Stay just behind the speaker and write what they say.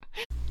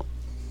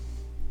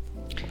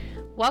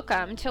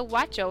Welcome to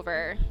Watch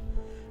Over,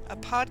 a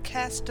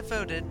podcast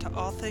devoted to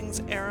all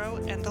things Arrow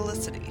and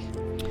Elicity.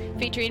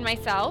 Featuring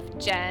myself,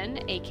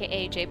 Jen,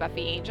 aka J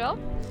Buffy Angel.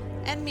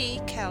 And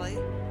me, Kelly,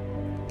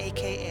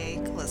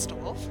 aka Callista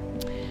Wolf.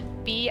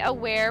 Be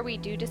aware we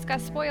do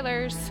discuss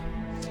spoilers.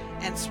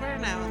 And swear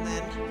now and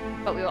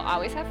then. But we will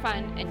always have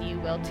fun, and you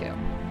will too.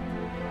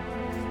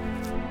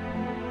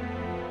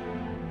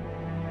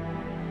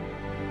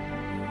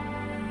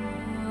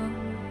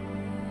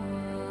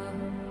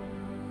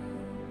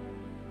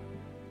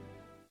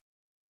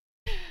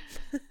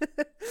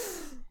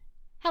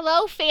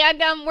 Hello,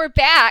 fandom. We're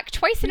back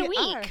twice in a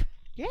week.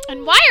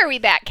 And why are we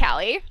back,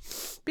 Callie?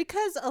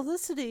 Because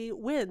Elicity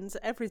wins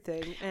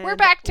everything. And we're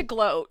back to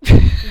gloat.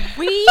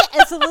 We,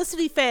 as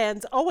Elicity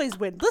fans, always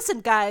win.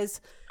 Listen, guys,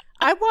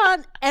 I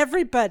want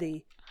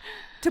everybody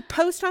to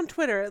post on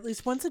Twitter at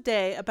least once a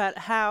day about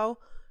how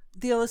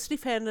the Elicity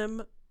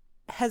fandom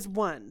has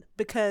won.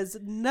 Because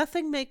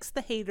nothing makes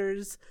the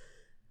haters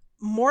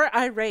more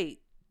irate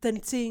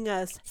than seeing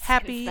us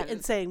happy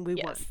and saying we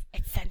won.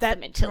 It sends that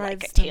them into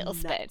like a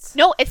tailspin. Nuts.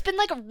 No, it's been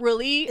like a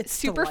really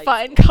super delightful.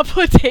 fun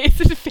couple of days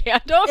in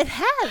fandom. It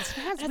has.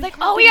 I was like,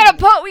 oh, we got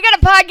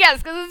a podcast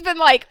because it's been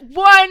like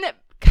one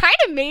kind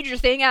of major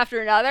thing after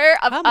another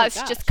of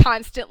us just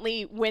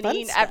constantly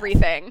winning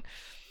everything.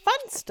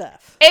 Fun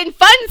stuff. And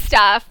fun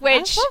stuff,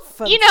 which,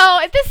 fun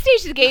at this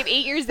stage of the game,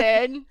 8 years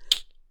in,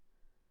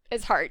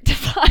 is hard to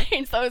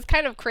find. So it was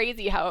kind of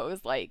crazy how it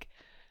was like,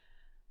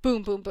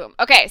 boom, boom, boom.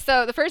 Okay,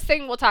 so the first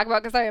thing we'll talk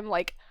about, because I am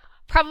like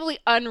probably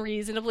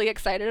unreasonably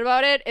excited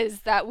about it,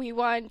 is that we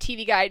won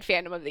TV Guide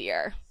Fandom of the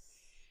Year.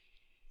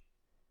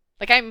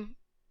 Like, I'm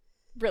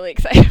really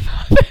excited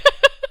about this.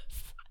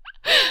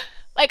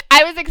 Like,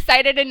 I was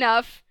excited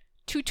enough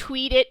to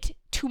tweet it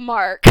to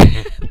Mark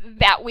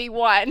that we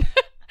won.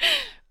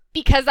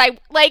 Because everyone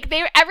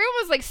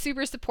was like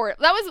super supportive.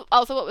 That was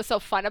also what was so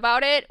fun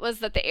about it, was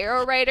that the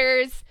Arrow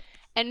writers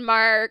and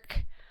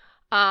Mark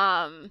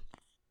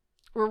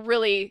were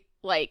really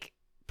like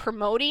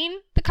promoting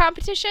the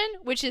competition,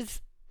 which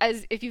is,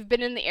 as if you've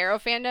been in the Arrow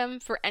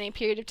fandom for any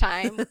period of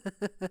time,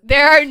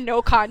 there are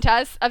no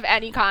contests of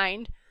any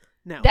kind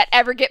that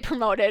ever get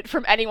promoted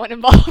from anyone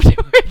involved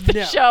with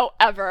the show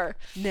ever.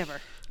 Never.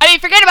 I mean,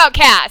 forget about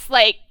Cass.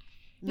 Like,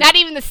 not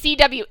even the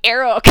CW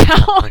Arrow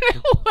account.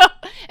 Well,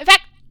 in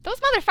fact, those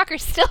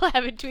motherfuckers still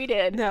haven't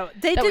tweeted. No,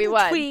 they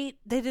didn't tweet.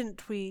 They didn't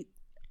tweet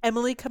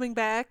Emily coming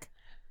back.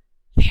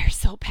 They are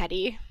so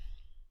petty.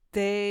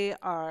 They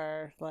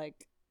are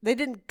like, they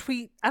didn't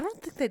tweet. I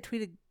don't think they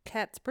tweeted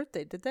Kat's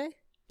birthday, did they?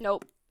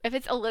 Nope. If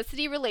it's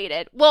Elicity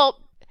related.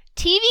 Well,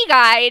 TV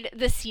Guide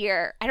this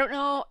year, I don't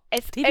know.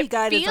 It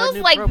feels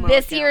like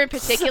this year in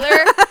particular,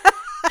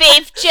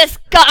 they've just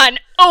gone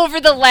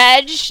over the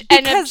ledge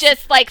and have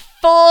just like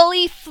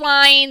fully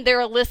flying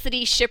their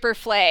Elicity shipper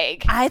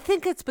flag. I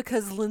think it's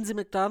because Lindsay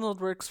McDonald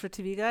works for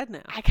TV Guide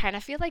now. I kind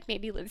of feel like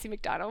maybe Lindsay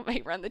McDonald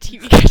might run the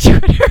TV Guide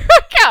Twitter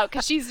account,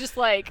 because she's just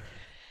like,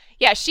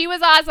 yeah, she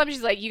was awesome.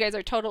 She's like, you guys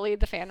are totally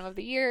the fandom of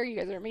the year. You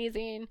guys are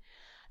amazing.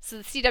 So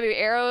the CW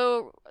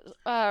Arrow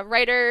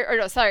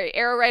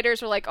Arrow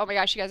writers were like, oh my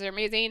gosh, you guys are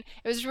amazing.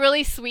 It was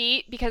really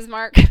sweet because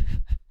Mark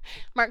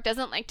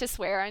doesn't like to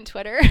swear on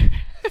Twitter.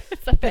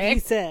 It's a thing. But he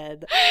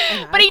said.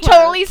 But he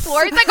totally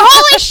swore. He's like,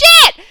 holy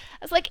shit!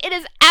 I was like, it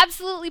is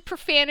absolutely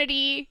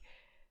profanity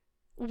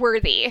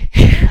worthy.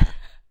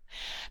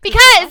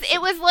 Because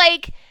it was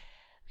like,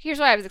 here's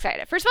why I was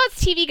excited. First of all,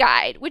 it's TV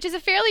Guide, which is a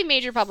fairly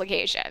major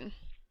publication.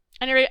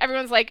 And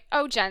everyone's like,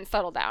 oh, Jen,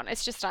 settle down.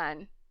 It's just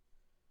on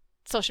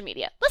social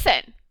media.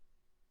 Listen.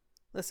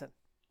 It's going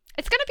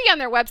to be on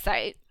their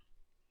website.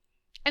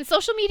 And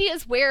social media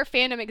is where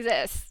fandom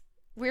exists.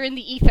 We're in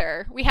the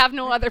ether. We have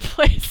no other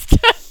place to...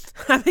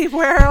 I mean,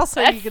 where else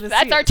are you going to see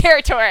That's our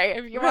territory.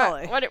 If you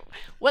really?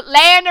 What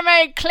land am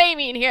I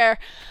claiming here?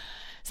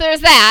 So there's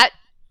that.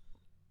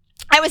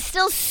 I was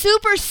still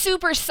super,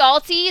 super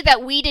salty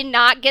that we did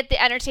not get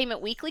the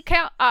Entertainment Weekly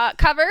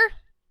cover.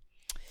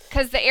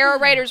 Because the Arrow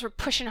writers were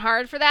pushing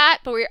hard for that,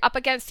 but we were up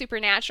against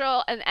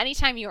Supernatural, and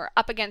anytime you are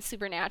up against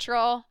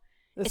Supernatural,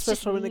 it's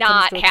just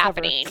not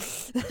happening.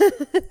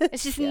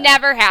 It's just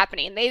never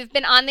happening. They've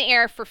been on the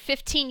air for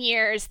 15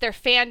 years. Their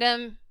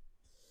fandom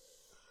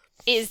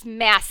is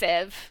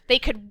massive. They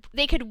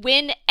could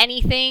win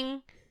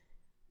anything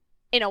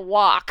in a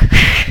walk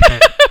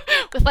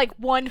with like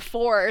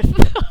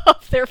 1/4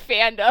 of their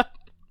fandom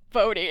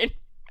voting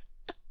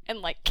and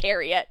like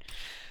carry it.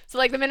 So,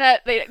 like, the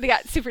minute they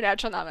got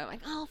Supernatural nominated, I'm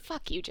like, oh,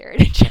 fuck you,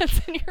 Jared and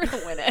Jensen. You're going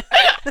to win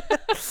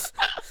it.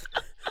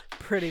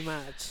 Pretty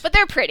much. But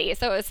they're pretty,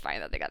 so it was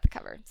fine that they got the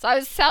cover. So I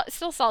was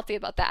still salty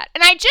about that.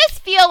 And I just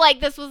feel like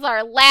this was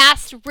our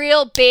last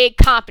real big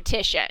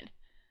competition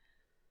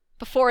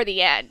before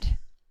the end.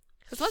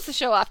 Because once the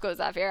show off goes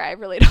off air, I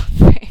really don't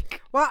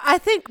think. Well, I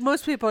think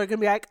most people are going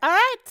to be like, all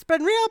right, it's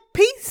been real.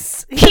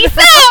 Peace. Peace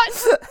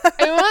out.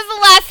 It was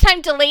the last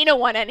time Delana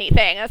won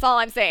anything. That's all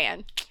I'm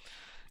saying.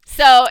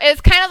 So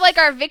it's kind of like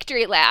our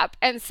victory lap.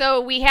 And so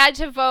we had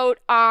to vote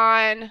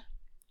on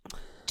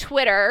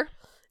Twitter.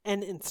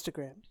 And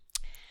Instagram.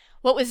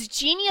 What was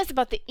genius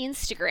about the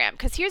Instagram,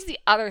 because here's the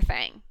other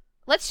thing.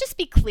 Let's just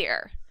be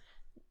clear.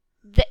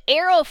 The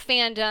Arrow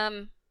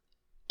fandom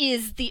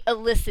is the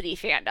Elicity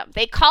fandom.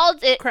 They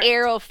called it Correct.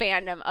 Arrow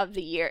fandom of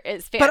the year.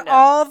 But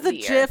all of the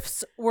year.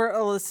 GIFs were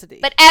Elicity.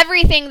 But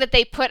everything that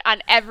they put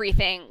on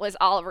everything was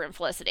Oliver and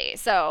Felicity.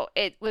 So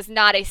it was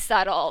not a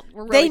subtle,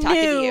 we're really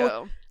talking to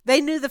you. They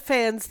knew the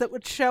fans that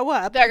would show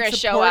up. They're going to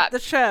show up. The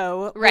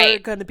show were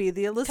Right. going to be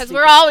the Elicity. Because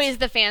we're always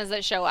the fans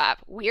that show up.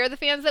 We are the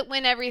fans that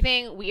win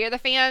everything. We are the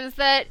fans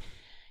that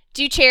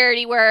do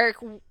charity work.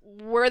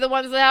 We're the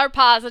ones that are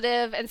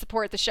positive and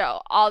support the show.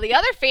 All the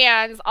other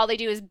fans, all they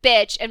do is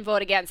bitch and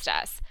vote against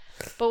us.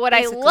 But what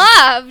Basically.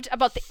 I loved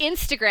about the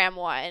Instagram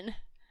one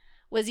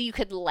was you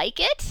could like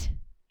it,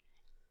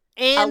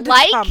 and a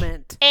like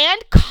comment.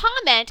 and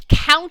comment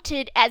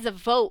counted as a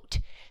vote.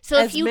 So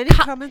As if you many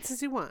comments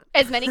as you want.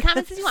 as many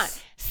comments as you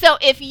want. So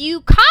if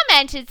you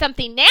commented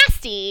something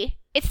nasty,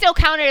 it still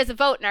counted as a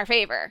vote in our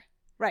favor.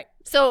 Right.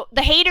 So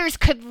the haters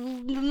could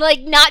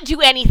like not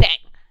do anything.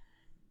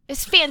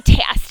 It's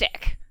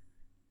fantastic.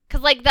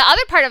 Because like the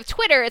other part of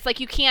Twitter, it's like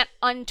you can't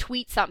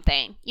untweet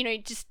something. You know,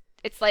 you just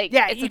it's like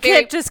Yeah, it's you a very,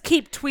 can't just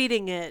keep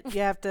tweeting it.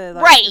 You have to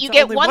like, right. it's You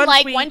get only one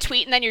like, tweet, one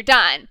tweet, and then you're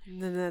done.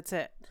 and then that's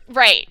it.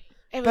 Right.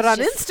 It But was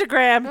on just-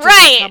 Instagram, just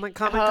Right. comment,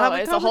 Oh,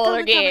 comment, it's a comment, whole other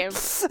comment, game.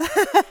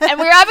 comment. and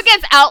we're up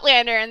against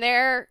Outlander, and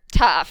they're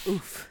tough.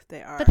 Oof,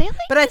 they are. But they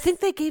like I think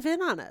they gave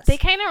in on us. They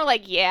kind of were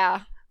like,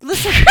 yeah.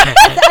 Listen,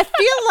 I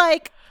feel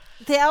like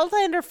the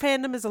Outlander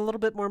fandom is a little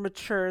bit more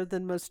mature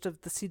than most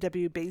of the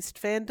CW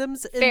based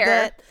fandoms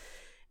Fair.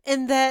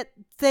 in that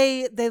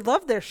they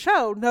love their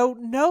show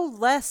no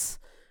less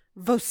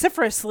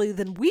vociferously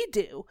than we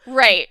do.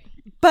 Right.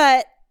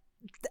 But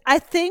I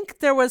think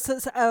there was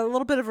a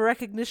little bit of a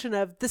recognition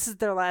of this is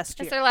their last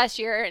year. It's their last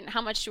year, and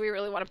how much do we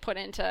really want to put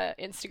into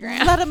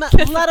Instagram? Let 'em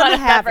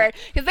have it.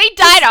 Because they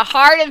died a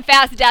hard and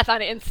fast death on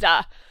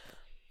Insta.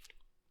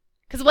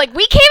 Because like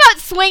we came out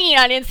swinging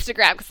on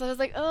Instagram, because I was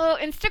like, oh,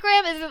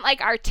 Instagram isn't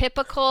like our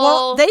typical.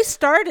 Well, they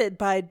started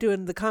by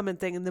doing the comment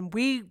thing, and then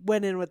we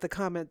went in with the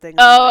comment thing.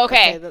 Oh, Like,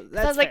 okay. that's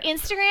So I was like, fair.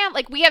 Instagram,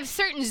 like we have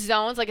certain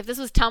zones. Like if this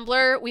was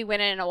Tumblr, we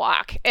went in a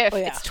walk. If Oh,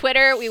 yeah. it's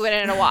Twitter, we went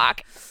in a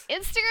walk.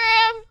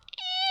 Instagram,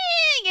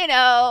 you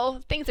know,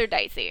 things are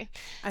dicey.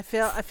 I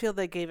feel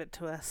they gave it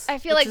to us. I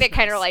feel which like they is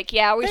kind of nice. like,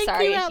 yeah, we're Thank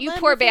sorry. you, You Outlander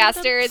poor fandom.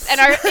 bastards. And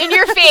in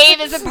your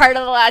fave isn't part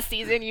of the last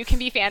season. You can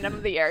be fandom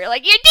of the year. You're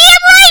like, you're damn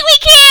right we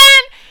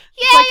can!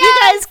 Yeah, Like, you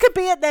guys could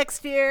be it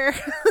next year.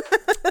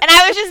 And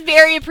I was just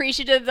very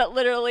appreciative that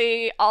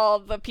literally all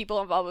of the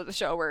people involved with the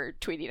show were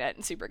tweeting it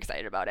and super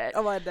excited about it.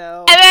 Oh, I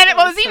know. And then That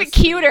what was so even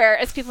sweet. cuter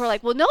is people were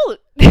like, well, no.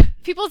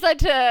 People said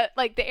to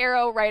like the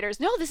Arrow writers,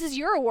 no, this is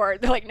your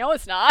award. They're like, no,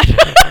 it's not.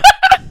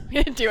 We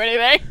didn't do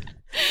anything.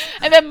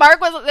 And then Mark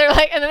was, they're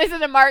like, and then they said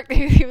to Mark,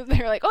 they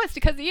were like, oh, it's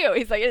because of you.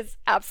 He's like, it's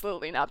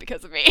absolutely not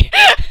because of me.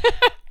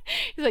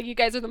 He's like, you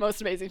guys are the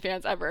most amazing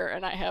fans ever,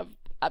 and I have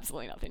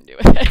absolutely nothing to do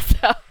with it.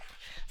 So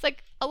it's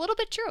like a little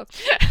bit true.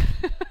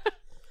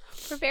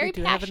 We're very We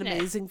do passionate. have an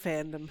amazing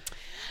fandom.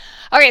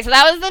 Okay, so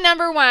that was the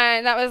number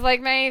one. That was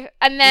like my,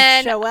 and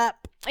then Show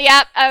up.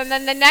 yep, and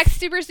then the next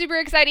super, super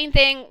exciting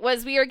thing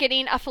was we are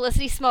getting a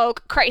Felicity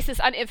Smoke Crisis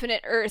on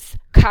Infinite Earths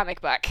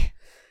comic book.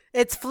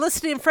 It's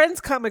Felicity and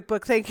Friends comic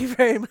book. Thank you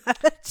very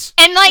much.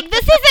 And like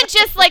this isn't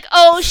just like,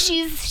 oh,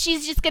 she's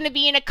just gonna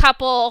be in a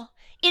couple.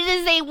 It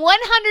is a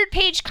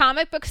 100-page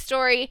comic book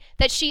story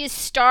that she is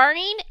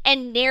starring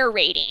and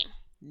narrating.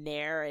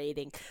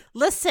 Narrating.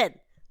 Listen.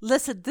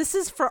 This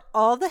is for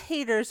all the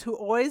haters who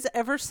always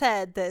ever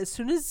said that as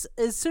soon as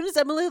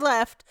Emily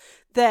left,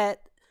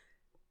 that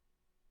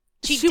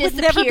she would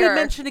never be disappear.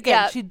 mentioned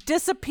again. Yep. She'd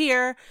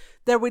disappear.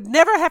 There would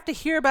never have to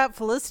hear about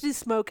Felicity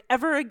Smoke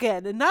ever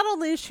again. And not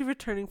only is she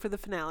returning for the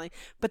finale,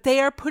 but they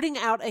are putting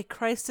out a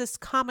Crisis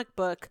comic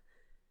book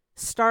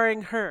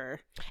starring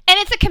her. And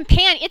it's a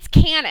companion. It's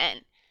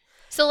canon.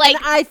 So like,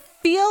 And I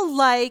feel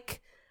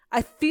like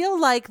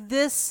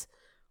this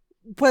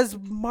was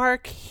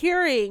Mark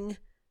hearing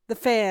the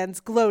fans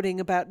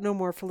gloating about no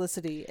more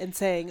Felicity and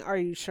saying, "Are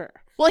you sure?"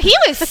 well, he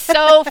was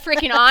so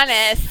freaking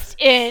honest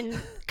in,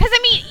 because I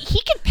mean,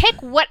 he can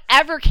pick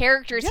whatever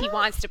characters he Yeah.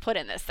 wants to put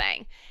in this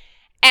thing.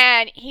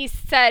 And he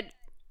said,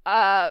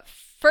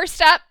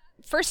 first up,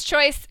 first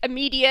choice,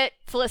 immediate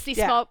Felicity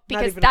Yeah, Smoke, not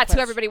because even a that's who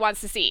question. everybody wants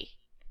to see.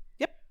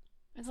 Yep.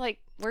 It's like,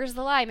 where's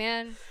the lie,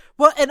 man?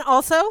 Well, and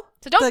also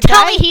So don't the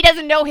tell guy- me he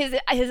doesn't know his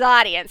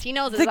audience. He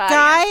knows his the audience.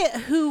 guy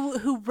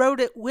who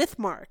wrote it with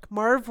Mark,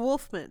 Marv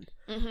Wolfman.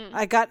 Mhm.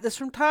 I got this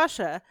from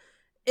Tasha.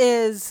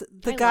 Is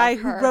the I guy love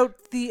who her.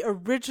 wrote the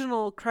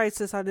original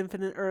Crisis on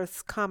Infinite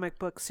Earths comic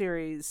book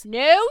series?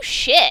 No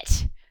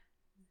shit.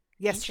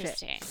 Yes, shit.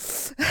 Interesting.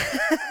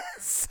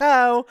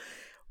 So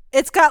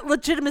it's got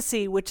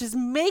legitimacy, which is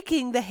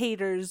making the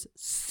haters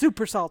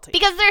super salty.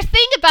 Because their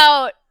thing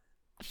about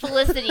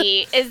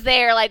Felicity is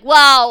they're like,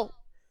 well,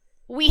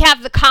 we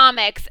have the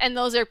comics and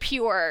those are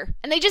pure.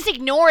 And they just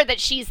ignore that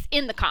she's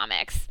in the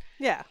comics.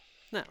 Yeah,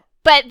 no.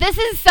 But this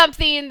is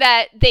something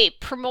that they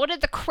promoted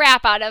the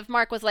crap out of.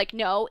 Mark was like,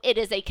 no, it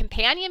is a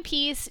companion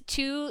piece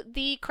to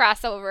the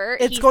crossover.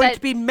 It's going to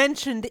be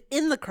mentioned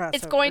in the crossover.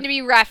 It's going to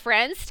be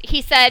referenced.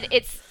 He said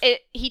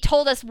he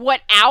told us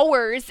what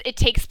hours it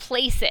takes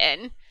place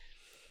in.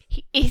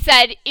 He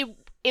said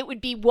it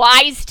would be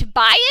wise to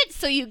buy it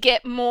so you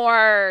get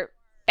more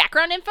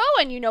background info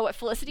and you know what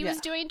Felicity was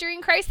doing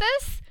during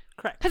Crisis.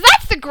 Correct. Because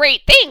that's the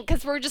great thing.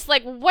 Because we're just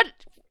like, what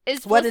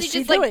is Felicity she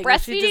just doing? like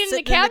breastfeeding in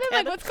the cabin?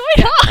 Like, cabin? what's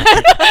going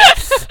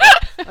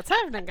on? What's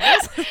happening,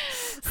 guys?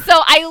 So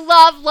I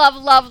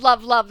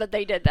love that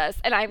they did this.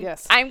 And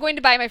Yes. I'm going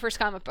to buy my first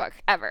comic book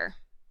ever.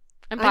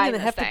 I'm going to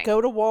have to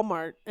go to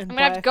Walmart and I'm going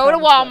to have to go to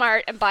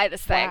Walmart and buy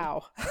this thing.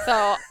 Wow.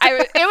 So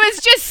it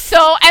was just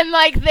so, and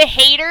like the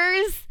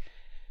haters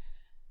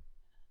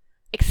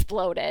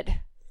exploded.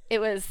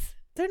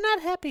 They're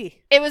not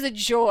happy. It was a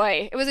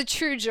joy. It was a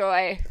true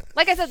joy.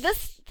 Like I said,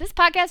 this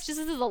podcast just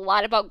is a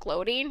lot about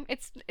gloating.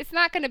 It's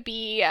not going to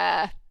be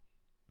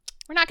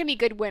we're not going to be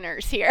good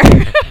winners here.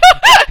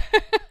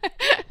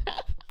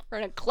 We're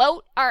going to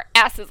gloat our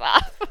asses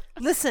off.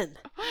 Listen,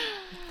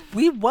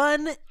 we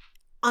won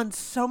on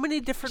so many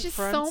different Just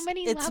fronts. so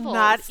many it's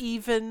levels.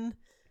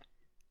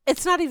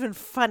 It's not even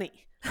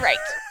funny. Right.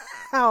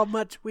 How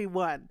much we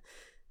won.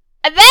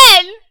 And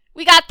then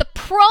we got the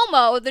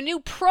new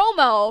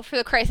promo for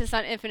the Crisis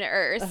on Infinite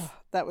Earths. Oh,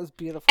 that was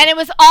beautiful. And it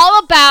was all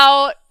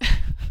about,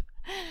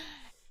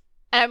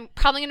 and I'm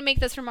probably going to make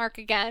this remark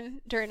again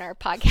during our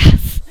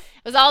podcast.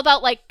 It was all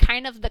about like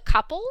kind of the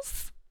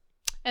couples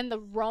and the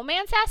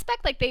romance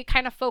aspect. Like they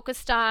kind of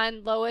focused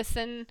on Lois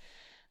and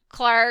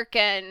Clark,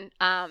 and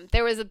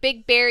there was a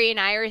big Barry and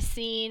Iris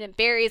scene, and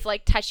Barry's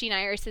like touching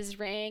Iris's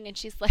ring,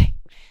 and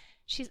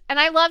and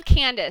I love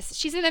Candace.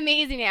 She's an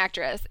amazing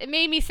actress. It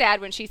made me sad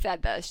when she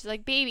said this. She's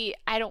like, baby,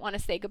 I don't want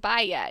to say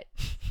goodbye yet.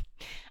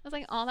 I was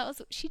like, oh,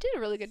 she did a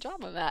really good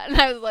job on that. And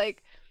I was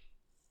like,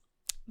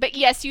 but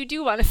yes, you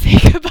do want to say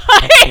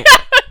goodbye.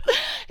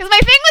 Because my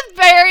thing with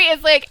Barry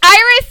is like,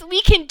 Iris,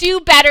 we can do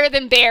better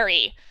than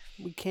Barry.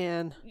 We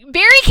can.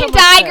 Barry can So much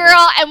die, better.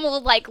 girl, and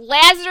we'll like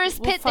Lazarus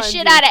We'll pit the find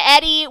shit you. out of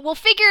Eddie. We'll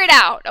figure it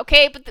out,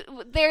 okay?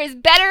 But there is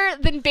better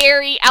than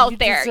Barry out You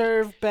there.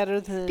 deserve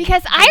better than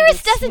Because than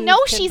Iris the doesn't smooth know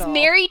she's Kindle.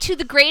 married to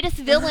the greatest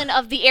villain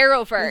of the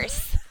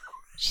Arrowverse.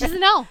 She doesn't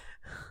know.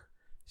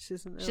 She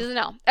doesn't know. She doesn't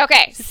know.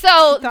 Okay, so She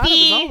thought it was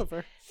the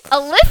Oliver.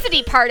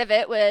 Elicity part of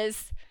it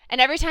was,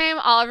 and every time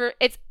Oliver,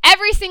 it's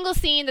every single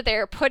scene that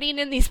they're putting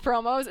in these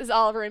promos is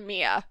Oliver and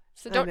Mia.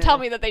 So I don't know. tell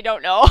me that they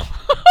don't know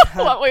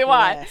what we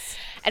want. Yes.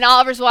 And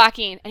Oliver's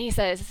walking, and he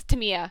says to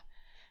Mia,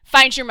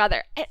 find your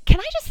mother. Can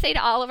I just say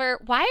to Oliver,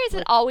 why is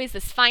it always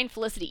this fine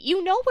Felicity?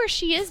 You know where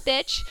she is,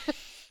 bitch.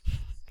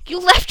 You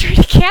left her in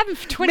a cabin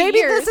for 20 Maybe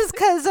years. this is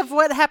because of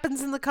what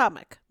happens in the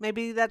comic.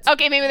 Maybe that's...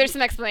 Okay, maybe there's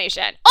some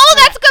explanation. Oh,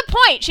 that's a good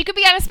point. She could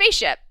be on a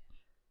spaceship.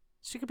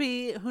 She could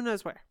be who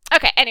knows where.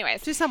 Okay,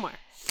 anyways. She's somewhere.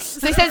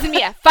 So he says to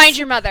Mia, find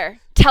your mother.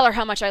 Tell her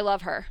how much I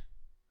love her.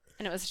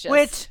 And it was just...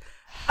 Which,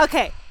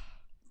 okay,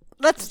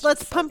 let's so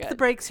pump the good.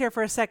 brakes here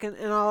for a second,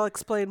 and I'll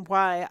explain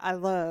why I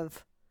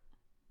love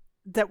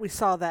that we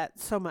saw that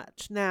so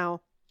much.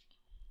 Now,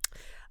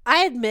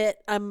 I admit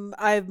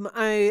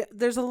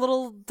there's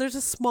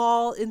a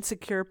small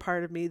insecure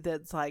part of me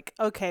that's like,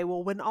 okay,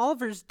 well, when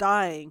Oliver's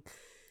dying,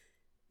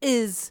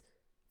 is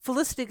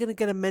Felicity going to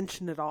get a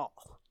mention at all?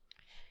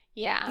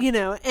 Yeah. You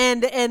know,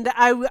 and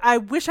I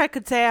wish I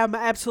could say I'm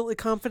absolutely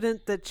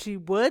confident that she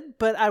would,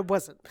 but I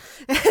wasn't.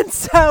 And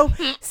so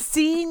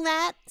seeing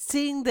that,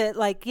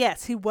 like,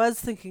 yes, he was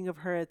thinking of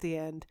her at the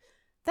end,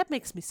 that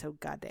makes me so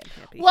goddamn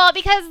happy. Well,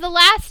 because the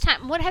last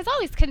time, what has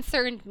always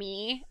concerned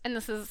me, and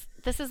this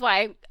is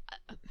why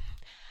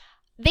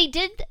they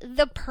did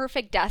the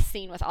perfect death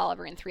scene with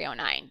Oliver in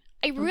 309.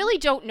 I really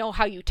don't know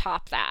how you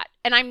top that,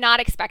 and I'm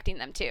not expecting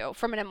them to,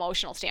 from an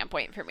emotional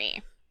standpoint for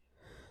me.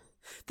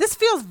 This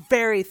feels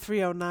very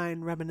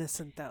 309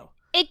 reminiscent, though.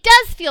 It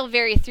does feel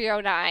very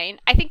 309.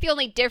 I think the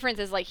only difference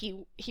is like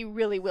he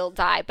really will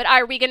die. But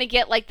are we going to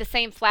get like the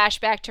same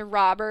flashback to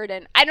Robert?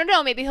 And I don't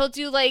know, maybe he'll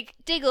do like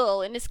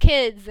Diggle and his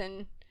kids,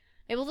 and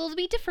maybe there'll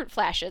be different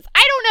flashes.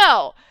 I don't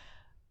know.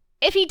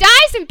 If he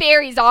dies in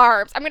Barry's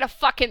arms, I'm going to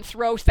fucking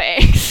throw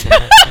things.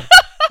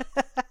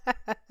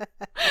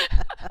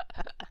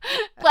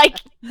 Like,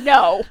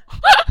 no.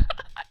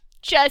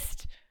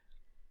 Just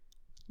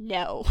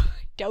no.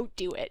 Don't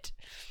do it.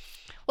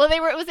 Well, it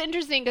was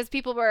interesting because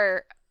people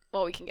were,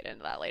 well, we can get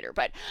into that later,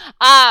 but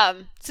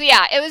so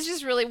yeah, it was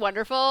just really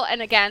wonderful,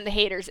 and again, the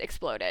haters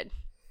exploded.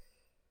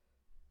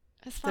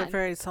 It was fun. They're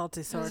very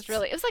salty It sorts. was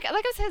like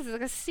I said, it was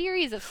like a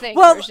series of things.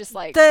 Well, where it was just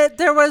like,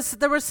 there was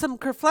some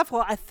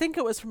kerfluffle. I think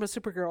it was from a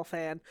Supergirl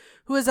fan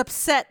who was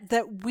upset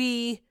that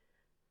we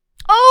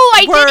oh,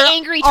 I were did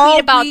angry all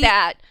tweet about we-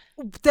 that.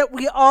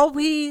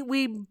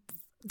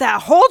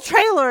 that whole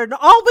trailer and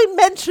all we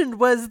mentioned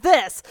was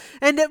this,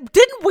 and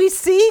didn't we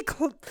see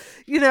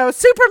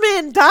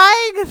Superman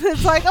dying? And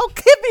it's like, oh,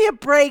 give me a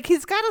break,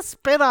 he's got a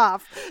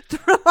spin-off.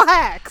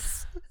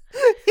 Relax.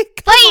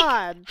 Come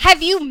on.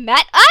 Have you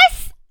met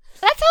us?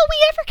 That's all we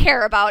ever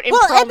care about in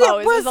Well, and it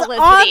promos was is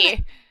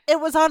Felicity. it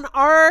was on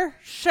our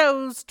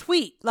show's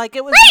tweet. Like,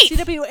 it was Right.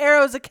 CW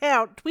Arrow's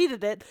account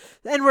tweeted it,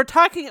 and we're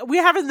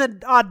having the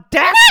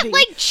audacity. We're not,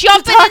 like,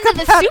 jumping talk into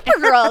the about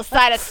Supergirl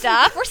side of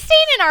stuff. We're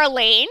staying in our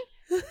lane.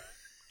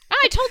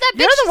 I told that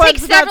You're bitch the to ones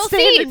take about several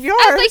staying seats. in I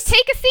was like, yours.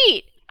 take a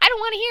seat. I don't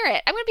want to hear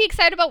it. I'm going to be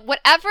excited about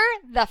whatever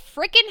the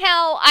freaking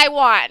hell I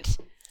want.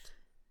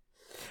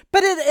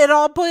 But it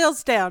all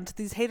boils down to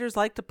these haters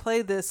like to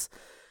play this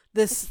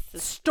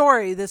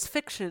story, this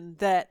fiction,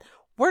 that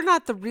we're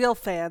not the real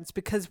fans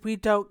because we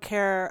don't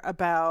care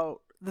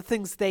about the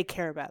things they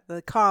care about,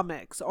 the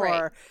comics or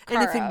Right.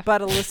 anything Kara.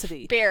 but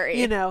Felicity. Barry.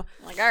 You know,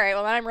 I'm like, all right,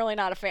 well, then I'm really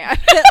not a fan.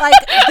 that,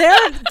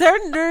 like they're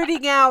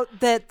nerding out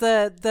that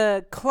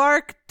the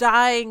Clark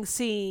dying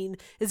scene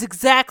is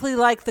exactly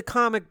like the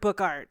comic book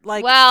art.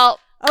 Like, Well,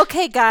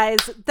 okay, guys,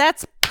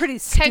 that's pretty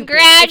stupid.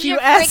 if you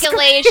ask me.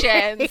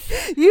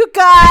 congratulations. You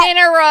got In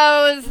a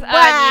rose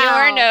Wow.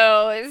 on your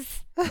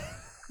nose.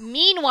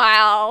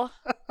 Meanwhile,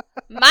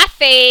 my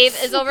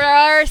fave is over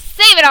there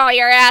saving all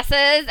your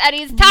asses, and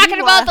he's talking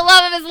about the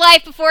love of his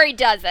life before he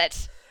does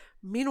it.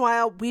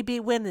 Meanwhile, we be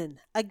winning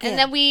again. And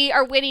then we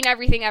are winning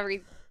everything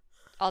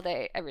all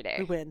day, every day.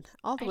 we win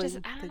all the I way.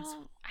 don't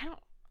know.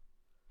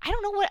 I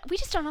don't know we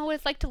just don't know what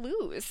it's like to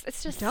lose.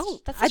 It's just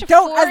Don't. that's I such a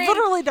don't. I foreign-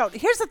 literally don't.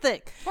 Here's the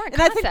thing, foreign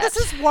and I think this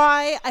concept.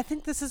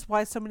 is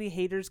why so many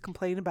haters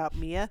complain about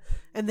Mia,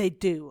 and they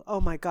do. Oh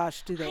my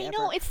gosh, do they I ever?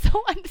 know it's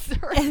so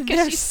undeserved. And 'cause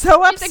they're she's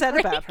so a upset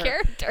great about her.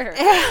 Character.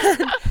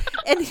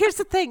 And here's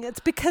the thing: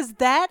 it's because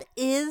that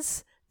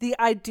is the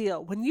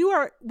ideal. When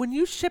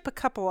you ship a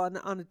couple on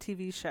a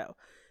TV show,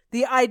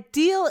 the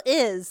ideal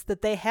is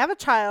that they have a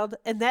child,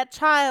 and that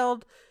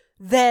child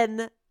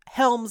then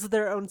helms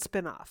their own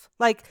spinoff.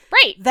 Like,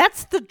 Right.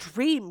 that's the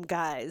dream,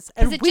 guys.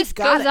 Because And it we just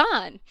got goes it.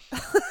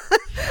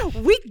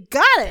 on. We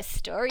got The it.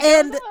 story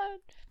And goes on.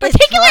 it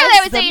Particularly, I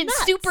drives would them say in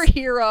nuts.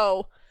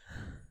 superhero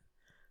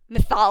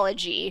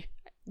mythology.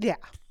 Yeah.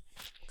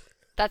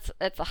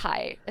 It's a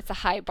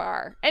high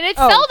bar. And it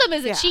Oh, seldom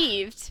is yeah.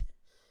 achieved.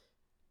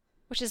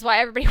 Which is why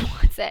everybody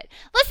wants it.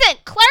 Listen,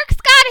 Clark's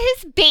got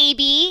his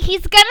baby.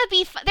 He's gonna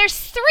be there's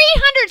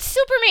 300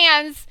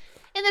 Supermans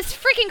in this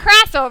freaking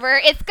crossover.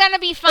 It's gonna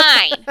be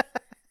fine.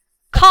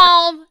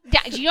 Calm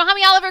down. Do you know how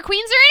many Oliver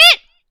Queens are in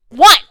it?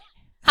 1.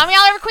 How many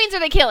Oliver Queens are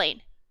they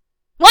killing?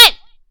 1.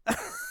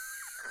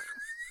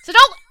 So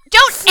don't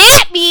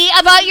at me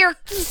about your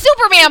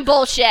Superman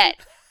bullshit.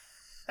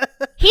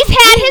 He's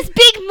had his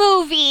big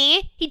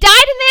movie. He died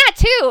in that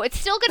too. It's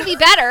still gonna be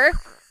better.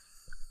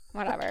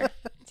 Whatever.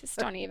 Just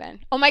don't even.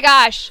 Oh my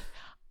gosh.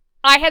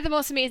 I had the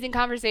most amazing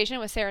conversation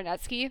with Sarah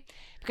Netsky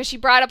because she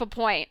brought up a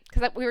point.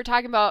 Because we were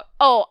talking about,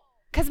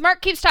 because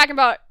Mark keeps talking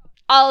about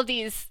all of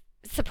these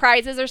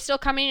surprises are still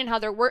coming and how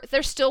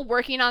they're still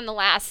working on the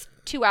last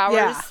 2 hours.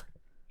 Yeah.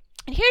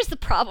 And here's the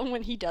problem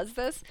when he does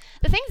this.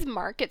 The things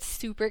Mark gets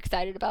super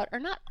excited about are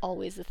not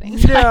always the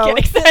things I No, get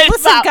excited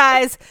listen, about.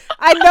 guys.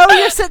 I know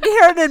you're sitting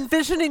here and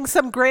envisioning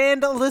some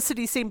grand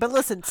Felicity scene, but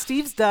listen,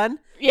 Steve's done.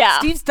 Yeah.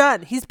 Steve's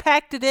done. He's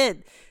packed it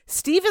in.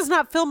 Steve is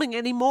not filming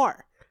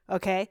anymore.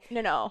 Okay.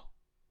 No.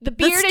 The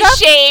beard stuff- is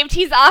shaved.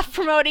 He's off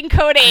promoting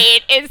Code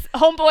 8.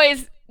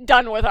 Homeboy's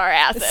done with our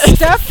asses.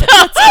 Stuff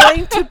that's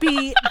going to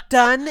be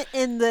done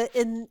in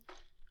the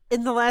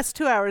last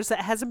 2 hours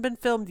that hasn't been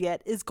filmed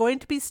yet is going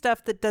to be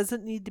stuff that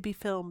doesn't need to be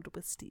filmed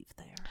with Steve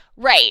there.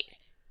 Right.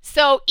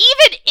 So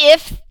even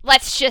if,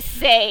 let's just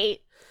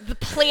say, the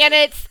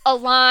planets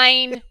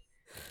align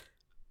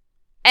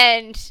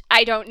and,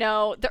 I don't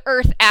know, the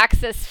Earth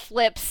axis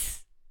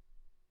flips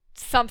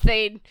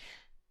something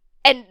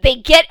and they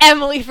get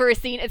Emily for a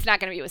scene, it's not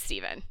going to be with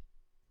Steven.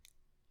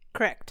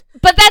 Correct.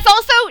 But that's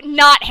also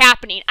not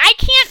happening. I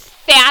can't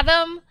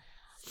fathom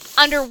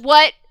under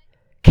what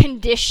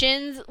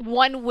conditions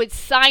one would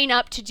sign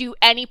up to do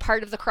any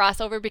part of the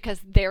crossover because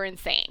they're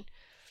insane.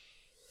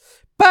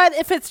 But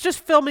if it's just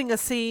filming a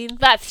scene,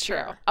 That's true.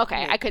 Sure.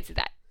 Okay, Yeah. I could see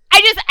that.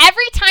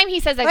 Every time he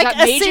says I like got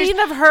a major, scene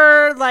of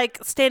her like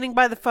standing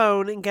by the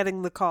phone and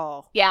getting the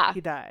call. Yeah.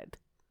 He died.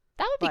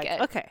 that would be Like,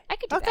 good. okay. I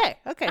could do Okay.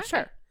 that. Okay.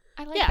 Sure.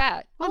 I like Yeah,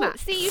 that. why Oh, not?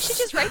 see, you should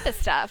just write this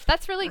stuff.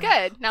 That's really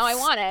good. Now I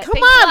want it. Come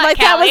Thanks a on, lot, like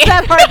Callie.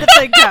 that was that hard to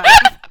think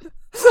of.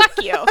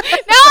 Fuck you. Now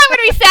I'm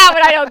gonna be sad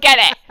when I don't get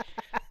it.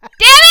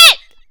 Damn it!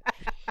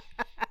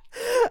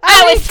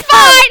 I mean, was come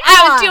fine.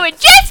 I was on. doing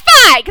just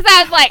fine because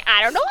I was like,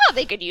 I don't know how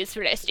they could use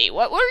Felicity.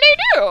 What will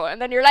they do?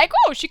 And then you're like,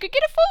 oh, she could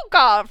get a phone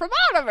call from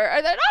Oliver,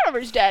 and then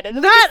Oliver's dead, and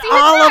then we Not can see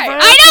her Oliver. die.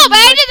 I know, but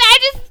I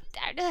just.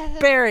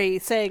 Barry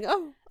saying,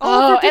 "Oh, Oh,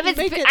 Oliver if didn't it's,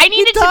 make it. I He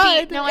need it to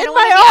died be. No, I in don't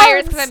my want to be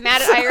Iris arms." because I'm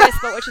mad at Iris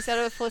about what she said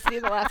about Felicity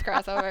in the last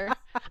crossover.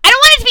 I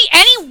don't want it to be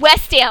any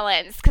West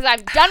Allens because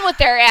I'm done with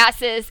their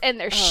asses and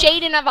their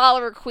shading of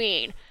Oliver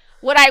Queen.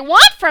 What I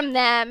want from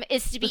them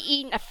is to be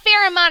eating a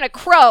fair amount of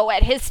crow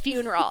at his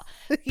funeral.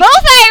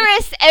 Both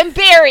Iris and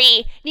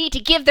Barry need to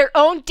give their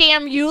own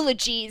damn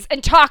eulogies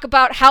and talk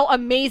about how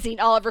amazing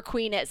Oliver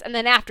Queen is. And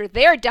then after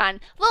they're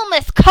done, little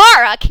Miss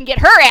Cara can get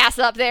her ass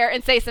up there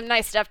and say some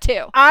nice stuff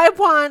too. I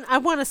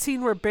want a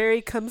scene where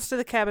Barry comes to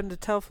the cabin to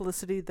tell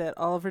Felicity that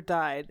Oliver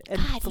died, and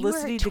God,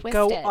 Felicity you are to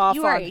go twisted. off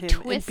You are on a him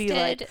and be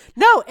like, twisted-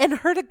 no, and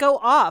her to go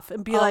off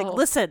and be like, Oh,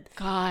 listen,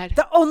 God.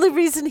 the only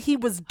reason he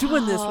was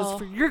doing this was Oh.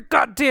 for your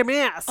goddamn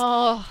ass.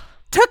 Oh,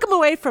 Took him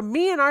away from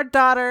me and our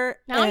daughter.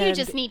 now you and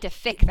just need to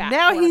fix that.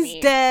 now for he's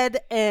me. dead,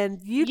 and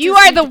you You just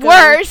are need the to go-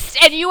 worst,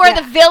 and you are Yeah.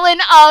 the villain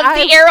of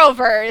the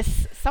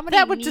Arrowverse. Somebody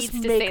That would needs just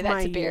to make say that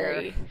my to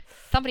Barry. year.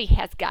 Somebody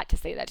has got to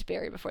say that to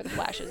Barry before the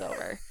Flash is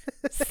over.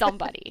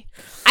 Somebody.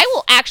 I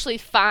will actually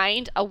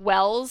find a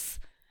Wells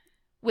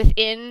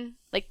within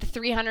like the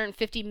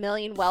 350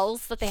 million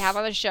Wells that they have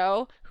on the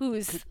show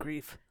Good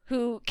grief.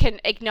 who can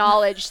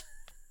acknowledge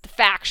the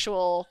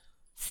factual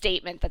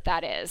statement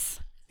that is.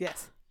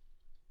 Yes.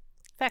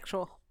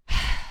 Factual.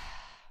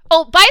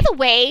 Oh, by the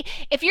way,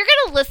 if you're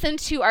going to listen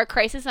to our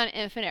Crisis on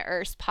Infinite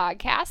Earths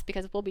podcast,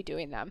 because we'll be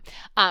doing them,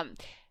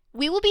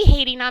 we will be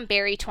hating on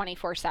Barry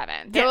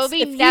 24/7. There Yes, will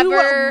be if you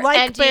never like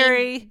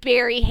ending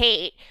Barry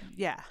hate.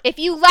 Yeah. If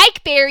you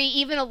like Barry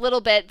even a little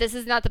bit, this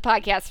is not the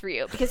podcast for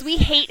you, because we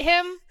hate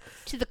him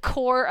to the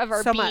core of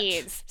our So much.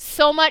 beings.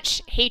 So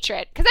much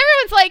hatred. Because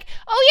everyone's like,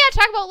 oh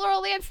yeah, talk about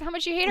Laurel Lance and how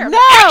much you hate her. No!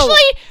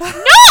 But actually,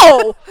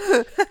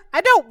 no!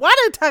 I don't want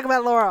to talk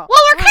about Laurel. Well,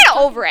 we're kind of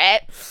over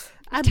it.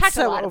 I'm Talked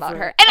so a lot about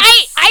over her, it. and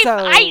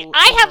I'm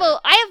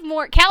I have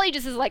more. Callie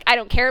just is like, I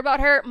don't care about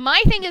her. My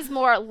thing is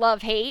more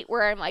love hate,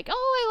 where I'm like,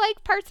 oh, I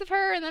like parts of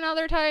her, and then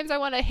other times I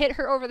want to hit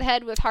her over the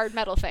head with hard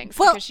metal things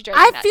Well, because she drives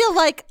me I nuts. feel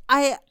like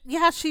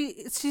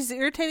she's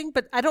irritating,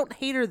 but I don't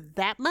hate her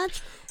that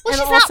much. Well,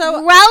 And she's also,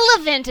 not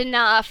relevant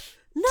enough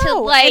to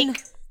No, like and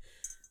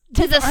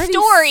to the already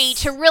story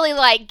to really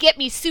like get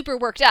me super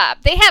worked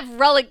up. They have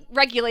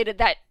regulated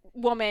that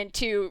woman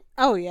to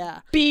oh yeah,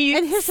 B,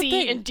 And here's the C,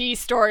 thing. and D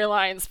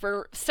storylines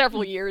for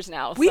several years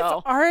now. we've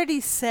so already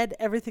said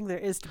everything there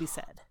is to be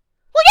said.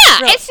 well,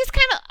 yeah, Really. it's just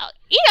kind of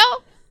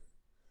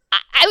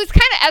I was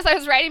kind of, as I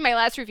was writing my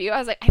last review, I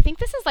was like, I think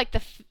this is like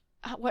the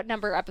what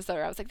number episode?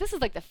 I was like, this is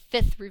like the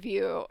 5th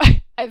review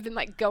I've been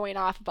like going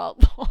off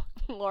about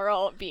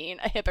Laurel being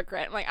a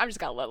hypocrite. I'm like, I'm just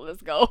gonna let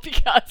this go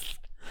because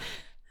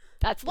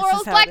that's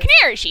Laurel's is how Black it is.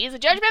 Canary. She's a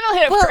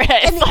judgmental Well,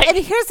 hypocrite. and, Like- and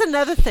here's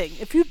another thing: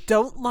 if you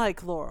don't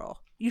like Laurel,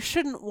 you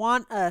shouldn't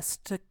want us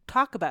to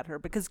talk about her,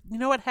 because you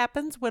know what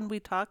happens when we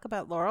talk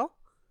about Laurel?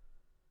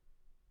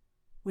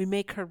 We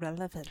make her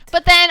relevant.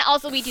 but then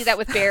also we do that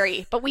with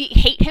Barry, but we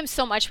hate him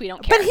so much we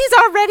don't care. But he's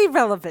already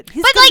relevant.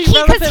 He's But gonna like be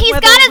because relevant he's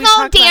whether got we his own talk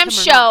about damn him or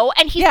show, not.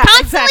 and he's Yeah,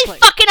 constantly exactly.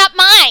 fucking up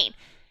mine.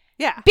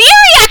 Yeah.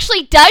 Barry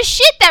actually does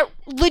shit that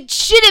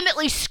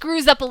legitimately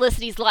screws up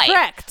Felicity's life.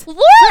 Correct.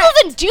 Laurel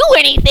doesn't do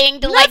anything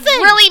to like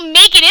Nothing. really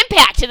make an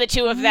impact to the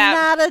two of them.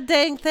 Not a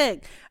dang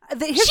thing. Here's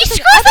She the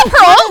thing, screws up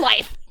her own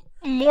life,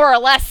 more or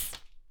less.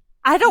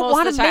 I don't most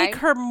want of to the make time.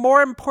 her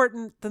more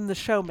important than the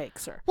show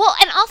makes her. Well,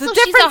 and also The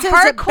she's difference a is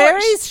that hardcore.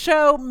 Barry's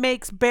show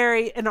makes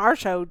Barry, and our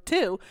show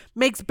too,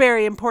 makes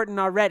Barry important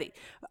already.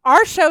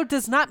 Our show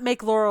does not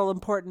make Laurel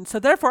important, so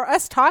therefore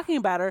us talking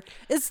about her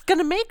is going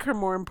to make her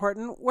more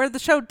important, where the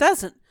show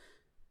doesn't.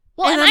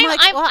 well, and I'm I'm, like,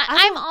 I'm, well, I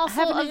I'm don't also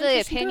have any of the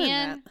interest in doing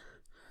opinion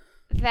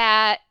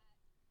that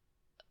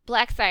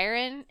Black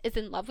Siren is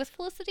in love with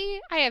Felicity.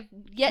 I have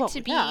yet Well,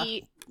 to be.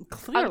 yeah.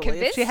 Clearly, if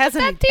convinced she has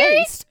of any that theory.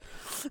 taste.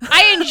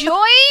 I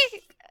enjoy,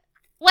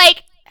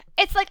 like,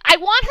 it's like I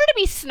want her to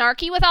be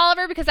snarky with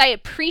Oliver because I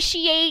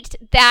appreciate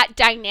that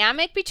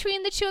dynamic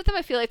between the two of them.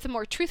 I feel like it's a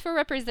more truthful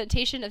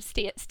representation of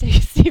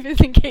Stevens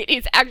and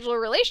Katie's actual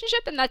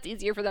relationship, and that's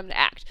easier for them to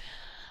act.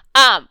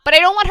 But I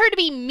don't want her to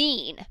be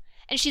mean,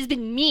 and she's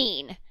been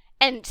mean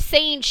and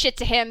saying shit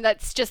to him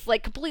that's just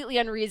like completely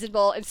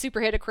unreasonable and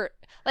super hypocrite.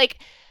 Like,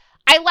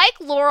 I like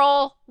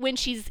Laurel when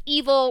she's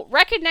evil,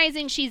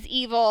 recognizing she's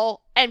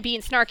evil and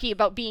being snarky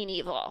about being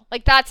evil.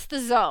 Like, that's the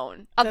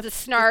zone of the That's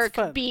snark,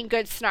 fun. being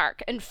good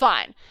snark and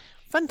fun.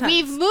 Fun times.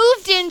 We've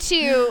moved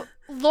into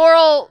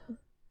Laurel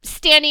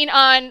standing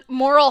on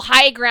moral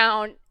high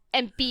ground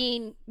and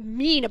being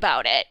mean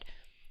about it.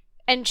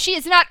 And she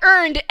has not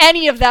earned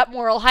any of that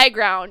moral high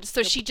ground,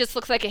 so she just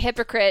looks like a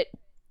hypocrite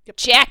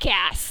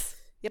jackass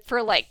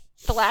for like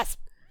the last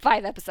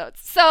 5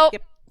 episodes. So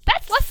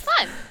that's less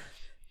fun.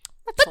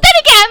 But then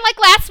again, like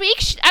last week,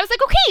 I was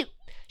like, okay,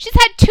 she's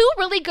had 2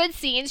 really good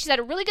scenes. She's had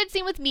a really good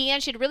scene with me,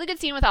 and she had a really good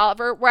scene with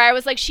Oliver, where I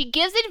was like, she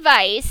gives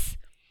advice,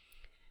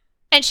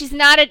 and she's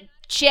not a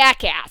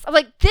jackass. I'm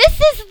like,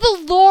 this is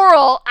the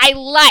Laurel I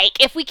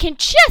like. If we can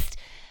just...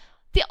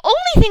 The only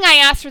thing I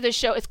ask for this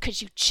show is,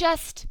 could you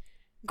just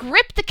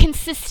grip the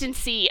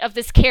consistency of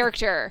this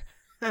character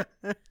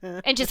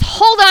and just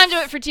hold on to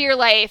it for dear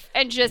life,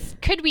 and just,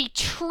 could we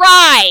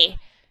try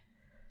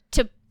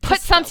to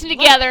put something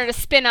together in a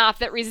spin-off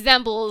that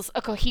resembles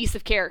a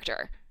cohesive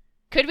character?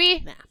 Could we?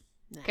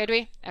 Nah. Could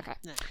we? Okay.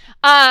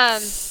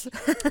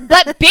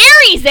 But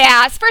Barry's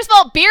ass, first of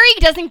all, Barry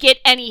doesn't get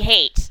any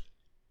hate.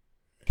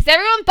 Because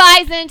everyone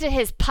buys into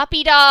his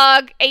puppy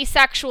dog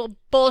asexual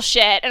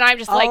bullshit, and I'm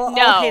just like,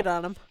 no. I'll hate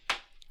on him.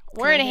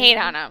 We're going to hate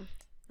on him.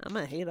 I'm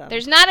going to hate on him.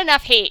 There's not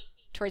enough hate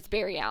towards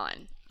Barry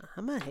Allen.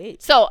 I'm going to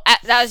hate. So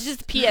that was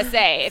just a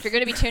PSA. If you're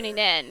going to be tuning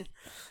in,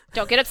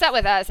 don't get upset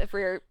with us if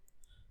we're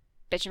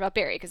bitching about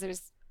Barry, because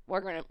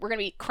we're going to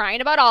be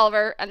crying about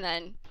Oliver, and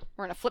then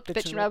we're going to flip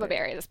bitching about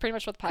Barry. That's pretty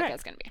much what the podcast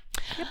is going to be.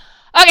 Yep.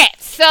 Okay,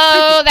 so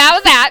that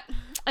was that.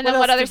 And then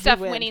what other stuff,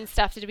 winning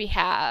stuff, did we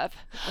have?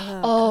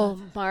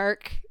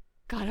 Mark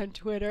got on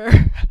Twitter.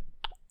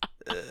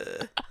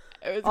 It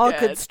was all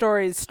good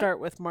stories start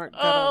with Mark.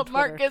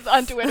 Mark is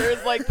on Twitter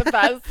is like the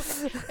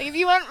best. Like, if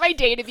you want my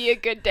day to be a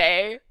good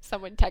day,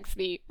 someone texts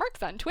me,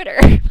 Mark's on Twitter.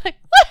 Like,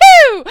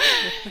 woohoo!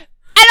 And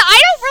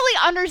I don't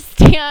really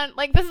understand,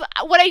 like, this.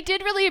 What I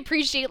did really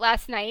appreciate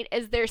last night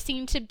is there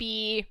seemed to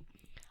be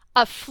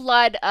a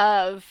flood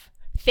of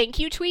thank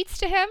you tweets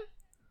to him,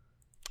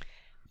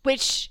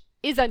 which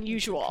is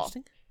unusual.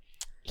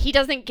 He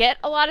doesn't get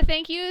a lot of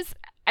thank yous.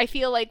 I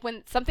feel like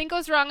when something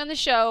goes wrong on the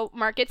show,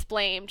 Mark gets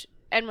blamed.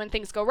 And when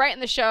things go right in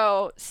the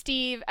show,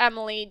 Steve,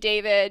 Emily,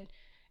 David,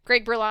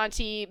 Greg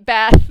Berlanti,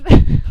 Beth,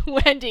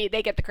 Wendy,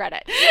 they get the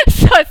credit.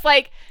 So it's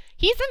like,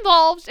 he's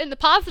involved in the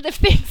positive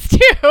things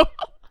too.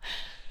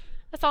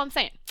 That's all I'm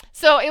saying.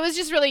 So it was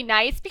just really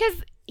nice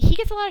because he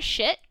gets a lot of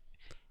shit.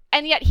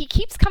 And yet he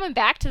keeps coming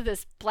back to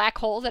this black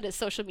hole that is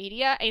social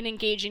media and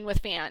engaging with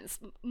fans.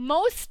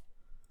 Most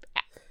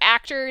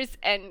actors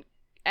and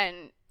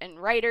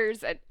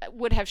writers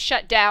would have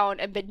shut down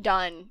and been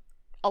done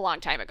a long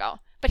time ago.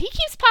 But he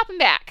keeps popping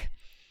back,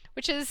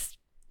 which is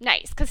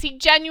nice because he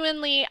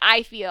genuinely,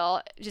 I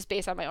feel, just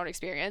based on my own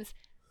experience,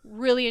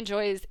 really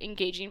enjoys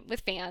engaging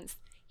with fans.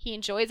 He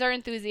enjoys our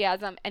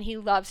enthusiasm, and he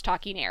loves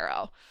talking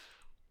Arrow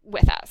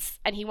with us,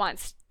 and he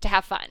wants to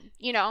have fun,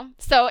 you know?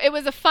 So it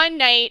was a fun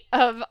night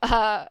of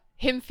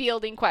him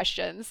fielding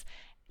questions,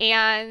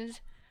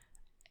 and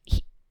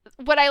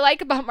what I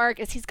like about Mark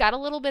is he's got a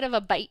little bit of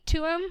a bite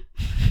to him.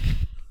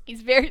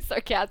 He's very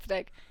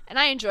sarcastic, and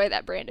I enjoy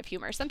that brand of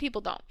humor. Some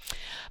people don't.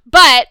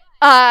 But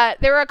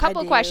there were a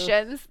couple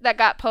questions that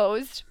got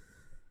posed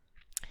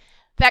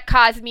that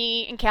caused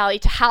me and Callie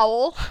to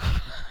howl.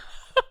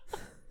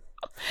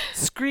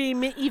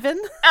 Scream even?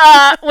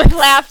 With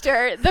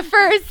laughter. The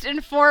first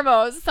and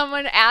foremost,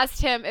 someone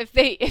asked him if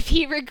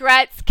he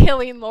regrets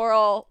killing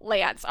Laurel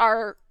Lance,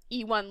 our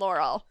E1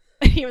 Laurel.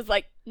 And he was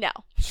like, no.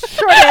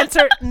 Short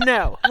answer,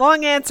 no.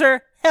 Long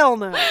answer, hell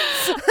no.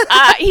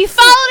 He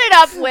followed it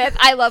up with,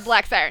 I love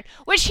Black Siren,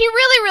 which he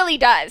really, really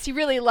does. He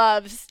really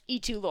loves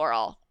E2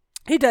 Laurel.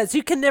 He does.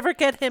 You can never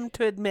get him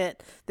to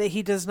admit that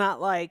he does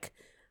not like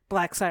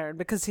Black Siren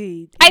because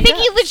I think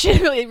he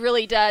legitimately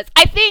really does.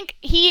 I think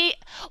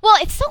well,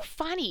 it's so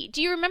funny.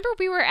 Do you remember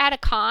we were at a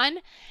con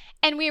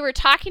and we were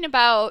talking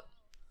about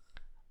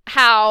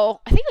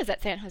how, I think it was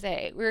at San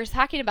Jose, we were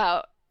talking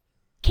about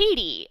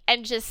Katie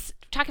and just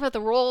talking about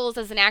the roles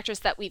as an actress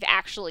that we've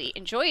actually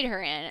enjoyed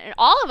her in. And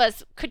all of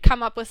us could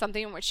come up with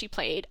something in which she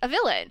played a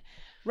villain.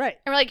 Right.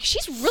 And we're like,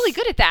 she's really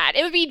good at that.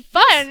 It would be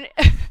fun.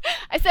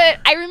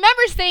 I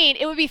remember saying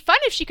it would be fun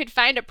if she could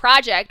find a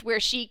project where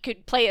she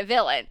could play a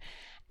villain.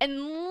 And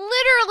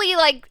literally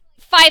like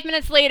 5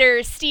 minutes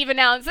later, Steve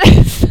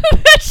announces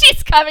that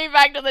she's coming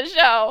back to the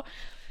show,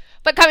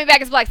 but coming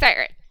back as Black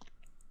Siren.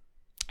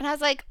 And I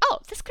was like, oh,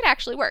 this could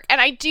actually work.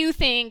 And I do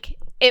think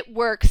it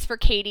works for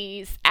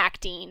Katie's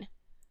acting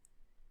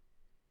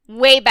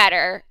way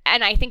better.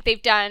 And I think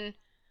they've done,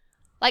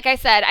 like I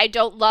said, I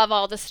don't love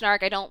all the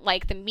snark. I don't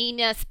like the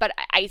meanness, but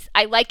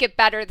I like it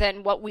better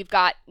than what we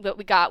got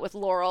with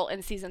Laurel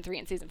in season 3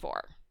 and season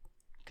 4.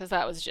 Because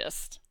that was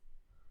just,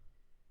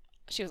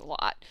 she was a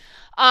lot.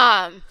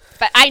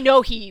 But I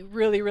know he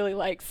really, really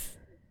likes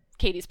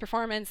Katie's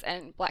performance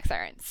and Black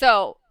Siren.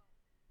 So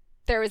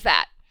there was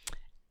that.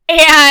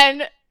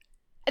 And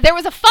there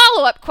was a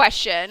follow-up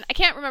question. I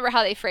can't remember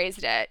how they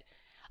phrased it.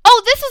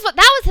 Oh, that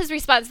was his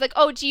response. Like,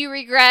 oh, do you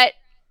regret,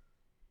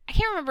 I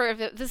can't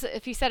remember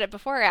if he said it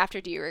before or after,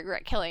 do you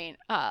regret killing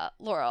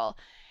Laurel?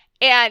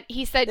 And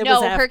he said, it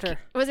no. Was after.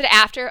 Was it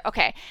after?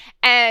 Okay.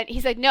 And he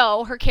said,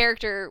 no, her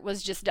character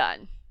was just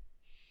done.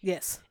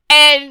 Yes.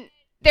 And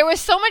there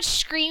was so much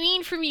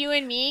screaming from you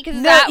and me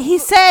because he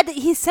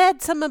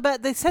said something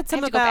about. They said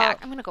something about. Go back.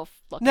 I'm gonna go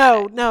look.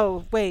 at it.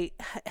 No, wait.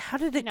 How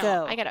did it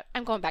go?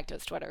 I'm going back to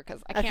his Twitter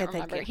because I can't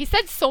remember. You. He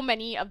said so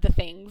many of the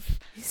things.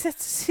 He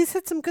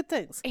said some good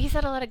things. He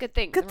said a lot of good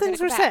things. Good things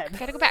were said.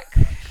 Gotta go back.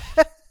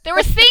 There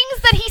were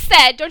things that he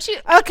said. Don't you?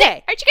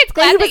 Okay. Aren't you guys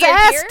glad he was that you're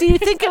asked, here? do you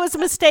think it was a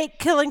mistake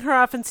killing her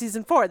off in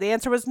season 4? The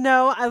answer was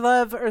no. I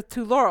love Earth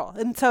 2 Laurel.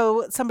 And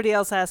so somebody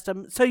else asked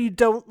him, so you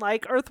don't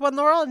like Earth 1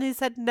 Laurel? And he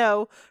said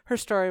no. Her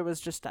story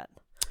was just done.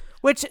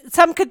 Which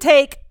some could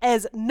take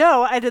as,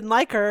 no, I didn't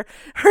like her.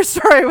 Her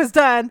story was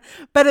done.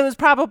 But it was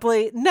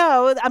probably,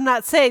 no, I'm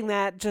not saying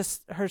that.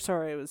 Just her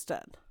story was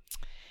done.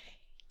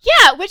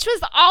 Yeah, which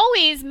was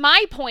always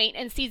my point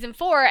in season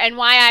 4 and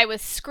why I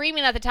was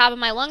screaming at the top of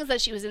my lungs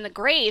that she was in the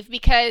grave.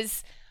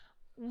 Because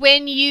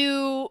when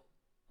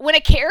when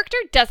a character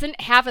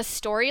doesn't have a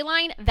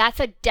storyline, that's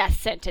a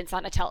death sentence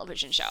on a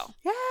television show.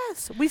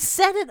 Yes, we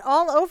said it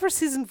all over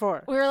season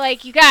 4. We were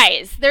like, you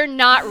guys, they're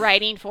not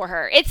writing for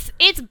her.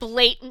 It's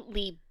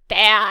blatantly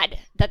bad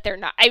that they're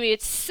not. I mean,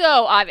 it's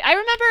so obvious. I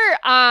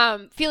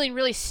remember feeling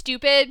really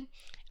stupid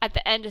at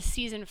the end of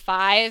season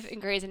 5 in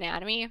Grey's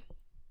Anatomy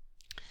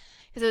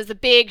because it was a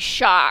big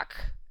shock.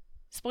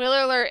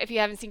 Spoiler alert if you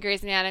haven't seen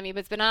Grey's Anatomy, but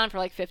it's been on for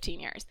like 15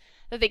 years.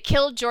 That they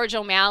killed George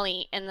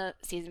O'Malley in the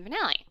season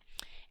finale.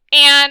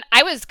 And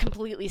I was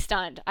completely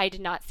stunned. I did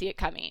not see it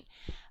coming.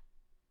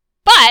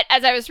 But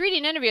as I was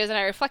reading interviews and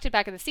I reflected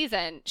back in the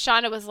season,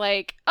 Shonda was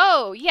like,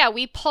 oh, yeah,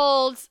 we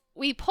pulled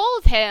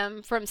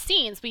him from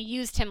scenes. We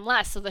used him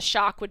less so the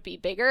shock would be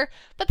bigger.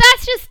 But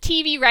that's just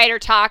TV writer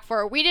talk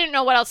for we didn't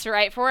know what else to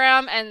write for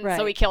him, and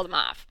so we killed him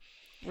off.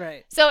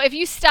 Right. So if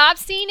you stop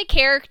seeing a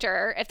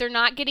character, if they're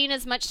not getting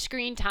as much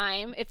screen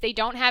time, if they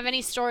don't have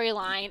any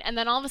storyline, and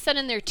then all of a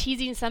sudden they're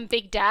teasing some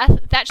big death,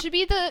 that should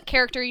be the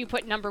character you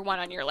put number 1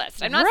 on your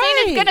list. I'm not saying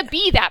it's going to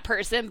be that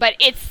person, but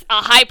it's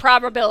a high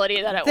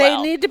probability that it will.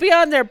 They need to be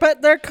on there,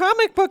 but their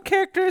comic book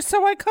character is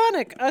so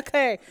iconic.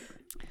 Okay.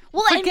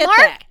 Well, Forget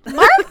and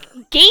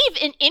Mark gave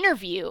an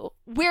interview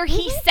where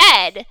he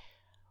said,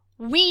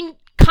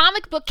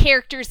 comic book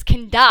characters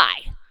can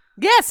die.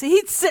 Yes,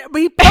 he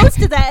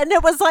posted that, and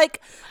it was like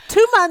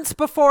 2 months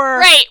before.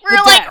 Right, we're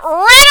the like, death. red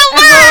alert!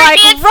 And we're like,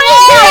 It's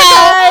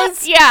right here,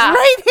 guys. Yeah,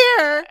 right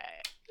here.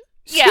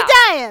 She's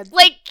dying.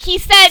 Like he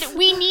said,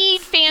 we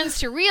need fans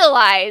to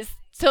realize,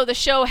 so the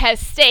show has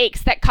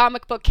stakes that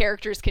comic book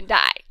characters can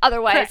die.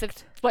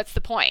 Otherwise, what's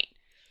the point?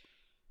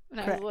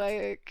 And I was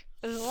like,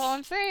 this is all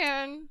I'm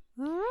saying.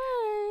 All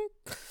right.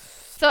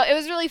 So it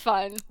was really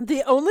fun.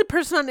 The only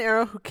person on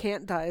Arrow who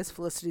can't die is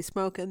Felicity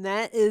Smoke, and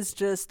that is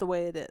just the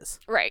way it is.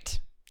 Right.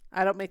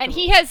 I don't make. And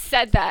he rules. has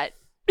said that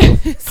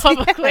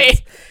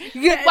publicly.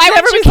 Yes. Why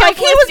would you kill like,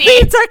 he was Felicity?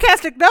 being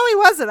sarcastic? No, he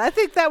wasn't. I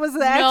think that was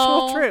the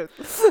actual truth.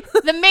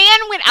 The man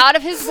went out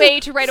of his way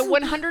to write a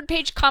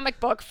 100-page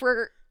comic book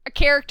for a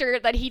character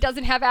that he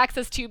doesn't have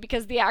access to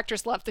because the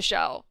actress left the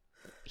show.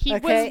 He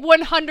was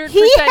 100%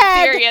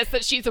 serious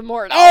that she's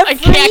immortal and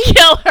can't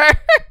kill her.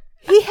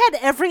 He had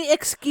every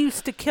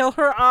excuse to kill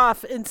her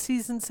off in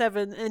season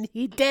 7, and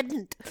he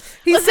didn't.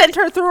 He sent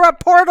her through a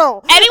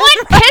portal.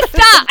 Anyone pissed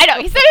off? I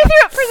know. He sent her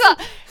through it. First of all,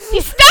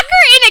 he stuck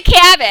her in a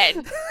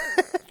cabin.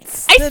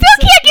 I still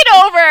can't get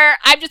over.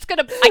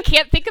 I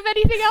can't think of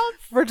anything else.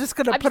 We're just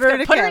going to put her in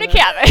a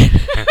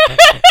cabin.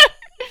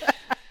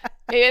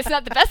 Maybe it's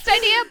not the best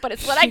idea, but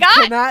it's what I got.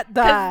 Cannot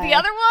die. The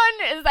other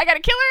one is I got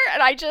to kill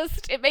her, and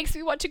it makes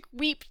me want to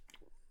weep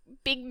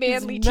big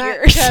manly He's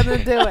tears. Not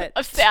gonna do it.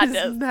 Of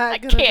sadness. I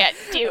can't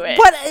do it.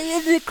 But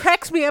it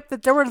cracks me up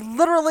that there were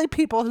literally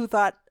people who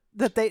thought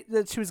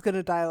that she was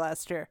gonna die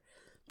last year.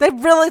 They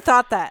really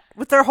thought that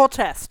with their whole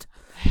chest.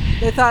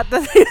 They thought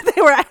that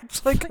they were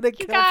actually gonna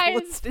kill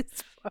Felicity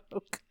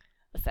Smoke.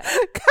 Listen.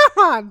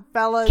 Come on,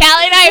 fellas.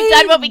 Callie and I have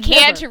done what we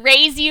can to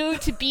raise you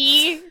to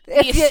be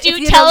the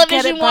astute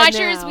television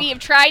watchers we have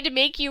tried to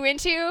make you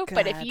into. God.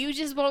 But if you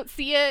just won't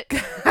see it,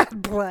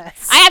 God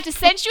bless. I have to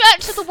send you out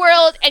into the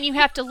world, and you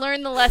have to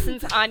learn the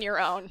lessons on your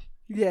own.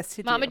 Yes,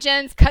 you do. Mama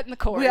Jen's cutting the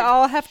cord. We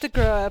all have to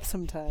grow up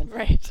sometime.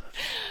 Right.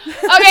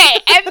 Okay,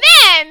 and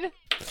then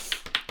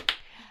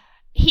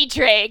he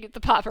dragged the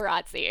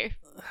paparazzi.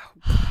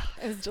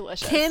 It was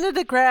delicious.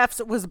 Canada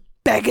Graphs was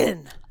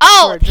begging.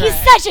 Oh, he's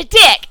such a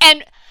dick.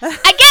 And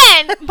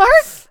again,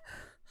 Mark,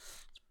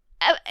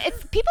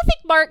 people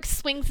think Mark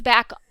swings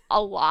back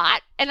a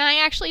lot, and I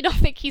actually don't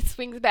think he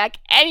swings back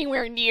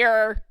anywhere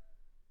near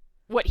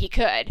what he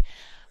could.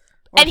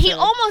 And he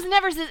almost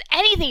never says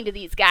anything to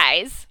these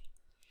guys.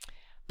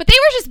 But they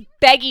were just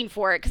begging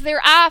for it because they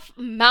were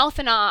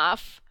mouthing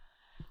off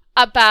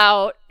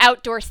about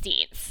outdoor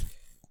scenes.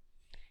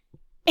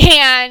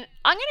 And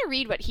I'm going to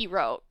read what he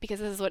wrote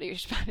because this is what he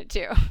responded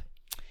to.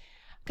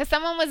 Because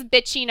someone was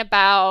bitching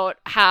about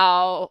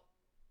how,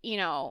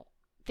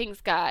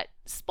 things got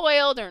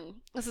spoiled, or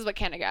this is what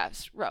Canada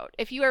wrote.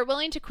 If you are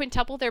willing to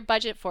quintuple their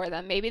budget for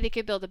them, maybe they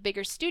could build a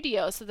bigger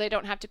studio so they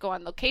don't have to go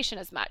on location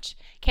as much.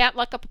 Can't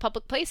lock up a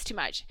public place too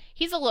much.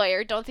 He's a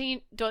lawyer. Don't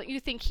you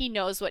think he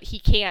knows what he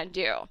can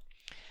do?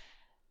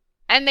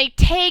 And they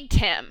tagged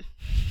him.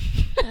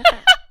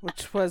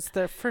 Which was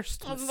their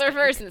first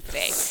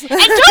mistake. And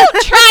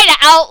don't try to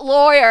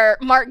out-lawyer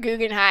Mark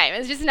Guggenheim.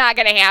 It's just not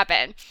going to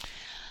happen.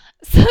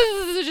 So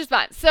this is just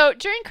fun. So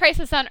during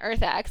Crisis on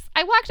Earth X,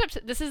 I walked up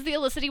to, this is the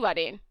Elicity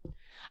wedding.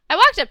 I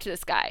walked up to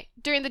this guy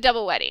during the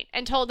double wedding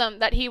and told him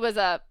that he was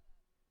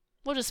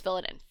we'll just fill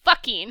it in,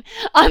 fucking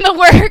on the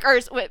work,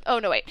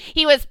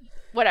 he was,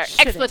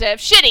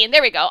 shitting,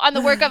 there we go, on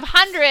the work of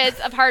hundreds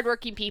of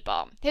hardworking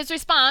people. His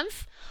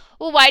response,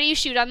 well, why do you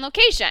shoot on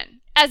location?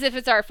 As if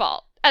it's our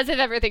fault. As if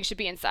everything should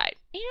be inside.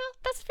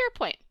 That's a fair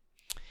point.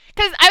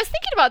 Because I was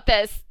thinking about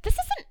this. This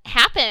doesn't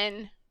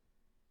happen.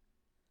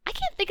 I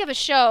can't think of a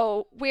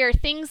show where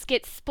things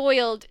get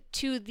spoiled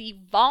to the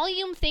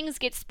volume things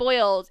get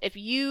spoiled if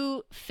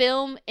you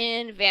film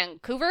in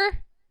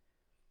Vancouver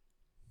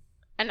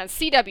and a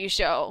CW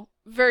show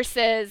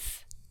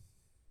versus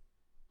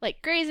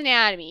like Grey's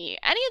Anatomy,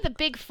 any of the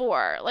big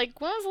four.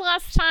 Like, when was the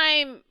last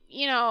time,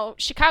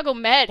 Chicago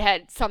Med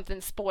had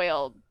something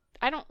spoiled?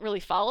 I don't really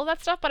follow that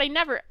stuff, but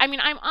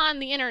I'm on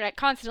the internet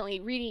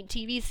constantly reading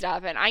TV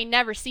stuff, and I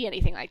never see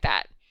anything like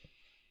that.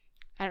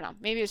 I don't know.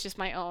 Maybe it's just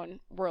my own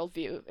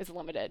worldview is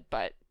limited,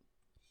 but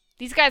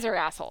these guys are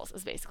assholes,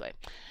 is basically.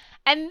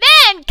 And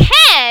then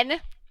Ken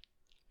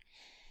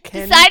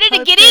decided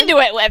to get into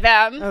it with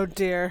him. Oh,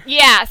 dear.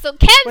 Yeah, so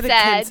What did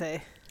Ken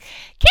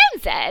Ken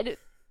said, say?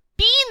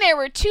 being there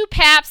were two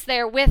paps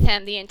there with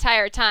him the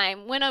entire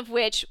time, one of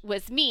which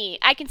was me,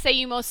 I can say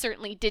you most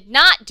certainly did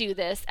not do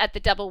this at the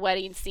double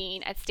wedding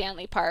scene at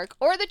Stanley Park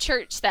or the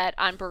church set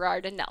on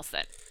Burrard and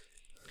Nelson.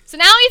 So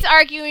now he's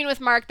arguing with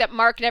Mark that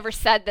Mark never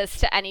said this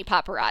to any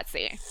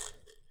paparazzi.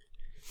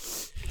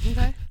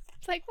 Okay.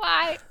 It's like,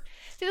 why?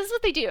 See, this is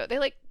what they do. They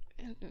like...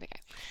 Okay.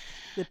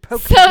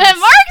 So then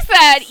Mark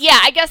said, yeah,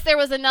 I guess there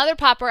was another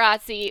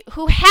paparazzi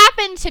who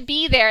happened to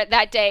be there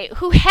that day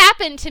who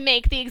happened to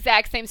make the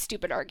exact same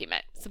stupid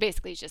argument. So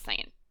basically he's just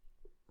saying.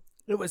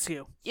 It was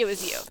you. It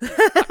was you.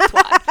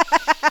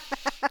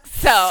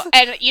 So,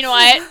 and you know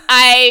what?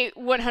 I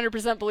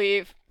 100%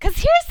 believe. Because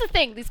here's the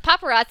thing. These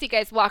paparazzi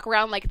guys walk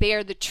around like they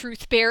are the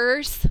truth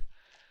bearers.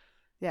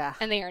 Yeah.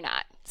 And they are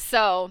not.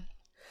 So.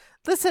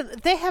 Listen,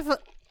 they have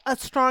a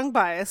strong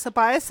bias, a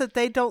bias that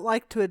they don't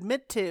like to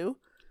admit to.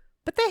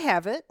 But they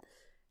have it.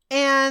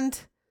 And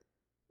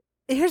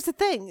here's the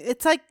thing.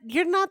 It's like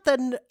you're not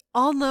the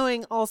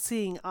all-knowing,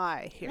 all-seeing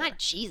eye here. Not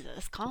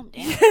Jesus. Calm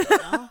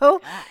down.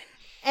 God.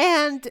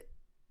 And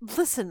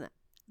listen,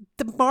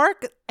 the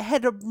Mark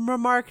had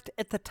remarked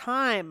at the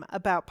time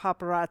about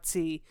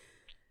paparazzi,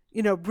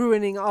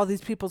 ruining all these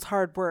people's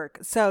hard work.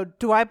 So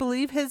do I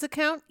believe his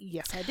account?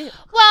 Yes, I do.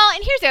 Well,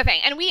 and here's the other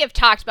thing. And we have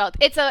talked about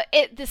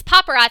this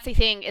paparazzi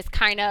thing is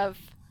kind of...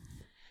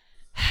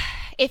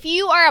 If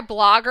you are a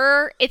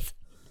blogger, it's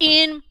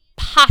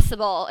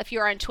impossible if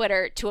you're on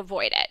Twitter to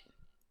avoid it.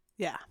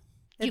 Yeah,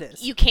 it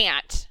is. You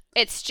can't.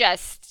 It's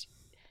just,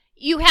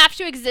 you have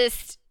to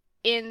exist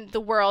in the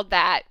world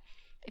that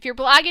if you're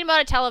blogging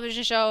about a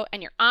television show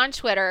and you're on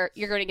Twitter,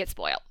 you're going to get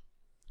spoiled.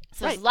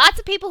 So there's lots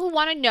of people who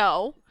want to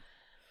know.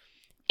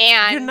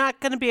 And you're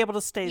not going to be able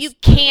to stay. You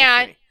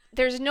can't.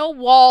 There's no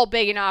wall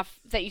big enough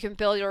that you can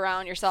build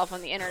around yourself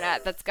on the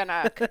internet that's going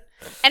to.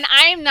 And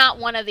I'm not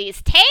one of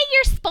these, tag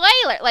your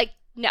spoiler. Like,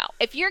 no,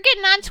 if you're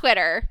getting on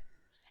Twitter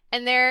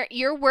and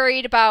you're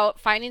worried about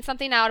finding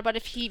something out about a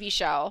TV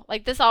show,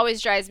 like this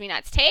always drives me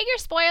nuts. Tag your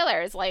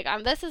spoilers, like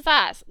on This Is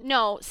Us.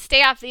 No,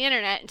 stay off the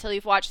internet until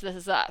you've watched This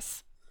Is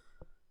Us.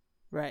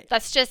 Right.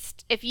 That's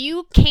just, if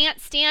you can't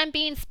stand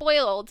being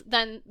spoiled,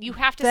 then you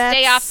have to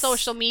stay off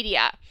social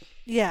media.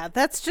 Yeah,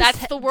 that's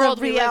the world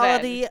the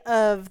reality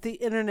of the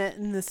internet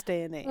in this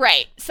day and age.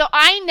 Right. So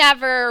I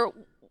never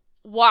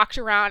walked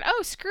around,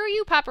 oh, screw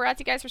you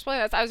paparazzi guys for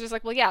spoiling us. I was just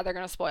like, well, yeah, they're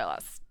going to spoil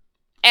us.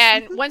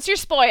 And once you're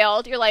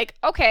spoiled, you're like,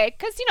 okay,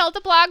 because,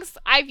 the blogs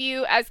I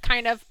view as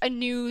kind of a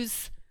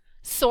news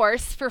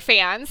source for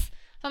fans.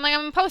 So I'm like,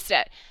 I'm going to post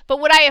it. But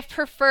would I have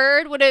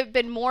preferred, would have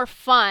been more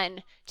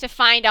fun to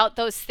find out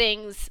those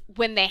things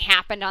when they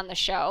happened on the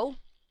show?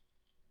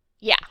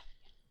 Yeah.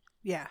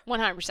 Yeah.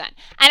 100%. And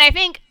I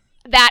think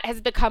that has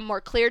become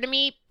more clear to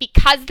me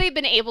because they've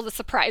been able to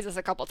surprise us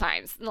a couple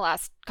times in the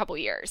last couple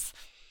years.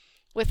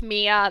 With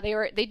Mia,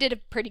 they did a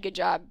pretty good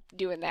job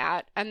doing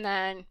that. And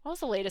then, what was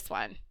the latest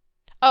one?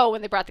 Oh,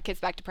 when they brought the kids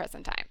back to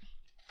present time.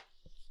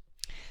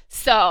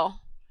 So,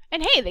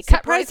 and hey, they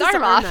cut Roy's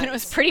arm off and it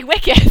was pretty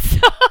wicked. So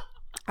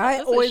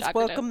I always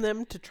welcome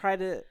them to try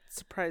to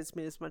surprise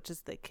me as much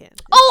as they can.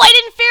 Oh, I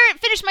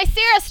didn't finish my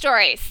Sarah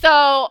story.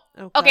 So,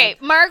 okay,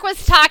 Mark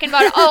was talking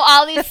about,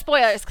 all these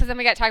spoilers, because then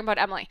we got talking about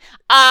Emily.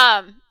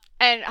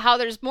 And how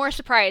there's more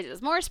surprises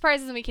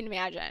than we can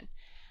imagine.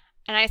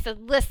 And I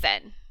said,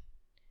 listen,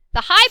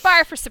 the high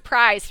bar for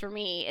surprise for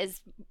me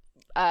is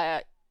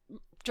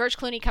George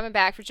Clooney coming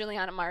back for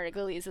Juliana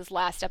Margulies'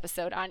 last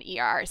episode on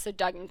ER, so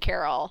Doug and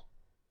Carol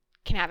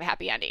can have a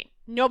happy ending.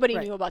 Nobody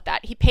knew about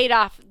that. He paid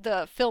off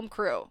the film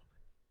crew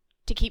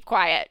to keep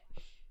quiet.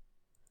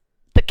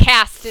 The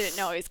cast didn't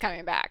know he was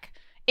coming back.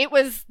 It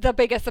was the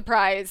biggest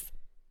surprise,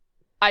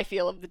 I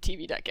feel, of the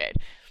TV decade.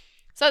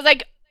 So I was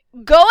like,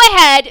 go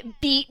ahead,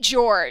 beat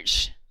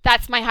George.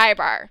 That's my high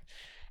bar.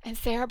 And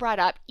Sarah brought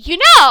up,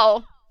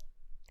 George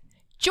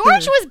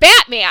was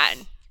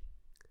Batman.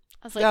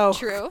 I was like,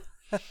 true.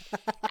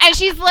 And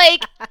she's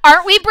like,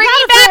 aren't we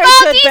bringing back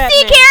all DC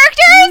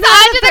characters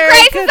onto the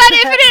Crisis on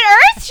Infinite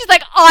Earths? She's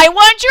like, I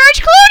want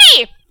George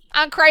Clooney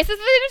on Crisis on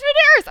Infinite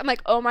Earths. I'm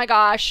like, oh my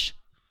gosh.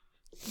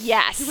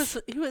 Yes.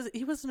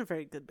 He wasn't a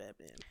very good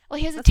Batman. Well,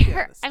 he was a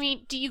terrible. I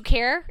mean, do you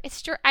care?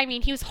 It's true. I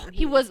mean, he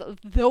was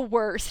the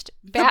worst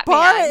Batman. The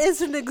bar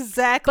isn't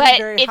exactly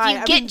very high. But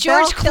if you get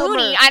George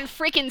Clooney on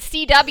freaking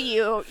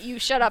CW, you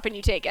shut up and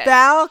you take it.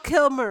 Val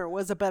Kilmer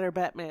was a better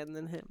Batman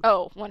than him.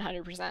 Oh,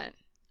 100%.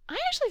 I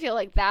actually feel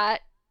like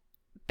that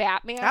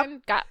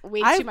Batman got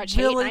way I too much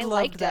really hate, and I loved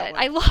liked that it.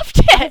 one. I loved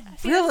it.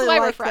 See, Really that's why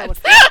we're liked that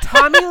friends.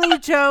 one. Tommy Lee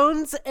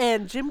Jones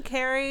and Jim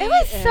Carrey. It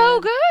was so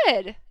and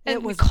good. And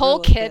It was Nicole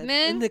really good.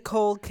 Kidman. And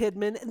Nicole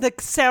Kidman. The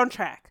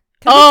soundtrack.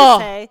 Can Oh.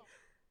 we just say,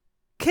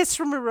 Kiss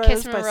from a Rose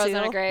Kiss from by a Rose Seal.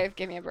 on a Grave.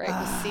 Give me a break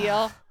with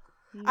Seal.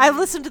 I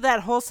listened to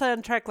that whole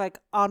soundtrack like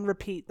on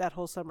repeat that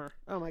whole summer.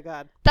 Oh my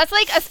god. That's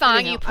like a song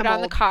Anyhow, you put I'm on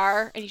the old.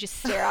 car and you just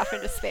stare off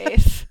into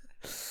space.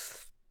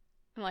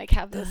 And like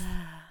have this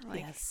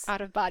like Yes.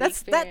 out of body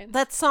That's experience.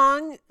 that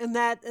song and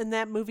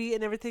that movie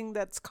and everything.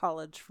 That's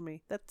college for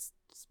me. That's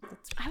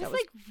I was that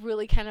like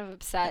really kind of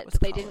upset was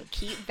that they college. didn't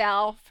keep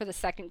Val for the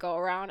second go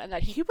around and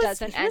that he was-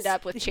 doesn't he end was-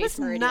 up with he Chase was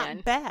Meridian.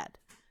 Not bad.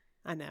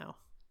 I know.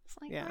 It's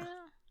like, Yeah. wow.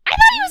 I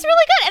thought he was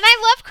really good, and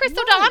I love Chris He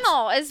was.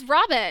 O'Donnell as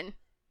Robin.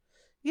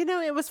 You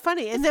know, it was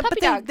funny, and He's then a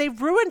puppy but dog. they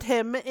ruined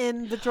him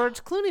in the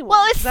George Clooney one.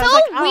 Well, it's 'cause so I was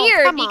like, oh,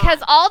 weird come because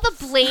on. all the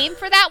blame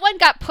for that one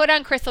got put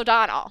on Chris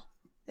O'Donnell.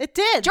 It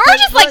did. George but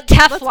is like let's be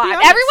Teflon.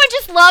 honest. Everyone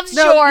just loves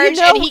No, George,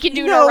 you know- and he can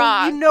do you no know-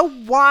 wrong. You know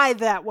why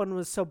that one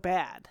was so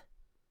bad?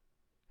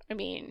 I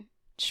mean,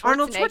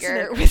 Arnold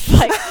Schwarzenegger Schwarzenegger. was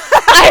like,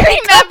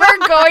 I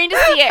remember going to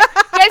see it.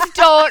 You guys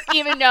don't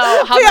even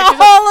know how We much of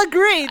a all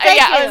agree. Thank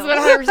yeah, you. it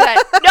was 100%.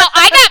 No,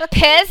 I got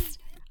pissed.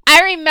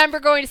 I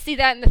remember going to see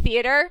that in the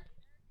theater,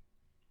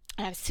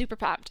 and I was super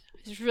pumped.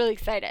 I was really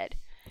excited.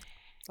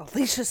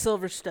 Alicia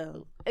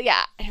Silverstone.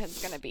 Yeah, it was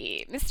going to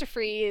be Mr.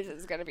 Freeze. It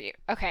was going to be,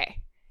 okay.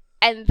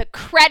 And the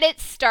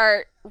credits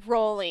start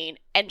rolling,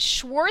 and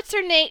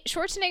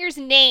Schwarzenegger's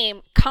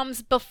name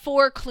comes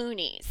before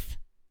Clooney's.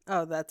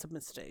 Oh, that's a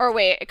mistake. Or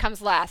wait, it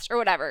comes last, or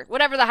whatever.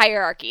 Whatever the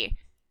hierarchy.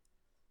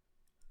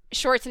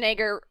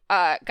 Schwarzenegger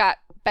got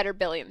better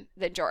billing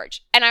than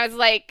George. And I was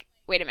like,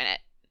 wait a minute.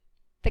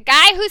 The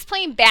guy who's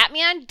playing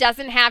Batman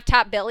doesn't have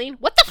top billing?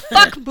 What the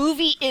fuck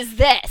movie is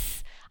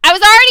this? I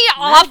was already Not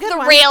a off good the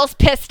one. rails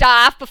pissed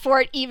off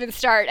before it even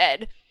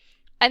started.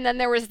 And then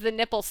there was the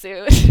nipple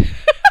suit.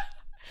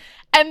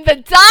 And the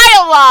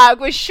dialogue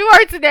was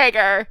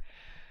Schwarzenegger.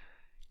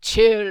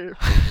 Chill.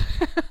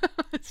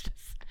 It's just-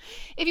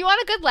 if you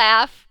want a good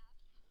laugh,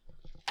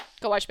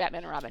 go watch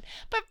Batman and Robin.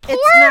 But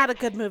It's not a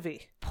good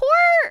movie.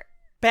 poor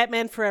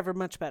Batman Forever,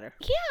 much better.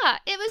 yeah,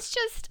 it was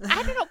just,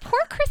 I don't know,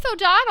 poor Chris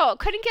O'Donnell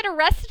couldn't get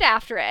arrested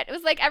after it. It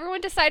was like everyone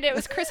decided it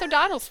was Chris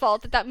O'Donnell's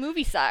fault that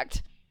movie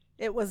sucked.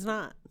 It was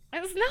not.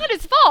 It was not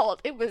his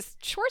fault. It was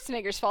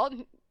Schwarzenegger's fault.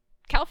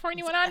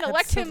 California went on to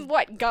elect him,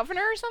 what,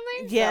 governor or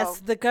something? Yes,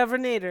 So, the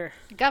Governator.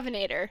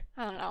 governator.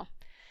 I don't know.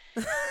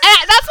 And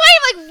that's why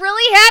I'm like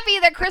really happy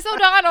that Chris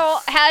O'Donnell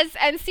has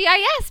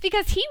NCIS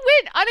because he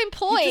went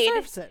unemployed. He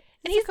deserves it.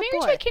 And he's a good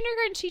married boy. to a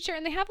kindergarten teacher,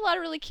 and they have a lot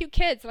of really cute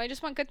kids, and I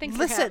just want good things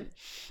for him. Listen,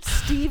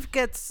 Steve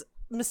gets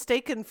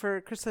mistaken for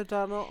Chris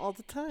O'Donnell all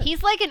the time.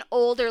 He's like an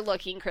older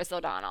looking Chris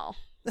O'Donnell.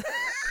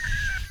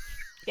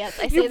 Yes,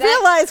 I say You that.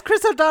 realize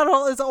Chris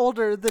O'Donnell is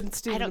older than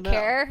Steve I don't Amell.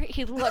 care.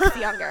 He looks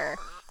younger.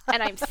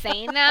 And I'm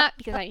saying that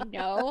because I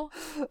know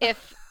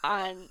if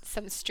on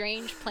some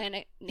strange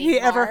planet named He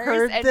ever Mars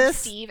heard and this,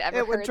 Steve ever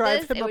it would heard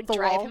drive this, him it up would the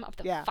drive wall. him up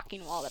the Yeah.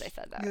 fucking wall that I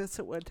said that. Yes,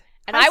 it would.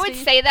 And Hi, I would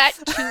Steve. say that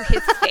to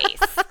his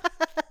face.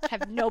 I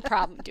have no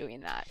problem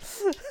doing that.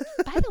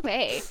 By the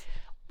way,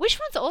 which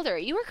one's older,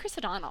 you or Chris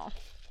O'Donnell?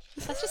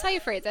 That's just how you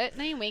phrase it.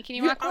 Then you wink and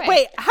you walk away.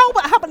 Wait, how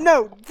about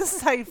no? This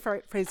is how you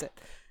phrase it.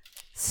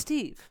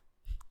 Steve,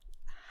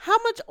 how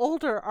much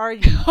older are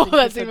you? Oh, than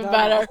that's Chris even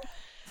O'Donnell? better.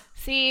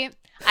 See,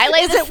 I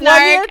like Is the it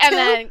 1 year, snark and 2,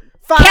 then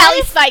 5?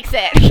 Callie spikes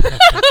it.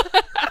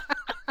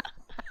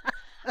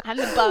 I'm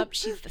the bump.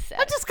 She's the set.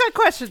 I just got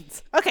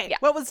questions. Okay, Yeah.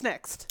 what was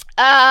next?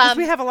 'Cause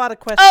we have a lot of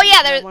questions. Oh yeah,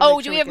 and I there's. wanna Oh,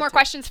 make do sure we have get more to.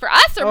 questions for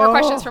us or more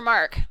questions Oh. for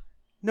Mark?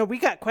 No, we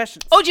got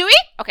questions. Oh, do we?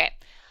 Okay.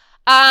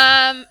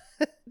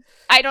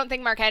 I don't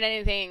think Mark had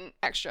anything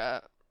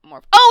extra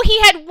more. Oh, he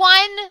had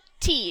one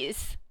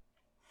tease.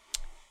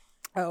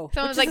 Oh,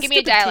 Someone was which like, is "Give me a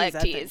stupid dialect I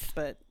think, tease."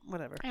 but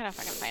whatever. I don't know if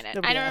I can find it.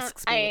 Nobody I don't.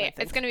 asks me what I It's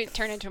think. gonna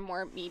turn into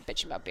more me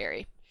bitching about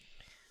Barry.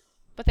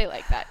 But they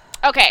like that.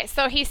 Okay,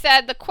 so he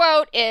said the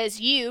quote is,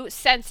 "You,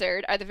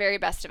 censored, are the very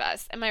best of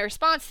us." And my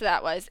response to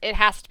that was, "It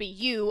has to be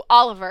you,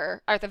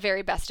 Oliver, are the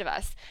very best of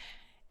us."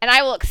 And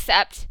I will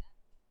accept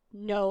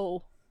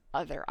no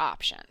other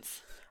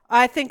options.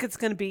 I think it's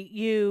going to be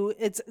you.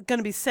 It's going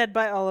to be said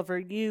by Oliver.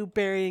 You,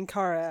 Barry, and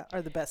Kara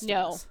are the best. of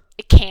No, us.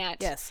 it can't.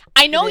 Yes,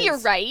 I know it you're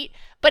is. right,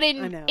 but I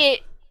know.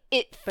 it But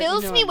you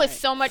fills know me I'm with right.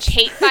 so much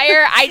hate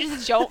fire. I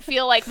just don't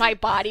feel like my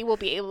body will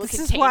be able to This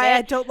is contain why I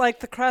it, don't like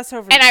the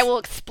crossovers. and I will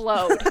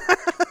explode.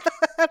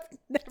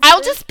 Never-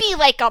 I'll just be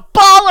like a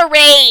ball of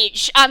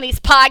rage on these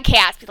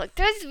podcasts. Be like,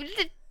 "There's." Do you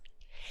know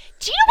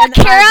what And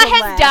I Kara will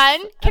has laugh, done?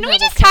 Can and we I will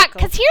just talk?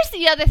 chuckle. Because here's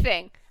the other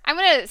thing. I'm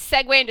gonna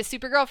segue into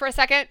Supergirl for a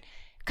second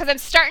because I'm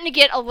starting to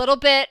get a little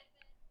bit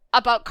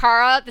about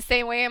Kara the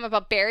same way I'm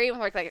about Barry. When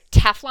like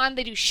Teflon,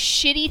 they do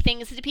shitty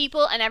things to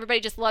people, and everybody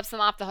just loves them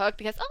off the hook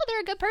because they're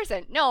a good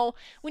person. No,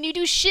 when you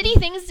do shitty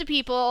things to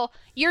people,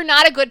 you're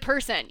not a good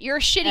person. You're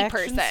a shitty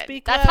Actions person.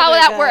 speak That's how louder,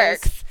 that guys.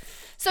 works.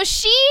 So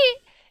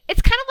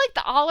it's kind of like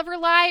the Oliver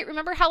lie.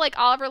 Remember how like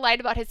Oliver lied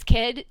about his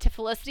kid to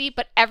Felicity,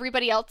 but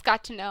everybody else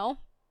got to know,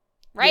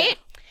 right?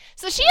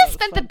 So she has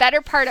spent the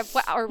better part of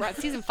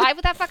season 5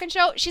 with that fucking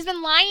show. She's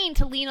been lying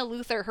to Lena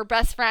Luthor, her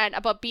best friend,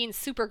 about being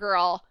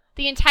Supergirl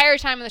the entire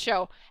time of the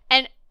show.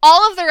 And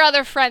all of their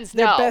other friends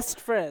know. They're best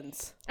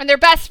friends. And they're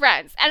best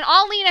friends. And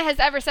all Lena has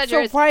ever said to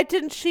her is... So why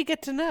didn't she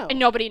get to know? And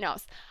nobody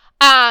knows.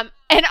 And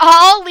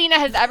all Lena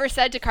has ever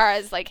said to Kara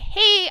is like,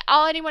 hey,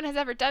 all anyone has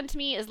ever done to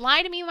me is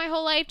lie to me my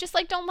whole life. Just,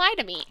 like, don't lie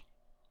to me.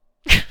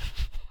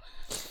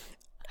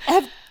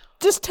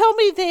 Just tell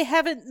me they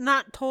haven't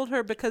not told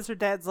her because her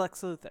dad's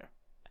Lex Luthor.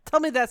 Tell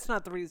me that's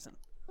not the reason.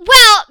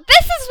 Well,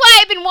 this is why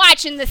I've been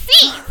watching the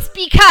scenes,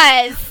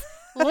 because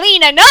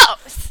Lena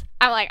knows.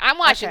 I'm like, I'm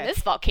watching this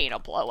volcano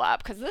blow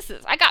up, because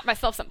I got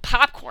myself some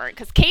popcorn,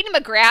 because Katie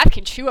McGrath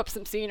can chew up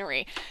some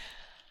scenery.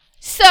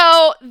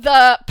 So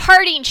the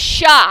parting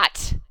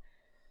shot,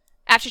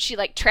 after she,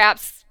 like,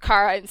 traps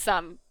Kara in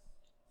some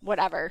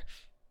whatever,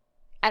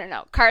 I don't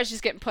know, Kara's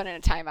just getting put in a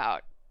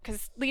timeout.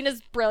 Because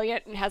Lena's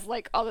brilliant and has,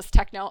 like, all this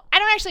techno. I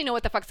don't actually know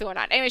what the fuck's going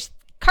on. Anyways,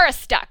 Kara's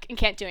stuck and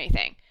can't do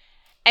anything.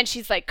 And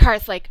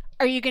Kara's like,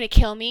 are you going to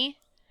kill me?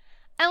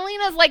 And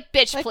Lena's like,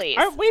 bitch, like, please.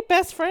 Aren't we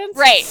best friends?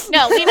 Right.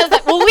 No,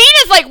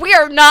 Lena's like, we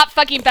are not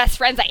fucking best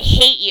friends. I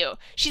hate you.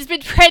 She's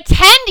been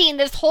pretending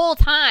this whole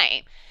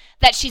time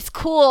that she's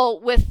cool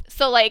with...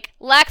 So, like,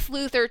 Lex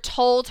Luthor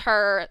told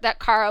her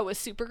that Kara was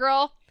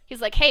Supergirl. He's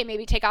like, hey,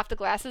 maybe take off the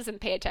glasses and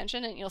pay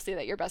attention and you'll see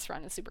that your best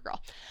friend is Supergirl.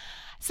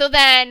 So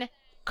then...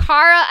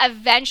 Kara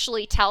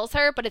eventually tells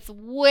her, but it's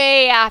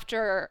way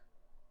after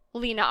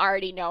Lena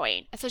already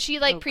knowing. So she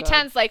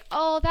pretends like,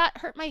 oh, that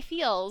hurt my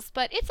feels,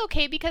 but it's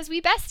okay because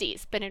we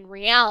besties. But in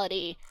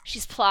reality,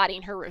 she's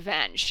plotting her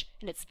revenge,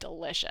 and it's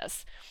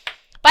delicious.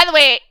 By the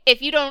way,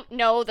 if you don't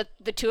know that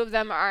the two of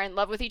them are in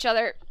love with each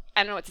other,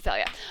 I don't know what to tell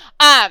you.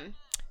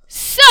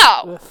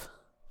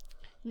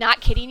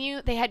 Not kidding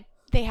you, they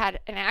had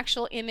an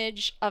actual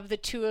image of the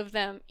two of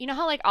them. You know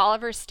how, like,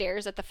 Oliver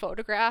stares at the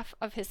photograph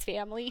of his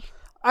family?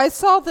 I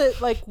saw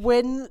that, like,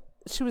 when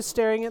she was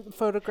staring at the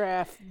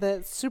photograph,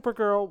 that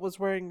Supergirl was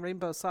wearing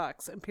rainbow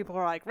socks, and people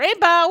are like,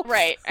 rainbow!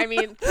 Right. I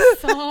mean,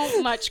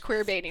 so much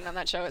queer baiting on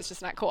that show. It's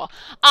just not cool.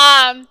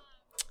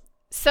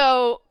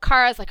 So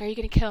Kara's like, are you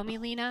going to kill me,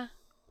 Lena?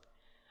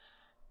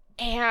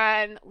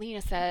 And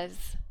Lena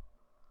says,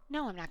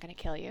 no, I'm not going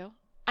to kill you.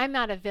 I'm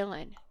not a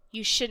villain.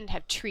 You shouldn't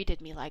have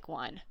treated me like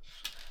one.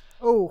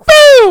 Oh.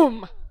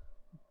 Boom!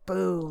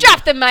 Boom.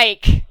 Drop the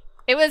mic.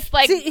 It was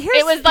like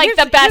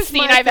the best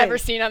scene I've ever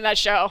seen on that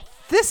show.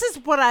 This is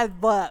what I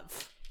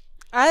love.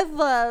 I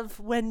love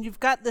when you've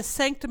got this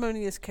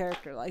sanctimonious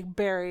character like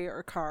Barry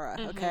or Kara,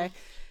 okay?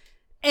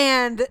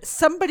 And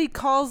somebody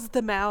calls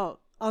them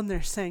out on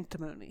their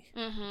sanctimony.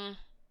 Mm-hmm.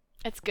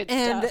 It's good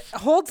and stuff.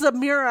 And holds a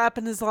mirror up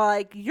and is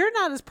like, you're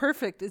not as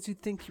perfect as you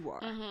think you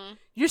are. Mm-hmm.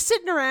 You're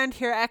sitting around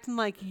here acting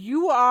like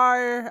you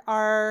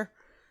are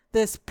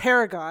this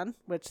paragon,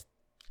 which...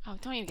 Oh,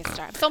 don't even get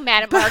started. I'm so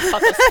mad at Mark about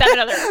those 7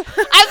 other... I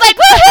was like,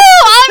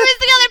 woohoo! Oliver's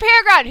the other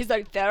paragon. He's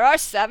like, there are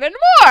 7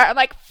 more. I'm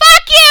like,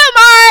 fuck you,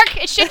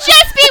 Mark! It should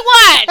just be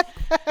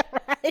 1.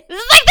 Right.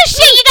 This is like the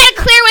shit you gotta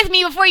clear with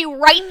me before you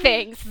write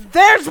things.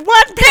 There's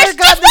one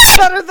paragon that's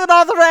better than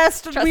all the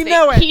rest, and we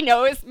know it. He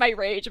knows my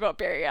rage about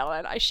Barry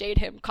Allen. I shade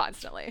him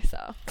constantly,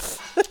 so...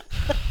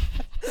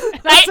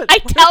 Listen, I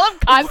tell him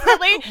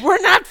constantly.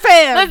 We're not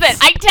fans. Listen,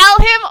 I tell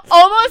him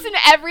almost in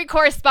every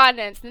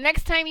correspondence. The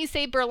next time you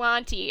say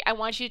Berlanti, I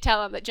want you to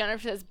tell him that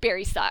Jennifer says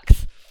Barry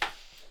sucks.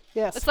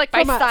 Yes. It's like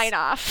my sign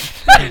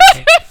off.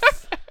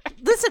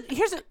 Listen,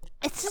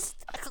 it's just,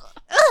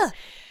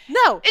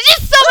 no. It's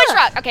just so much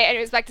wrong. Okay,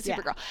 anyways, back to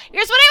Supergirl.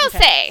 Here's what I will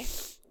say.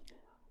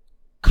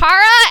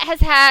 Kara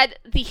has had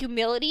the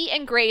humility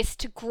and grace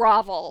to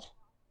grovel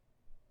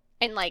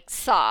and, like,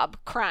 sob,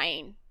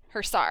 crying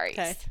her sorries.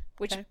 Okay.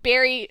 Which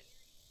Barry,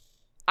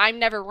 I'm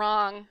never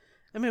wrong.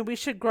 I mean, we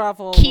should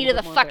grovel. Key to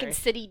the fucking Barry.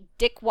 City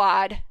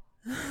dickwad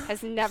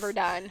has never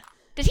done.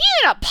 Did he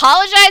even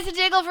apologize to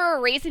Diggle for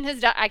erasing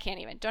his? I can't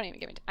even. Don't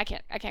even give me. I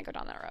can't go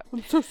down that road.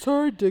 I'm so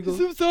sorry, Diggle. I'm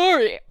so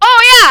sorry.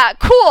 Oh yeah,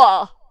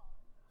 cool.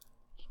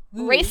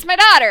 Erased my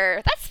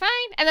daughter. That's fine.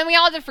 And then we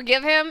all had to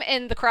forgive him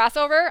in the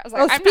crossover. I was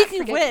like, I'm not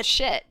forgetting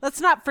shit.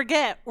 Let's not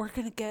forget, we're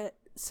gonna get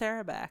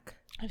Sarah back.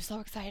 I'm so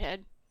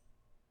excited.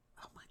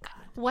 Oh my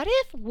god. What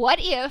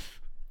if?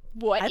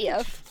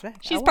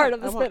 She's part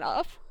of the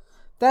spinoff?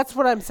 That's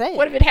what I'm saying.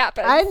 What if it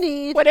happens?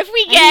 What if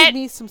we get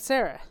me some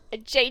Sarah, a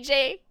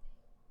JJ,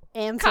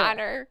 and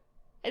Connor,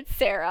 and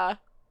Sarah,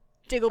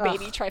 Diggle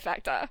baby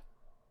trifecta?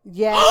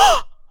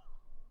 Yeah.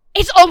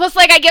 It's almost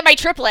like I get my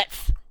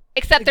triplets,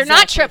 except they're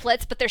not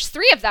triplets, but there's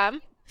 3 of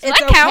them, so that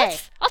counts.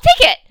 Okay. I'll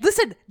take it.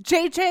 Listen,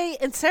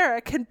 JJ and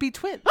Sarah can be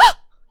twins. Oh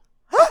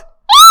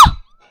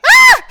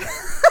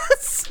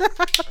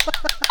my god,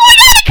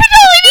 it could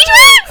totally be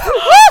twins! Oh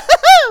my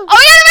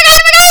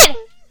god!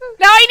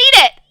 Now I need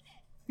it!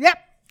 Yep.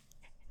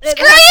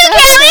 Screw you,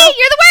 Kelly!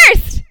 You're the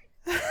worst!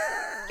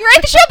 You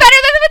write the show better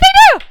than what they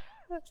do!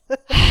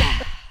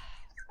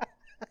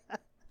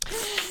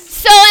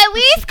 So at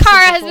least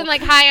Kara has been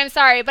like, hi, I'm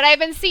sorry, but I've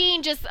been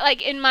seeing just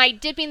like in my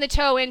dipping the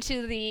toe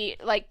into the,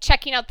 like,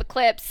 checking out the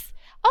clips,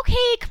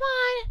 okay, come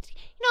on.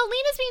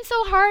 Lena's being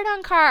so hard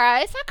on Kara.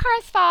 It's not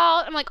Kara's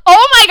fault. I'm like,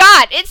 oh my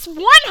God, it's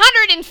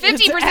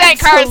 150%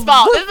 Kara's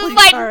fault. This is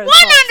like Kara's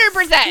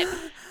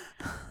 100%.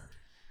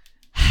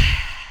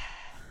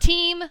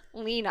 Team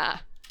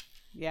Lena.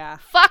 Yeah.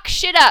 Fuck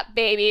shit up,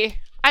 baby.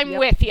 I'm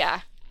with ya.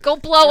 Go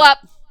blow up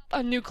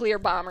a nuclear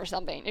bomb or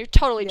something. You're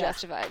totally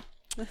justified.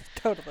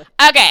 Totally.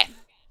 Okay.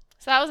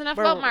 So that was enough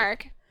about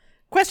Mark.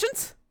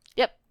 Questions?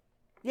 Yep.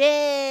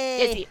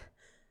 Yay! Izzy.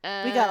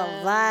 We got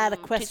a lot of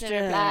Kids and questions.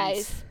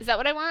 replies. Is that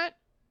what I want?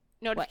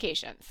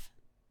 Notifications.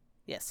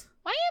 Yes.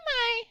 Why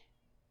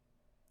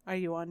am Are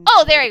you on?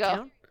 Oh, there you go.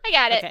 account? I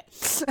got it. Okay.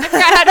 I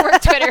forgot how to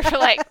work Twitter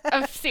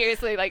for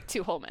seriously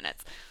 2 whole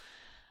minutes.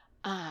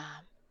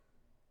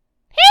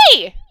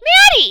 Hey,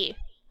 Maddie!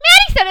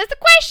 Maddie sent us a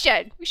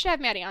question. We should have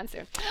Maddie on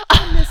soon.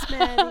 Miss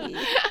Maddie.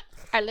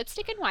 Our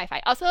lipstick and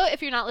Wi-Fi. Also,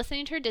 if you're not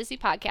listening to her Disney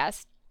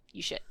podcast,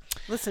 you should.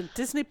 Listen,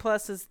 Disney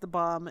Plus is the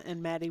bomb,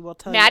 and Maddie will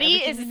tell Maddie you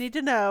everything is- you need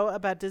to know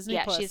about Disney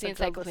Yeah, Plus. she's the so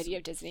go encyclopedia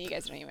of Disney. You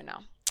guys don't even know.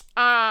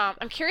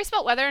 I'm curious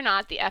about whether or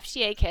not the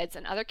FTA kids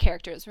and other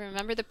characters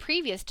remember the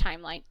previous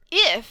timeline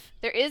if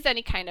there is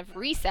any kind of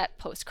reset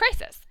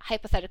post-crisis.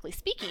 Hypothetically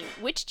speaking,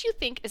 which do you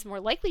think is more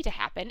likely to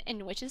happen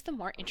and which is the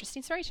more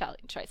interesting storytelling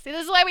choice? See,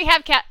 this is why we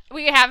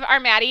have our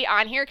Maddie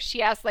on here because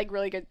she asks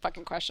really good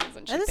fucking questions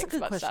and she That is a thinks good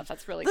about question. stuff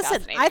that's really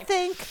Listen,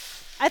 fascinating.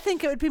 I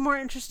think it would be more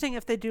interesting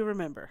if they do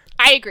remember.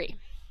 I agree.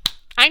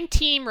 I'm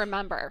team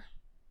remember.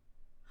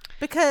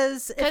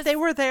 Because if they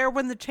were there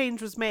when the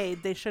change was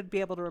made, they should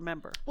be able to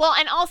remember. Well,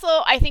 and also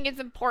I think it's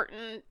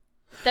important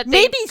that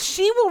Maybe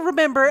she will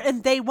remember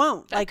and they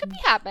won't. that could be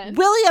happen.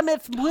 William,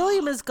 if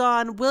William is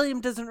gone,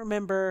 William doesn't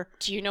remember.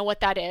 Do you know what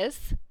that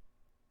is?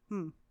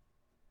 Hmm.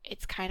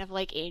 It's kind of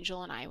like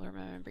Angel and I will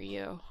remember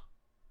you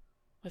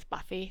with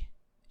Buffy.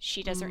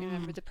 She doesn't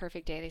remember the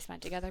perfect day they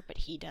spent together, but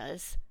he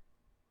does.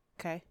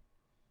 Okay.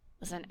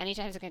 Listen,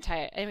 anytime I can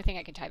anything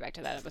I can tie back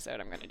to that episode,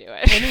 I'm going to do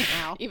it.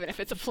 Anyhow. Even if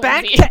it's a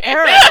Back flimsy. to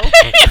Arrow.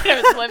 If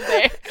it's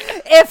flimsy.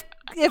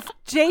 If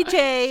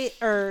JJ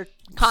or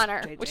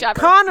Connor, JJ, whichever.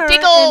 Connor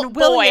Diggle and boy.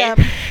 William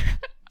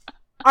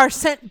are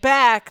sent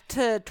back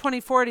to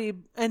 2040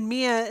 and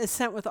Mia is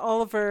sent with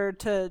Oliver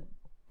to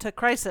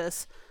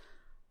Crisis,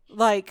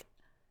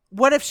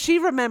 what if she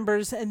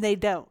remembers and they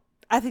don't?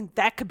 I think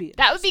that could be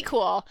That would be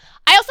cool.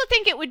 I also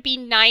think it would be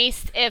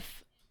nice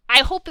if I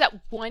hope that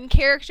one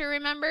character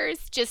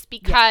remembers just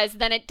because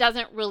then it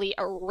doesn't really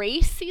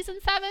erase season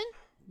 7.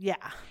 Yeah.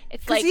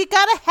 It's Because you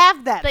got to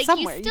have that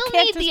somewhere. you still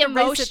can't need just the erase it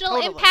emotional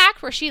totally.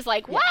 impact where she's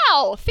like,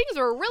 wow, things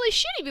were really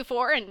shitty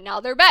before and now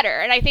they're better.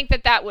 And I think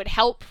that would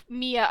help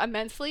Mia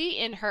immensely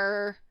in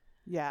her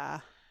Yeah.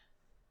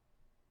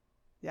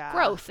 Yeah.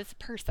 growth as a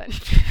person.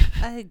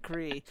 I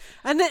agree.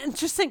 And then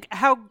just think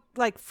how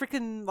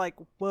freaking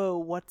whoa,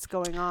 what's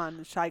going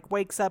on? She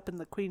wakes up in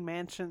the Queen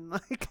Mansion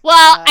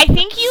Well, I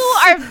think you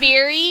are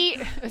very.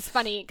 It's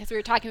funny because we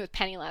were talking with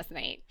Penny last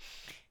night,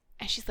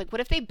 and she's like,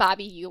 "What if they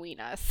Bobby Ewing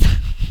us?"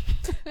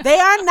 they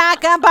are not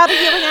gonna Bobby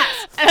Ewing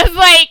us. And I was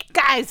like,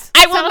 Guys,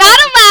 "I will not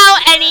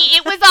allow any.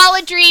 It was all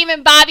a dream,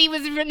 and Bobby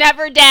was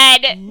never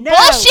dead. No.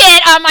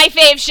 Bullshit on my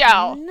fave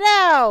show."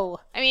 No.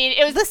 I mean,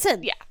 it was.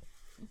 Listen. Yeah.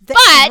 The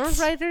But- Arrow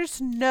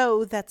writers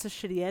know that's a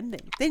shitty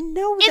ending. They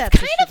know It's that's a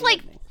kind of shitty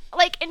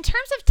like ending. in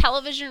terms of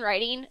television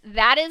writing,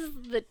 that is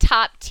the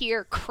top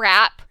tier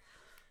crap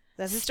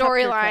That is top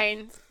tier crap.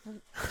 storyline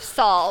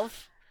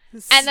solve.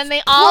 And then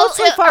they all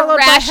Closely followed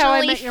by How I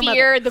irrationally Met Your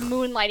fear Mother. the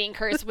moonlighting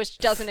curse, which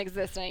doesn't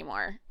exist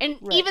anymore. And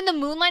Right. even the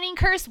moonlighting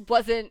curse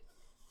wasn't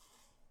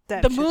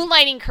That the shitty.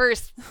 moonlighting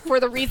curse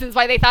for the reasons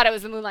why they thought it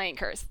was the moonlighting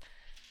curse.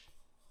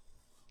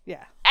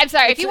 Yeah. I'm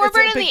sorry, if It's- you were it's a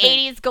born in the big thing.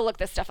 80s, go look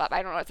this stuff up.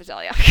 I don't know what to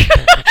tell you.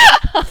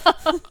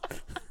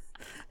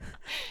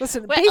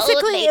 Listen, Well,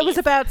 basically, it was ladies.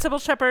 about Sybil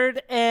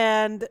Shepherd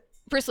and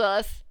Bruce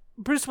Willis.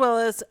 Bruce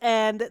Willis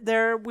and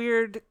their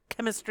weird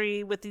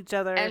chemistry with each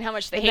other, And how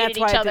much they and hated that's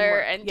why each it didn't other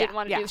work. and Yeah, didn't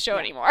want to yeah, do the show yeah.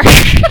 anymore.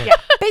 Yeah,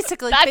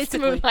 basically, That's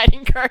basically. the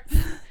moonlighting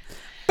curse.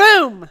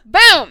 Boom.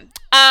 Boom.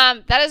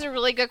 That is a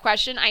really good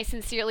question. I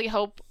sincerely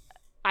hope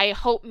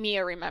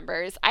Mia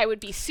remembers. I would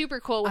be super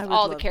cool with would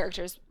all the love-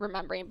 characters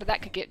remembering, but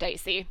that could get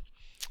dicey.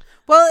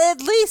 Well,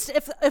 at least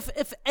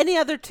if any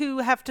other two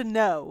have to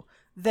know,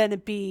 then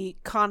it'd be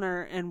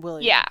Connor and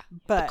William. Yeah,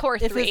 but core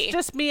if three. it's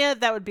just Mia,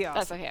 that would be awesome.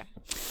 That's okay.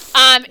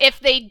 If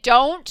they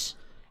don't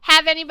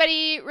have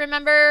anybody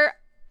remember,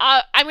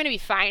 I'm gonna be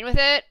fine with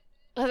it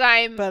because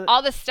But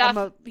all the stuff.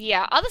 all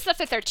All the stuff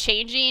that they're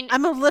changing.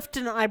 I'm gonna lift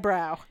an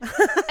eyebrow.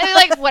 And,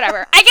 like,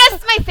 whatever. I guess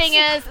my thing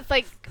is, it's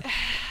like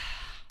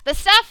the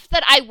stuff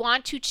that I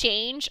want to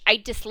change, I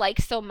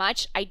dislike so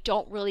much. I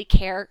don't really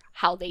care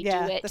how they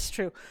Yeah, do it. that's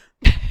true.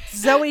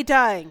 Zoe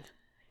dying.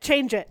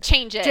 Change it.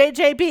 Change it.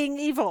 JJ being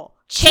evil.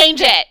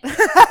 Change it. Me and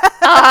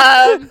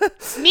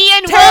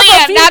Terrible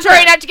William not future.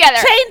 growing up together.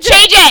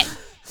 Change it.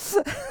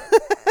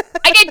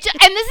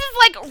 And this is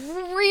like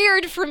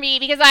weird for me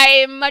because I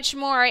am much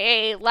more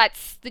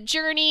let's the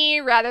journey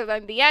rather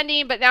than the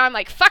ending. But now I'm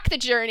like, fuck the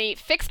journey,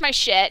 fix my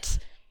shit.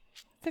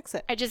 Fix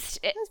it.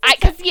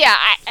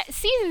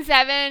 Season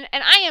 7,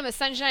 and I am a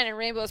sunshine and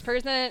rainbows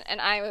person, and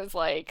I was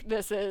like,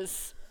 this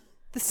is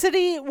The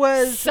city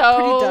was so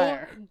pretty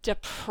dire.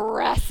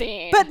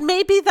 depressing. But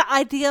maybe the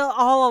idea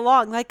all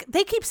along, like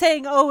they keep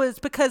saying, oh, it's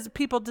because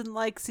people didn't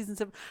like season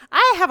 7.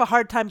 I have a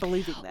hard time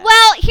believing that.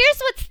 Well, here's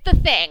what's the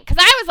thing. Because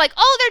I was like,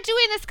 oh, they're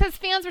doing this because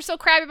fans were so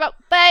crappy about.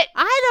 But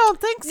I don't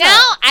think so.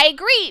 now I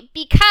agree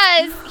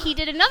because he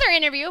did another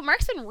interview.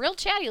 Mark's been real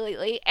chatty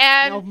lately.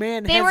 And Oh,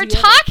 man, they has were he ever.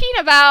 talking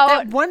about.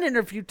 That one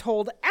interview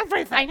told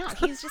everything. I know.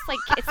 He's just like,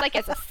 it's like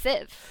as a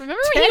sieve.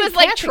 Remember when he was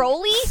like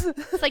Trolly?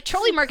 It's like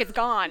Trolly Mark is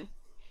gone.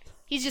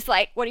 He's just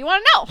like, what do you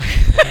want to know?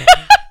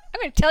 I'm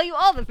going to tell you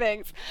all the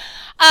things.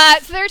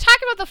 So they were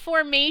talking about the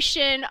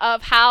formation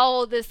of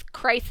how this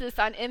Crisis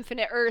on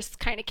Infinite Earths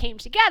kind of came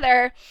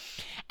together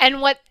and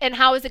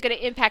how is it going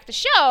to impact the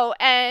show.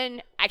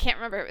 And I can't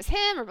remember if it was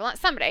him or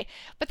somebody,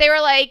 but they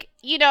were like,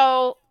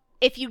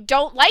 if you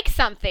don't like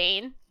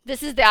something,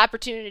 this is the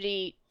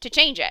opportunity to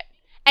change it.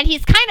 And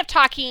he's kind of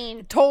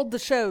talking Told the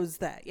shows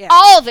that, yeah.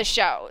 all the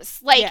shows.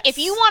 Like, Yes. if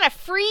you want a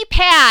free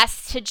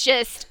pass to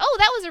just,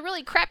 that was a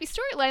really crappy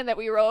storyline that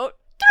we wrote.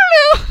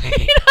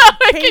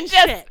 It could Change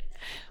just it.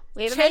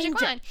 wave a Change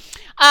magic wand.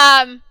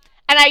 And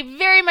I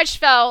very much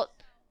felt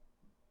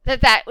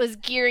that was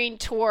gearing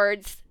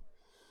towards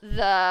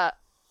the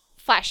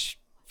flash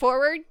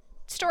forward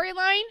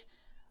storyline.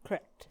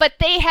 Correct. But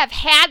they have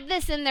had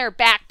this in their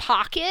back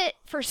pocket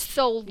for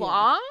so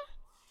long.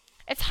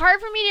 It's hard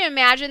for me to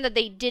imagine that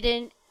they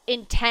didn't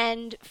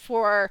intend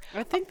for.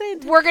 I think they.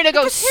 We're going to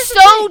go Because here's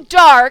the so thing.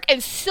 dark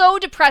and so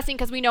depressing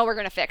because we know we're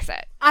going to fix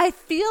it. I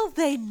feel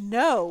they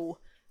know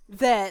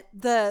that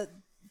the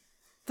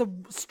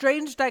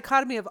strange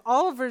dichotomy of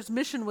Oliver's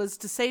mission was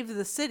to save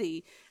the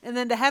city, and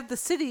then to have the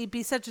city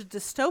be such a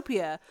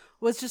dystopia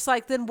was just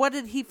like, then what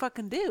did he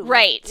fucking do?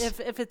 Right.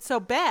 If it's so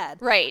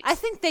bad. Right. I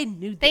think they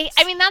knew this.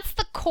 That's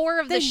the core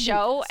of They the knew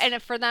show. this.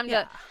 And for them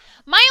Yeah. to.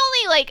 My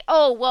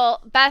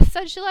only, Beth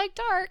said she liked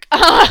dark. So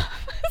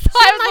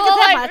I was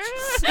like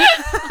it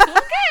that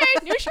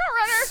okay, new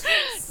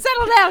showrunner.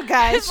 Settle down,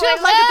 guys. It's She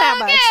don't like it that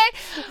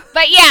much.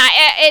 But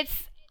yeah,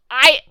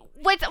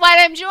 what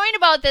I'm enjoying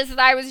about this is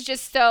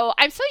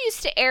I'm so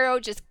used to Arrow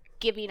just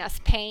giving us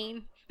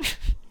pain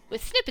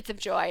with snippets of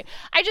joy.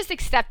 I just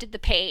accepted the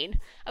pain.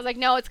 I was like,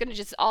 no, it's going to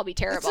just all be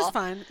terrible. It's just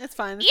fine. It's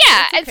fine.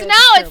 Yeah, it's and so okay. now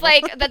it's terrible.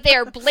 like that they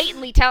are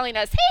blatantly telling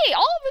us, hey,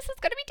 all of this is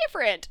going to be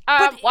different.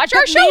 Watch But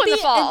our show in maybe- the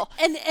fall.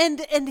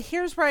 And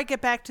here's where I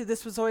get back to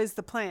this was always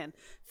the plan.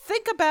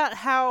 Think about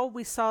how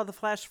we saw the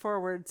flash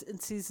forwards in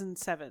season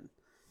 7.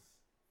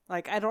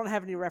 Like, I don't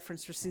have any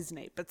reference for season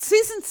 8, but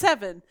season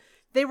 7,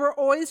 they were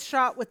always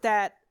shot with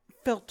that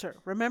filter.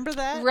 Remember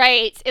that?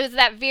 Right. It was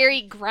that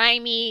very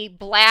grimy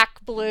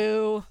black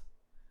blue.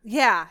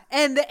 Yeah,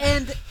 and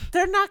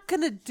they're not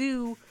gonna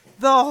do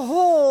the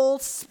whole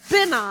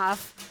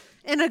spin-off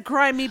in a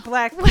grimy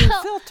black blue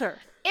filter.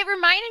 It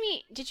reminded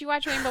me, did you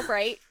watch Rainbow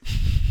Bright?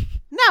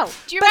 No.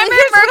 Do you but remember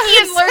here's what Murky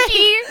and I'm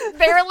saying. Lurky,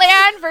 their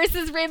land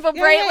versus Rainbow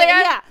Bright yeah,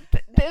 land? yeah.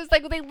 It was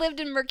like they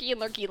lived in Murky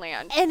and Lurky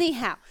land.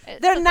 Anyhow,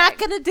 It's they're not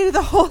okay. going to do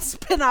the whole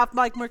spin-off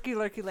like Murky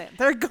Lurky Land.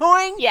 They're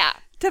going Yeah.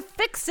 to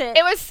fix it.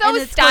 It was so and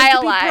it's going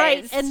to be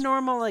bright stylized. and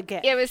normal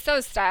again. It was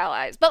so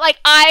stylized. But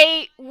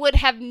I would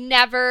have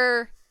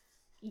never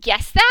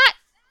guessed that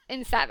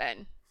in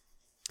 7.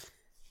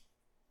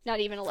 Not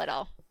even a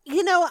little.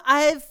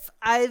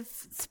 I've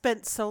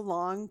spent so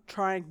long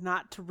trying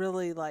not to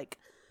really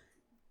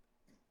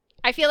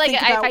I feel like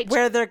think if about I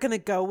where they're going to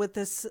go with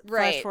this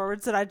Right. flash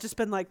forwards, that I've just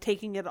been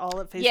taking it all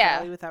at face Yeah.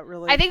 value without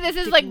really. I think this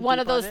is digging one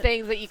of deep on those it.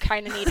 things that you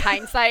kind of need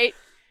hindsight.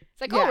 It's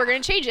like, Yeah. we're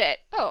going to change it.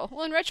 Oh,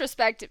 well, in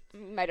retrospect, it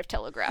might have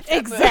telegraphed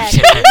that move. Exactly.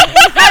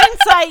 In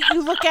hindsight,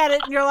 you look at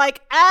it and you're like,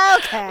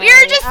 okay. We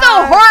were just so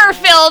all horror right,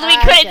 filled we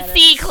I couldn't get it.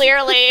 see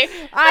clearly.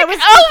 I Like, was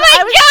oh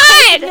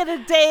my taking god!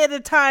 it a day at a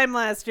time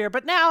last year,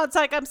 but now it's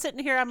like I'm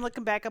sitting here, I'm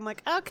looking back, I'm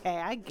like, okay,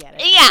 I get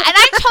it. Yeah, and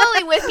I'm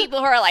totally with people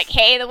who are like,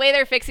 hey, the way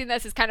they're fixing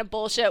this is kind of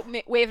bullshit.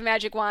 Wave a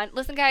magic wand.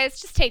 Listen, guys,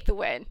 just take the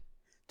win.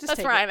 Just That's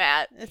take where it. I'm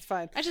at. It's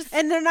fine. I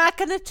And they're not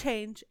going to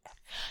change.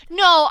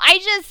 No,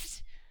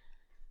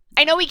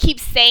 I know we keep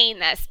saying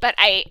this, but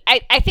I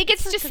think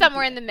it's just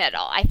somewhere in the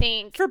middle. I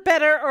think For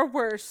better or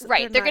worse.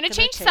 right. They're not going to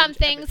gonna change some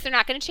things. everything. They're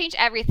not going to change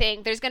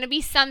everything. There's going to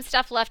be some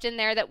stuff left in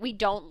there that we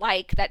don't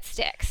like that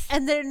sticks.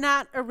 And they're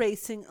not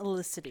erasing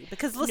Elicity.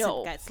 Because listen,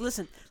 No. guys,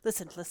 listen.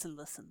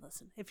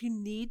 If you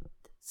need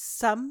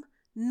some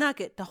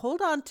nugget to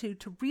hold on to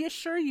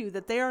reassure you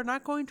that they are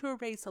not going to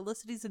erase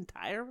Elicity's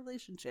entire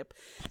relationship,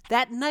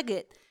 that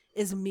nugget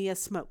is Mia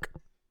Smoke.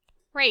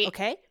 Right.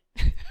 Okay?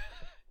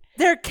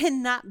 There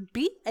cannot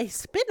be a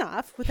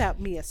spin-off without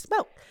Mia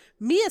Smoke.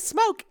 Mia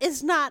Smoke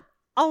is not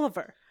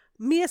Oliver.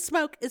 Mia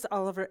Smoke is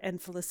Oliver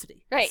and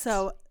Felicity. Right.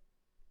 So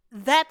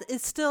that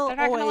is still They're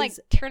not going to always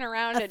turn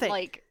around a and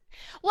thing.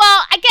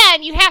 Well,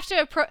 again, you have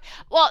to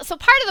so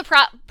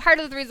part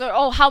of the reason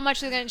how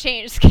much they're going to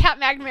change. Kat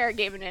McNamara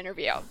gave an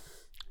interview.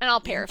 and I'll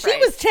paraphrase. She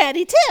was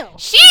chatty too.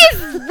 She's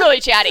really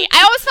chatty.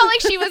 I always felt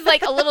like she was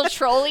like a little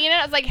trolly in it.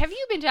 I was like, have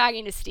you been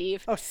talking to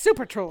Steve? Oh,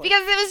 super trolly.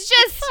 Because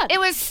it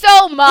was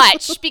so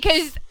much.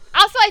 Because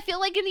also I feel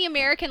like in the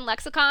American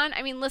lexicon,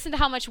 I mean, listen to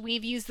how much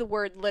we've used the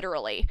word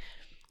literally.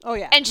 Oh,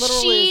 yeah. And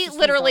she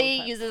literally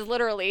all uses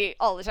literally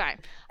all the time.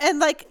 And,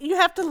 like, you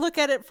have to look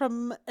at it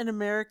from an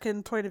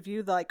American point of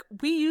view. Like,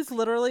 we use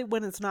literally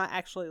when it's not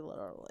actually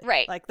literally.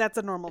 Right. Like, that's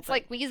a normal It's thing.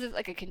 like we use it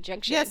like a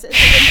conjunction. Yes, it's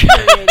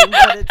infuriating,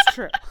 but it's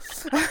true.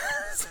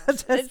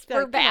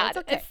 We're bad. It's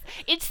okay.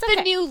 It's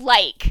the new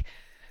like.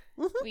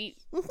 Mhm. We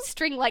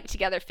string like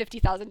together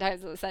 50,000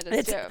 times in a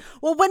sentence too.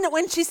 Well,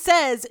 when she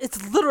says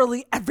it's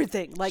literally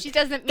everything, like She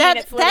doesn't mean that,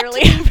 it's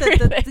literally that to me,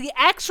 everything. the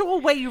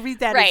actual way you read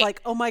that is Right.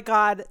 like, oh my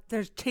god,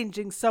 they're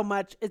changing so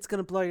much, it's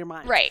gonna blow your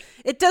mind. Right.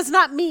 It does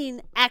not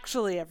mean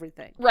actually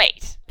everything.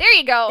 Right. There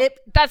you go. It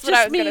That's what I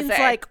just was going to means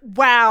say. like,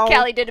 wow,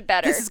 Callie did it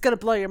better. this is gonna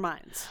blow your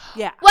minds.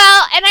 Yeah,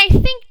 Well, and I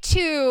think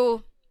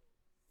too,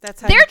 that's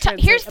how. You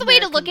translate here's the way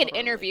to American look at literally.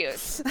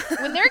 interviews.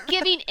 When they're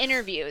giving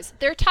interviews,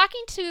 they're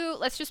talking to,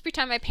 let's just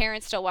pretend my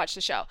parents still watch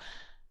the show.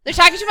 They're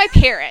talking to my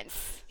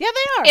parents. Yeah,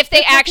 they are. If they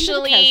They're talking to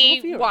the casual actually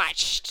viewers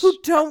watched. who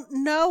don't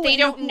know, They and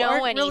don't who know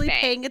aren't really anything.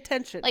 paying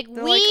attention. Like,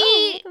 They're we like,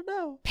 oh, I don't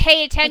know.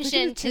 Pay Are attention they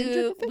gonna change to,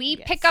 everything? we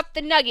Yes. pick up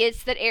the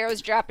nuggets that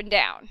Arrow's dropping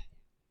down.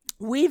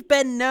 We've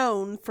been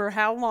known for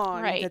how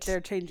long Right. that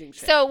they're changing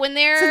shit. So when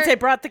they're Since they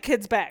brought the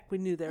kids back, we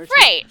knew they were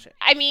right, changing shit.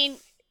 I mean,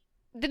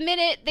 the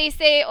minute they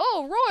say,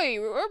 "Oh,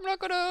 Roy, I'm not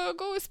gonna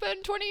go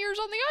spend 20 years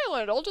on the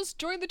island. I'll just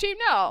join the team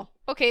now."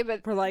 Okay,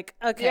 but We're like,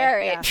 okay, yeah,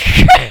 right.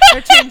 yeah.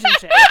 They're changing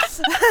shit.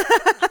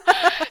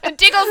 And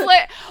Diggle's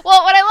like,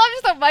 well, what I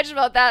love so much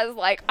about that is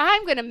like,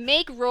 I'm gonna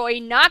make Roy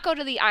not go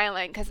to the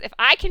island because if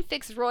I can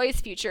fix Roy's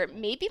future,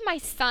 maybe my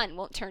son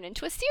won't turn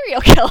into a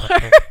serial killer.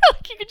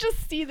 Like you could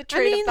just see the I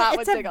train mean, of thought it's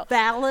with a Diggle.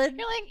 valid.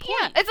 You're like,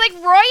 yeah, it's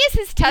like Roy is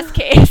his test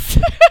case,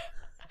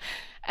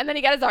 and then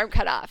he got his arm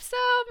cut off, so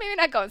maybe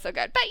not going so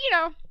good. But you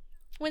know,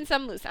 win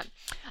some, lose some.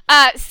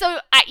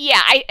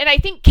 I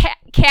think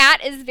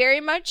Kat is very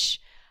much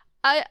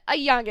a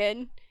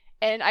youngin'.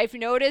 And I've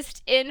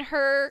noticed in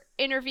her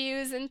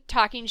interviews and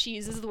talking, she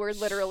uses the word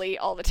literally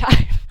all the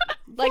time,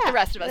 like the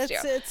rest of us do.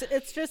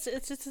 It's just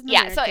an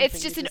Yeah, so American it's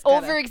thing. just You an gotta-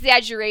 over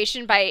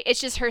exaggeration by it's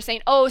just her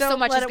saying, "Oh, so Don't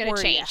much let is it going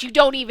to worry change. ya. You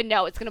don't even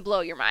know. It's going to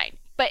blow your mind."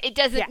 But it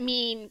doesn't Yeah.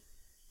 mean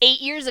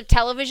 8 years of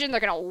television. They're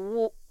going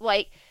to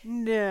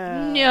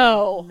No.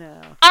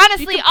 No.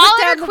 Honestly, You can put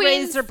Oliver down the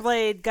Queen's razor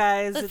blade,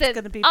 guys. listen, it's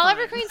gonna be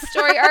Oliver fine. Queen's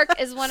story arc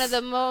is one of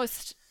the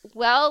most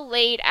well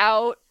laid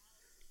out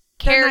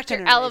They're not character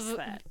gonna erase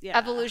that. Yeah.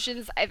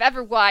 evolutions I've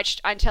ever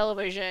watched on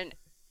television.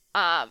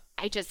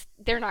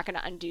 They're not going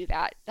to undo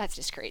that. That's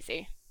just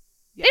crazy.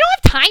 Yeah. They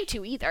don't have time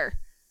to either.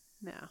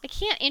 No. I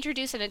can't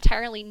introduce an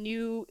entirely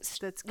new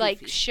That's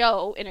like goofy.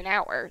 show in an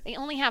hour. They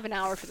only have an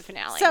hour for the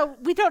finale. So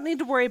we don't need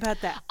to worry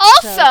about that.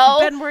 also, So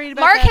if you've been worried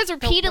about Mark that, has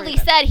don't worry repeatedly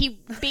about said he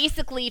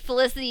basically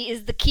Felicity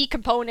is the key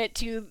component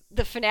to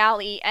the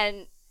finale,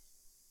 and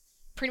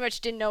pretty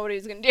much didn't know what he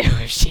was going to do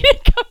if she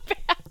didn't come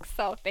back.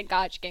 So thank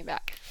God she came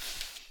back.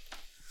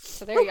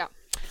 So there you go.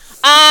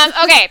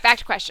 Okay, back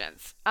to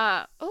questions.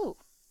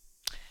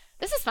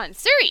 This is fun.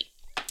 Suri.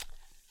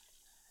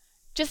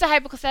 Just a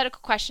hypothetical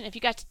question. If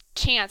you got a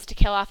chance to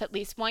kill off at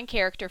least one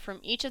character from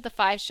each of the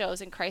 5 shows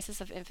in Crisis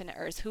of Infinite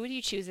Earths, who would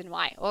you choose and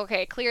why?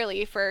 Okay,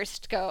 clearly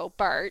first go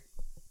Bart.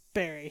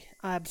 Barry,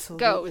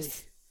 absolutely.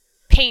 Goes.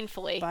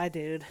 Painfully. Bye,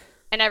 dude.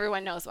 And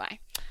everyone knows why.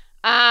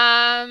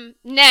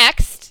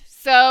 Next,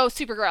 so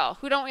Supergirl.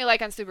 Who don't we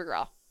like on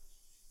Supergirl?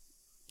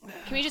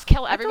 Can we just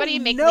kill everybody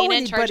and make Lena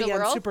in charge of the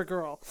world?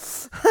 Supergirl.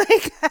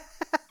 Like,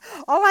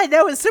 all I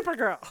know is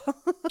Supergirl.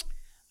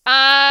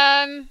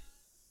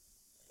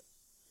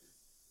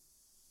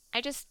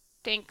 I just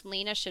think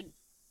Lena should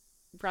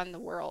run the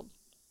world.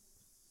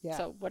 Yeah.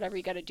 So whatever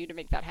you got to do to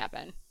make that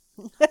happen.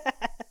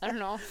 I don't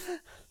know.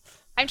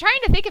 I'm trying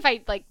to think if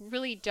I like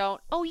really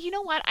don't. Oh, you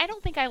know what? I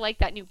don't think I like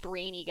that new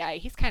brainy guy.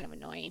 He's kind of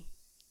annoying.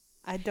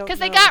 I don't Because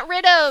know. they got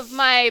rid of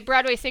my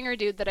Broadway singer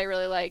dude that I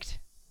really liked.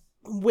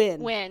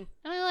 Win.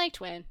 I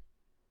liked Win.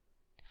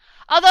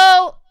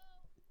 Although,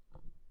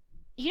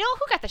 you know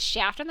who got the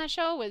shaft on that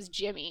show was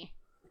Jimmy.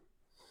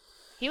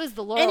 He was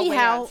the Laurel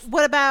Anyhow, Lance.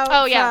 what about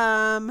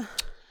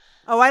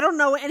I don't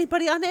know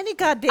anybody on any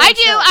goddamn I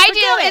do. show. I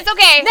Forget do. it. It's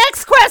okay.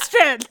 Next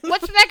question.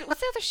 What's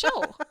the other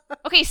show?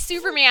 Okay,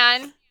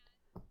 Superman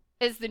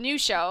is the new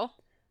show.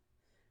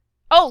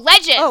 Oh,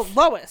 Legends. Oh,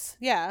 Lois.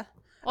 Yeah.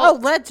 Well,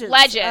 Legends.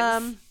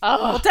 Legends.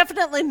 Well,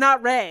 definitely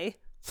not Ray.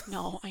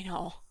 No, I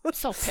know. I'm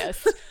so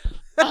pissed.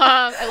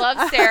 I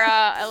love Sarah.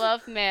 I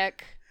love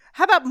Mick.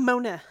 How about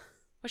Mona?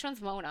 Which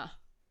one's Mona?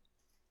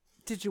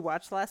 Did you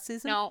watch last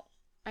season? No,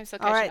 I'm so All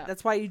catching right, up.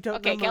 that's why you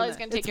don't know Okay, Kelly's Mona.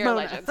 gonna take It's care of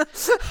Mona.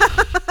 Legends.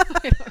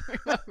 I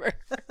don't remember.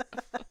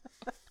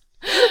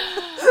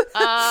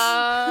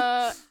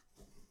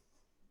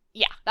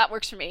 Yeah, that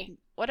works for me.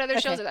 What other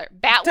shows are there?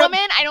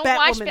 Batwoman. I don't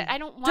watch. Batwoman. I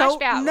don't watch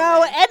Don't Batwoman.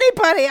 know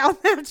anybody on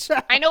that show.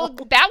 I know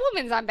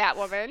Batwoman's on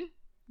Batwoman.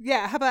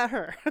 Yeah, how about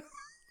her?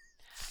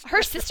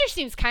 Her sister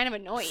seems kind of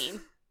annoying.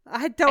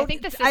 I don't. I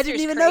think the I sister's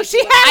didn't even know crazy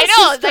she one. had. I a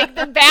know, sister. like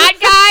the bad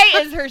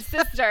guy is her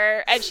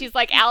sister, and she's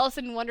like Alice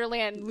in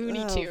Wonderland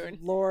Looney Tune.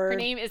 Lord. Her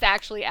name is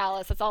actually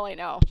Alice. That's all I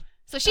know.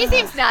 So she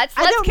seems nuts.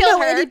 I Let's don't kill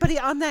know her. anybody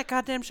on that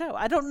goddamn show.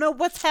 I don't know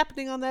what's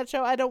happening on that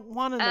show. I don't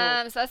want to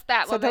know. So that's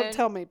that So woman. don't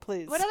tell me,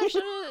 please. What other show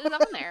is on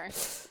there?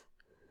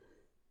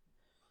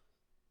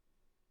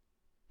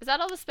 Is that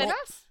all the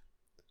spin-offs?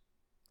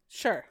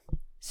 Sure.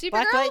 Supergirl?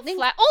 Black Lightning?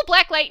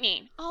 Black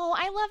Lightning. Oh,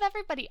 I love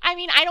everybody. I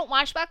mean, I don't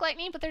watch Black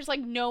Lightning, but there's like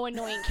no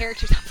annoying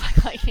characters on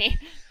Black Lightning.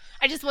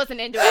 I just wasn't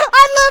into it. I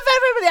love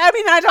everybody. I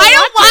mean, I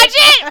don't watch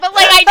it, but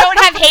like I don't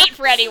have hate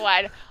for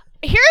anyone.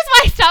 Here's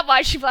why I stopped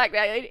watching Black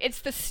Lightning.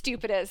 It's the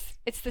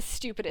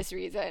stupidest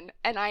reason,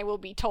 and I will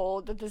be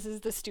told that this is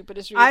the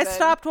stupidest reason. I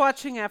stopped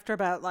watching after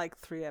about like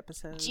 3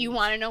 episodes. Do you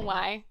want to know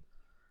why?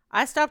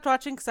 I stopped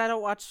watching because I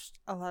don't watch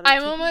a lot of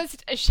I'm TV.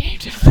 almost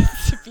ashamed of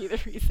this to be the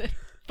reason,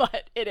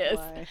 but it is.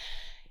 Why?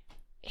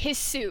 His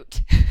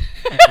suit.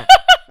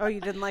 Oh,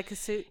 you didn't like his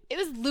suit? It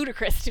was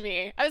ludicrous to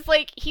me. I was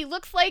like, he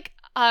looks like,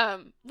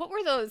 what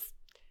were those?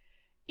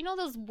 You know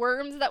those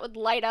worms that would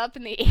light up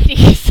in the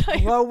 80s?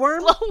 Like, Glowworm?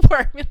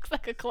 glowworm. It looks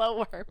like a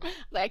glowworm.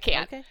 I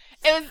can't. Okay.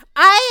 It was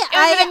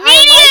I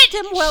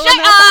immediate. liked him well Shut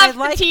enough. I off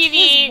liked the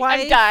TV. his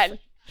wife. I'm done.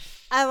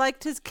 I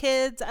liked his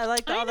kids. I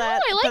liked all I know.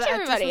 that. I but liked just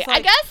everybody. was I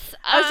like- guess.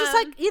 I was just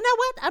like, you know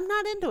what? I'm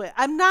not into it.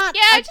 I'm not.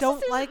 yeah, I it just don't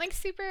isn't, like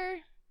super.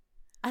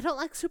 I don't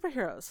like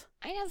superheroes.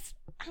 I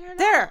don't know.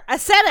 There, I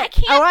said it. I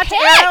can't watch pick.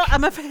 Arrow.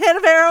 I'm a fan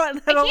of Arrow,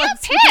 and I don't I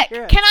like can't pick.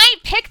 superheroes. Can I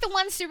pick the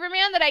one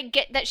Superman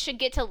that should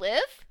get to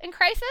live in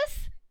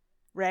Crisis?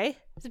 Ray?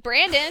 It's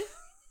Brandon.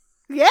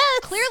 Yes.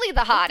 Clearly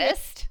the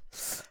hottest.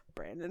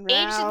 Brandon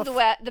Aged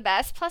Routh. the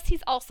best. Plus,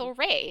 he's also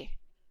Ray.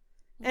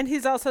 And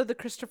he's also the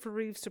Christopher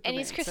Reeve Superman. And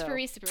he's Christopher so.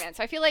 Reeve Superman.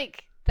 So I feel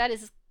like that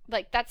is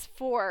that's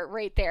 4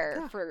 right there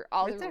Yeah, for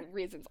all right the there.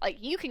 reasons. Like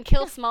you can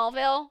kill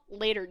Smallville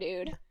later,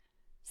 dude.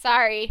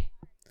 Sorry.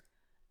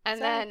 And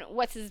Sorry. then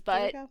what's his There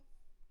you butt go.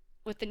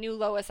 with the new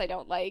Lois? I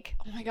don't like.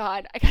 Oh my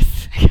god, I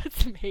got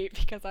some hate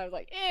because I was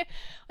like,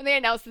 when they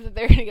announced that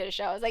they're gonna get a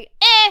show, I was like,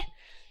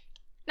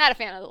 not a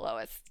fan of the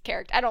Lois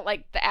character. I don't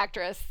like the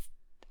actress.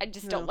 I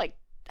just don't like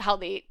how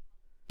they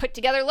put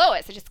together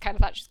Lois. I just kind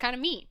of thought she was kind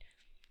of mean.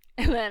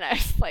 And then I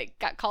just like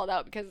got called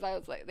out because I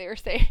was like, they were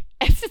saying,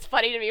 it's just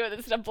funny to me when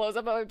this stuff blows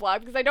up on my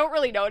blog because I don't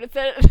really notice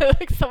it. And then,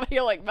 like somebody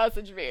will like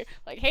message me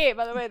like, hey,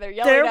 by the way, they're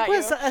yelling There at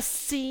was you. a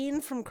scene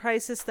from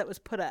Crisis that was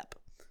put up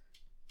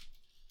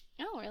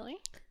Oh, really?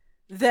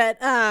 that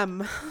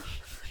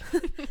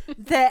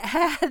that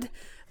had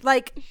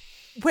like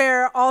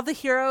where all the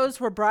heroes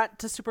were brought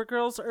to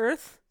Supergirl's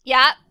Earth,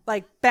 Yeah.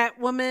 like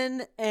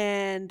Batwoman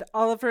and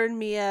Oliver and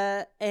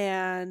Mia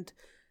and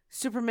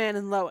Superman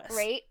and Lois.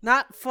 Right.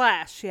 Not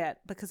Flash yet,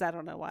 because I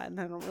don't know why,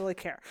 and I don't really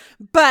care.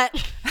 But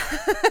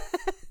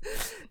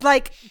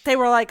like they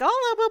were like,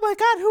 oh my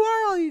god, who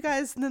are all you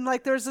guys? And then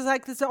like there was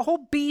this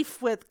whole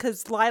beef with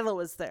because Lila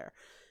was there,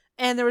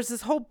 and there was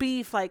this whole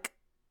beef like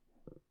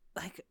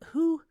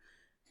who.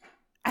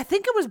 I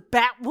think it was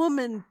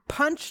Batwoman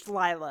punched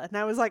Lila, and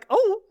I was like,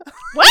 "Oh,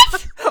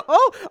 What?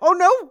 oh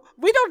no,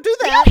 we don't do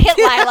that. don't hit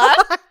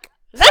Lila.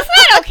 That's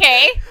not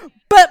okay.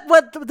 But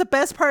what the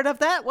best part of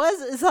that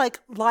is like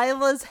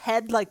Lila's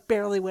head like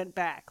barely went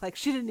back, like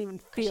she didn't even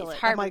feel She's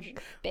it. I'm harbored,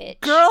 like, bitch.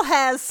 girl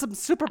has some I love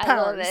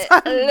superpowers. it.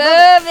 I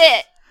I love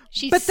it.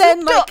 She's But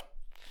then souped up.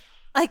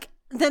 like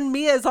then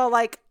Mia's all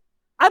like,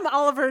 "I'm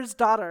Oliver's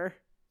daughter."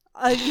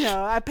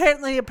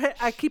 Apparently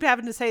I keep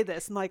having to say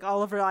this, and like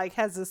Oliver like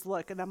has this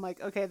look, and I'm like,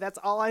 okay, that's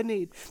all I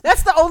need.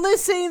 That's the only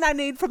scene I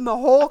need from the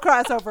whole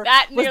crossover.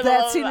 That was near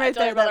that the scene right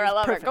there. Mother, That I was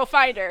love perfect. her. Go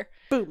find her.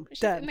 Boom, She's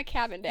done. in the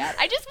cabin, Dad.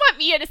 I just want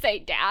Mia to say,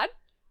 Dad.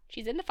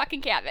 She's in the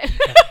fucking cabin.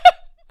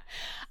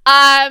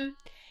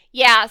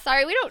 Yeah.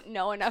 Sorry, we don't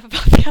know enough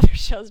about the other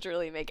shows to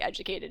really make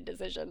educated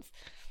decisions.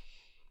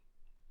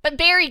 But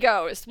Barry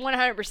goes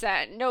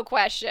 100%, no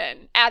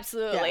question,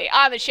 absolutely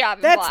on the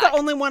chopping That's block. the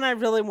only one I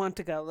really want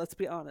to go. Let's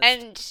be honest.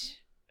 And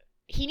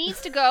he needs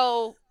to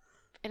go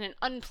in an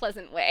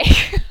unpleasant way.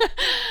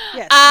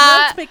 Yes,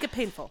 let's make it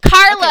painful.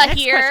 Carla Okay, next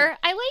here. question.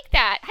 I like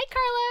that. Hi,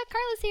 Carla.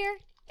 Carla's here.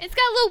 It's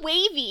got a little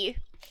wavy.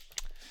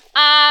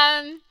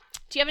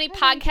 Do you have any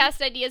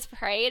podcast ideas for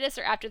hiatus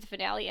or after the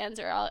finale ends,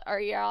 or are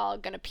y'all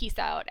gonna peace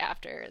out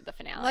after the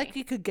finale? Like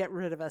you could get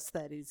rid of us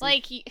that easy.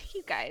 Like you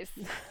guys,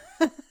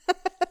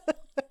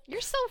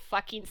 you're so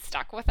fucking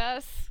stuck with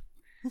us.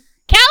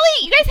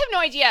 Callie, you guys have no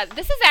idea.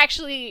 This is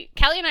actually,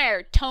 Callie and I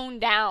are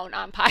toned down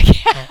on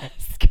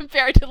podcasts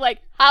compared to like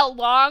how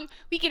long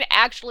we can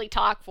actually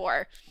talk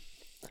for.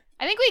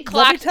 I think we Let me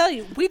clocked. tell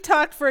you, we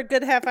talked for a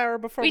good half hour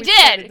before We we did,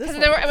 started this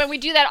because one. when we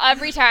do that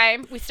every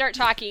time, we start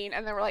talking,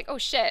 and then we're like, "Oh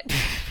shit,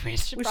 we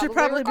should We should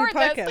probably be record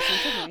this." podcasting,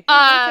 shouldn't we?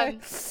 Um, Okay.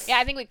 yeah,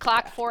 I think we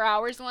clocked 4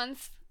 hours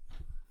once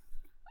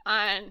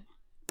on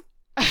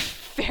a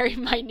very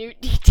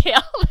minute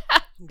detail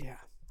that Yeah.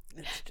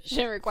 It's just-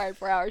 shouldn't require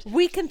 4 hours.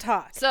 we can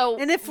talk. So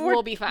and if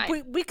we'll be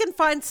fine. We can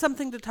find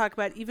something to talk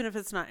about, even if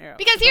it's not Arrow.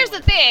 Because So here's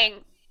don't the worry. thing: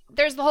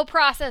 there's the whole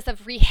process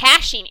of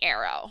rehashing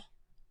Arrow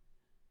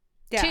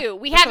Yeah, too.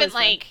 We that's haven't always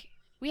fun. like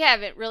We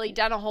haven't really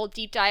done a whole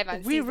deep dive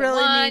on We season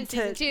really 1, need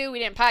season to- 2. We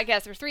didn't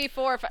podcast for 3,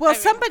 4, 5. Well,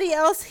 somebody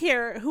else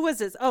here, who was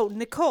this? Oh,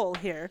 Nicole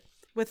here,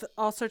 with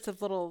all sorts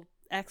of little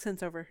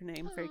accents over her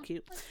name. Very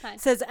cute. That's fine.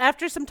 Says,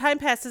 after some time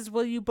passes,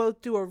 will you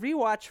both do a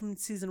rewatch from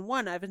season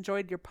 1? I've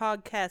enjoyed your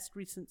podcast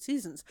recent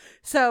seasons.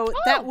 So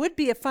that would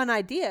be a fun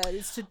idea,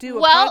 is to do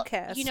a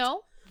podcast. You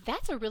know,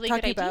 that's a really good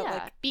Talking idea. about,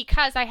 like,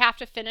 because I have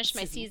to finish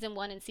my season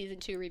 1 and season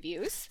 2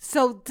 reviews.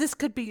 So this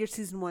could be your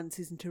season 1,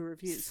 season 2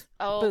 reviews.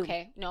 Oh, Boom.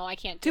 okay. No, I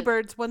can't. Two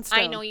birds, one stone.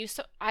 I know you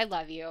so. I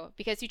love you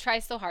because you try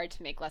so hard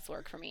to make less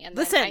work for me, and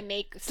Listen, then I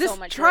make so just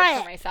much try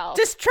work it. for myself.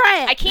 Just try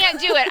it. I can't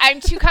do it. I'm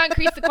too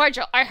concrete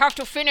sequential. I have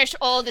to finish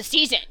all the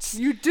seasons.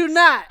 You do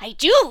not. I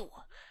do.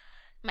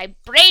 My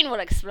brain will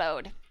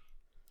explode.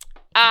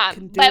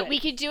 can do But it. we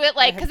could do it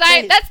like I have because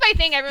faith. that's my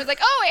thing. Everyone's like,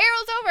 "Oh,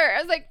 Arrow's over." I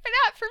was like, "But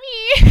not for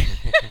me."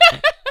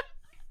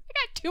 I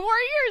got 2 more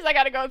years I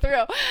got to go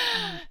through.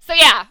 So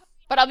yeah,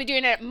 but I'll be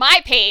doing it at my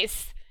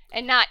pace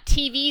and not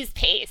TV's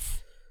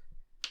pace.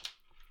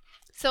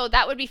 So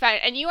that would be fine.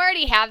 And you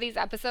already have these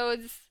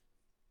episodes,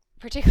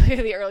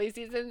 particularly the early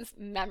seasons,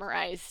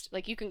 memorized.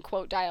 Like you can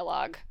quote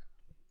dialogue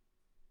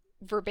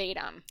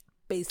verbatim.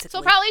 Basically.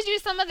 So probably do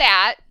some of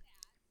that.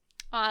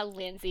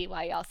 Lindsay,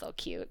 why y'all so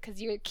cute?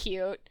 Because you're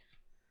cute.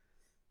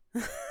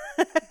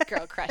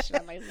 Girl crushing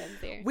on my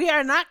Lindsay. We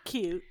are not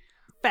cute.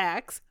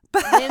 Facts.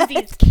 But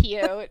Lindsay's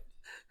cute.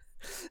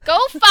 Go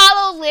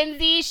follow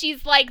Lindsay.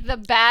 She's like the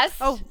best.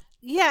 Oh,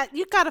 yeah,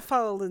 you gotta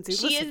follow Lindsay.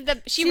 she Listen, is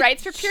the. She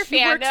writes for Pure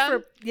she works Fandom.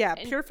 for- yeah,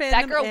 and Pure Fandom.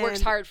 That girl works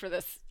and hard for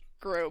this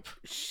group.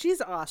 She's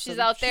awesome. She's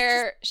out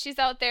there. She's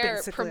out there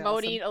basically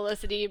promoting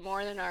Elicity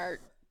more than our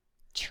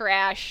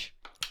trash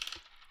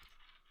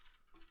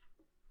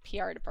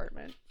PR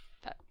department.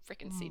 That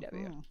freaking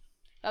CW.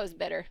 That was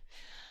bitter.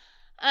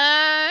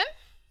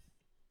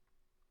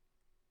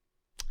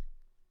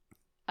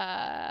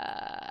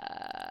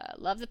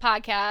 Love the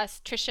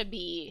podcast.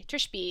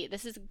 Trish B.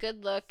 This is a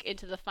good look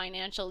into the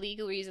financial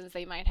legal reasons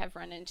they might have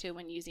run into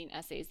when using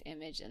SA's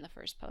image in the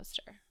first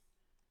poster.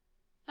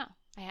 Oh,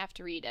 I have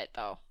to read it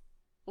though.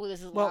 Oh, this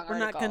is a long Well, we're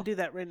not article. going to do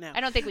that right now. I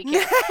don't think we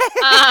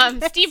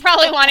can. Steve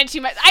probably wanted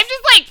too much. I'm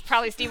just like,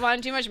 probably Steve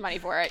wanted too much money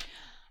for it.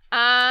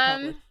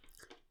 Probably.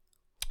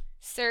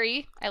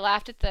 Suri, I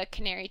laughed at the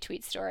Canary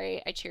tweet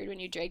story. I cheered when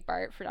you dragged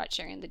Bart for not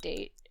sharing the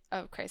date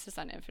of Crisis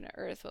on Infinite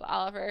Earth with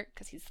Oliver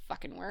because he's the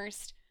fucking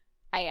worst.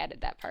 I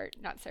added that part,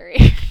 not Suri.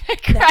 I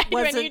cried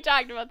when you wasn't-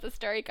 talked about the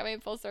story coming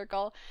full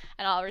circle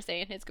and Oliver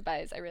saying his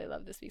goodbyes. I really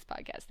love this week's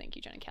podcast. Thank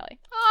you, Jen and Kelly.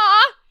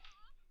 Aww.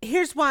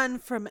 Here's one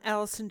from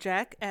Allison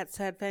Jack at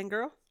Sad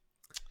Fangirl.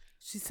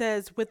 She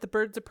says, with the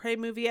Birds of Prey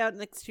movie out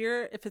next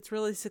year, if it's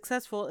really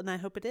successful, and I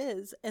hope it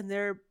is, and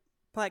their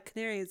Black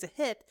Canary is a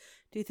hit,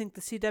 do you think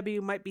the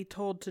CW might be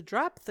told to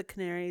drop the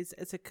Canaries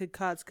as it could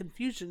cause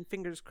confusion?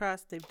 Fingers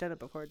crossed, they've done it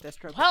before,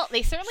 Deathstroke. Well,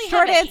 they certainly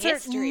Short have a answer,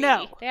 history.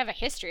 no. They have a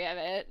history of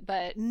it,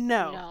 but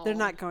No, they're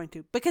not going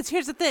to. Because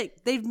here's the thing.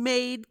 They've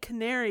made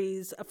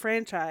Canaries a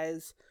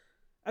franchise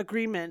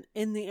agreement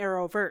in the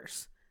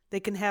Arrowverse. They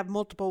can have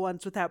multiple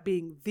ones without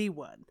being the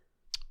one.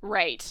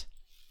 Right.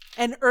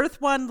 And Earth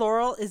One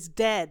Laurel is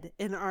dead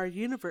in our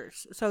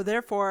universe. So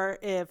therefore,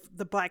 if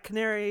the Black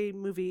Canary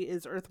movie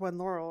is Earth One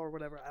Laurel or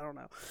whatever, I don't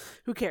know.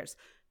 Who cares?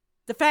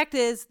 The fact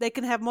is, they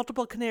can have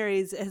multiple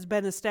canaries has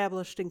been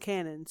established in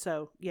canon.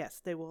 So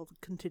yes, they will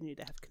continue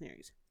to have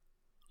canaries.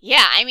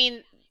 Yeah, I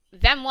mean,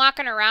 them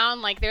walking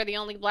around like they're the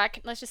only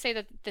black. Let's just say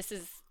that this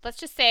is. Let's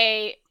just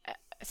say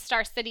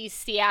Star City,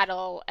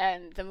 Seattle,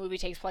 and the movie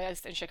takes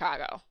place in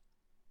Chicago.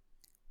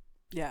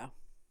 Yeah.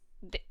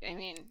 I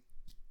mean,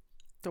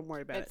 Don't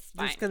worry about it. It's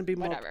There's fine. going to be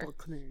Whatever. multiple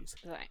canaries.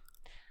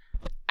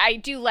 I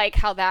do like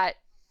how that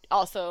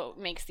also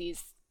makes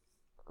these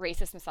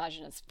racist,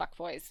 misogynist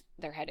fuckboys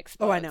their head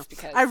explode. Oh, I know.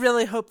 Because I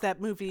really hope that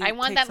movie. I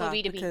want takes that movie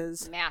off to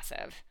because, be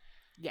massive.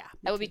 Yeah,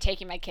 I will be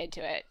taking my kid to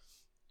it.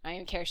 I don't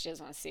even care if she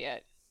doesn't want to see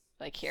it.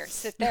 Like, here,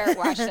 sit there and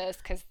watch this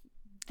because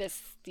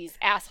these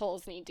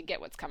assholes need to get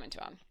what's coming to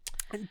them.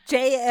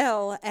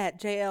 JL at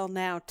JL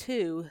Now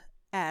 2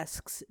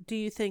 asks, do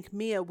you think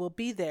Mia will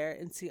be there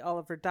and see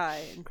Oliver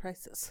die in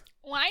Crisis?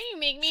 Why do you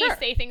make me Sure.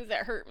 say things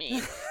that hurt me?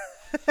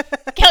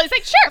 Kelly's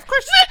like, sure, of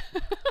course.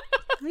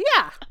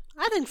 Yeah,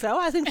 I think so.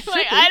 I think she should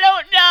Like, be. I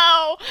don't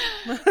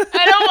know.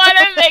 I don't want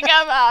to think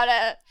about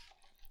it.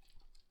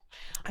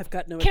 I've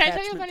got no Can I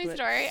tell you a attachment funny to it.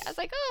 story? I was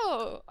like,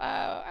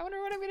 I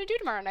wonder what I'm going to do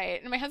tomorrow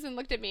night. And my husband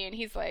looked at me and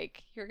he's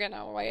like, you're going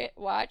to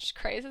watch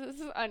Crisis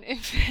on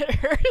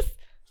Infinite Earth? I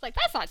was like,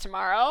 that's not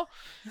tomorrow.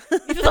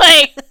 He's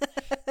like,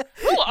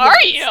 who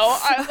are you?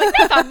 I was like,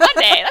 that's on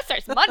Monday. That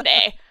starts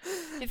Monday.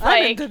 He's I'm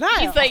in like, denial.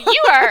 he's like,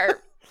 you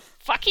are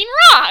fucking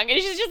wrong. And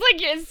she's just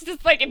like, it's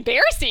just like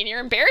embarrassing. You're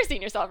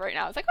embarrassing yourself right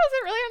now. I was like, oh, is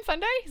it really on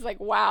Sunday? He's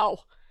like, wow.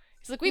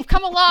 He's like, we've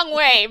come a long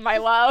way, my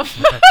love.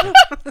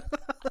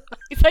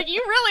 He's like,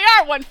 you really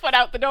are 1 foot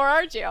out the door,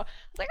 aren't you? I was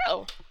like,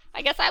 oh,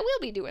 I guess I will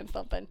be doing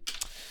something.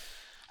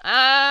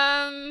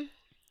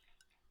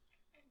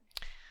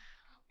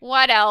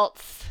 What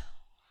else?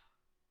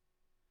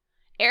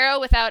 Arrow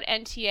without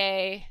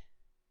NTA.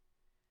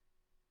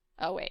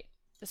 Oh, wait.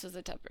 This was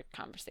a separate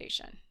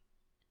conversation.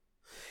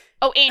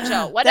 Oh,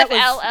 Angel. What That if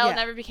was- LL yeah.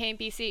 never became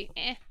BC?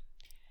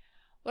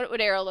 What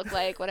would Arrow look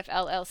like? What if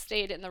LL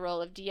stayed in the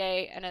role of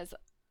DA and as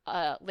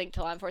linked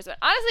to law enforcement?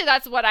 Honestly,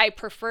 that's what I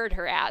preferred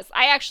her as.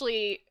 I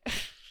actually,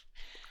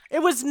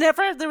 There was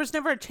never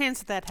a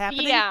chance of that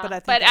happening. yeah, but I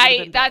think but that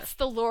would've been that's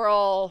the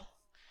Laurel.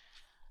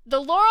 The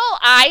Laurel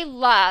I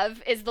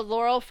love is the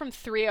Laurel from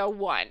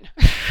 301.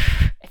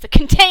 It's a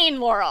contained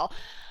Laurel.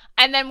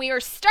 And then we were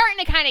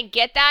starting to kind of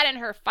get that in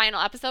her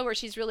final episode where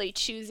she's really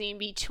choosing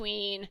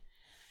between,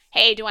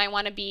 hey, do I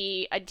want to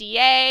be a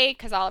DA?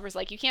 Because Oliver's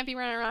like, you can't be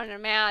running around in a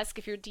mask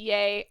if you're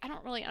DA. I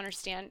don't really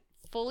understand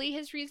fully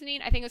his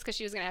reasoning. I think it was because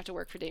she was going to have to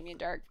work for Damien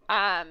Dark.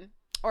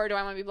 Or do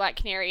I want to be Black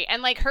Canary?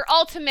 And like her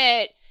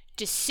ultimate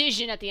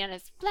decision at the end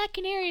is, Black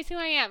Canary is who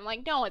I am. I'm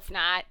like, no, it's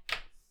not.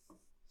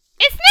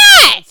 It's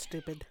not! That's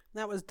stupid.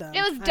 That was dumb.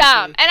 It was I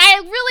dumb. agree. And I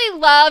really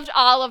loved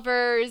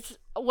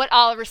what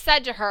Oliver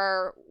said to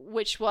her,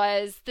 which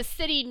was, the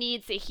city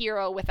needs a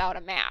hero without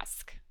a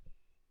mask.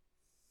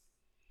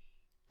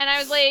 And I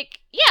was like,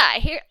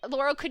 yeah,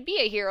 Laurel could be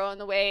a hero in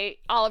the way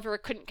Oliver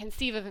couldn't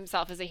conceive of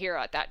himself as a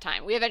hero at that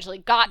time. We eventually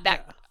got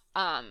that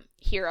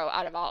hero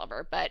out of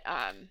Oliver. But,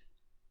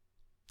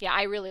 yeah,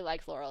 I really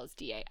liked Laurel as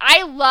DA.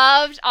 I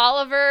loved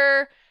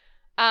Oliver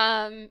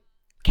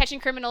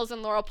catching criminals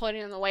and Laurel pulling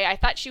them away. I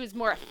thought she was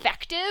more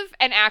effective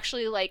and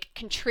actually like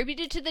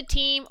contributed to the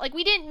team. Like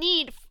we didn't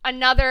need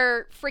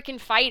another freaking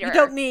fighter.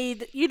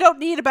 You don't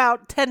need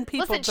about 10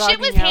 people. Listen, jogging shit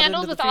was out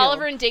handled into with the field.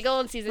 Oliver and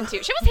Diggle in season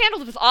 2. Shit was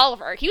handled with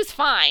Oliver. He was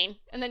fine.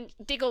 And then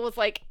Diggle was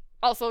like,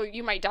 also,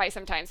 you might die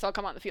sometime, so I'll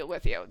come on the field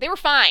with you. They were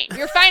fine. You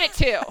were fine at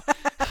 2.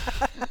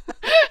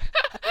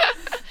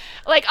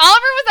 Like, Oliver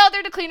was out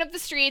there to clean up the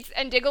streets,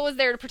 and Diggle was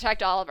there to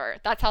protect Oliver.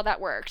 That's how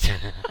that worked.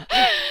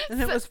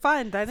 And it was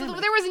fine. So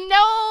Dynamic. there was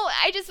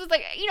I just was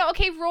like,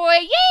 okay, Roy,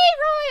 yay,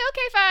 Roy,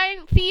 okay,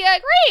 fine. Thea,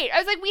 great. I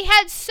was like, we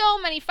had so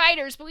many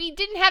fighters, but we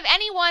didn't have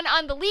anyone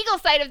on the legal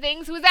side of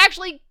things who was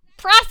actually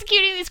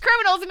prosecuting these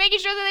criminals and making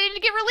sure that they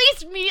didn't get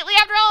released immediately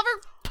after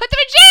Oliver put them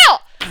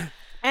in jail.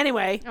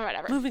 Anyway, Or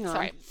whatever. moving on.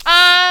 Sorry.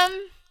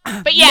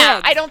 But yeah,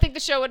 Meg. I don't think the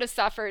show would have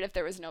suffered if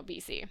there was no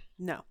BC.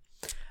 No.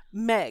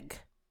 Meg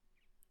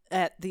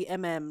at the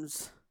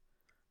MMs.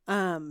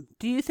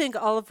 Do you think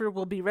Oliver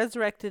will be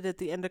resurrected at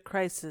the end of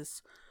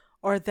Crisis,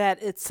 or that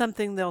it's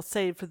something they'll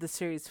save for the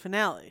series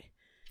finale?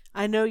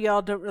 I know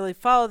y'all don't really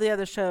follow the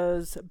other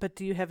shows, but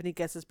do you have any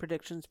guesses,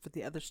 predictions for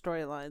the other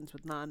storylines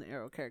with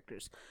non-Arrow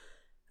characters?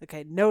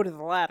 Okay, no to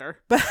the latter.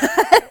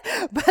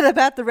 But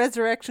about the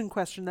resurrection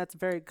question, that's a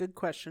very good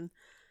question.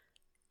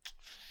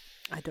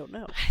 I don't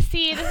know.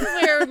 See, this is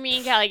where me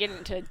and Callie get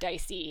into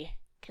dicey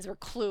because we're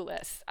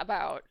clueless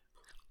about,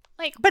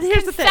 like, But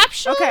here's the thing.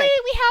 conceptually, Okay.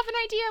 we have an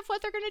idea of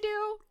what they're going to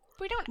do.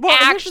 But we don't Well,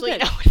 here's the actually thing.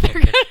 know what they're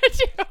going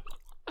to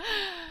do.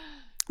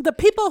 The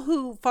people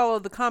who follow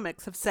the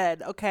comics have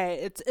said, okay,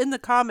 it's in the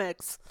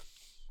comics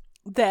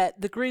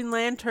that the Green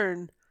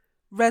Lantern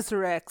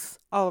resurrects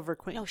Oliver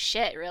Queen. No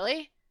shit,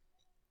 really?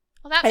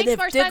 Well, that And makes if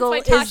more sense Diggle why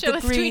is Tasha the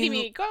was Green- tweeting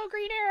me, go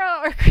Green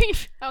Arrow or Green...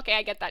 Okay,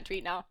 I get that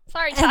tweet now.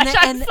 Sorry, And Tasha, the-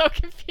 I'm and- so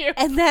confused.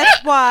 And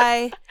that's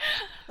why,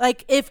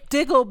 like, if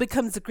Diggle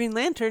becomes the Green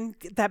Lantern,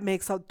 that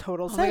makes a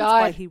total Oh my sense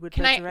God. why he would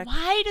resurrect.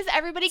 Why does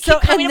everybody So,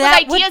 keep coming and up with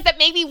that would- ideas that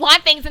make me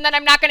want things and then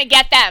I'm not going to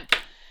get them?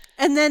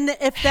 And then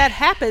if that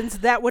happens,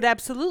 that would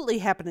absolutely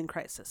happen in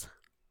Crisis.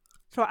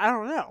 So I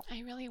don't know. I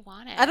really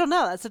want it. I don't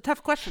know. That's a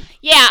tough question.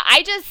 Yeah,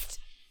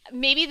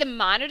 maybe the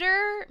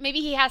Monitor, maybe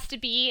he has to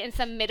be in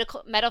some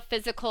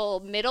metaphysical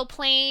middle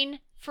plane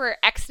for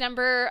X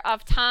number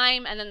of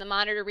time, and then the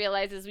Monitor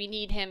realizes we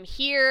need him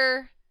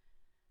here,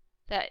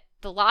 that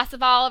the loss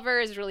of Oliver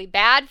is really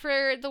bad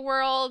for the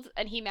world,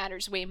 and he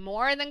matters way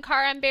more than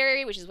Kara and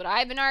Barry, which is what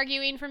I've been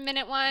arguing from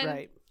minute one.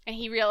 Right. And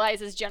he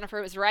realizes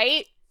Jennifer was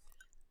right,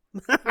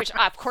 which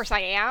of course I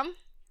am.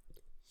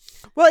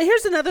 Well,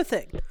 here's another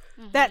thing.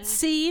 Mm-hmm. That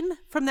scene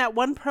from that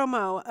one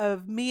promo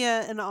of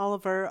Mia and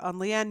Oliver on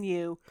Lian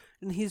Yu,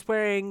 and he's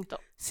wearing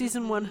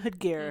season 1 hood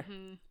gear.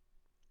 Mm-hmm.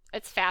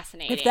 It's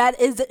fascinating. If that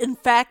is in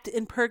fact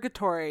in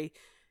purgatory,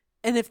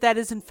 and if that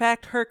is in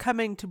fact her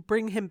coming to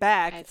bring him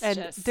back, It's and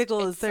just- Diggle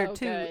it's is there so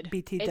too, good.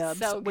 BT It's dubs,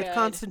 so with good.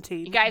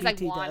 Constantine. You guys,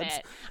 BT I want dubs.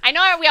 it. I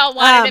know we all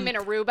wanted him in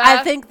Aruba.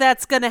 I think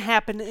that's going to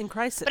happen in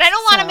Crisis. But I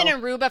don't want him so-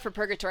 in Aruba for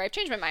Purgatory. I've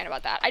changed my mind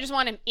about that. I just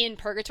want him in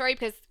Purgatory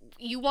because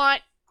you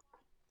want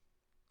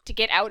to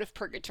get out of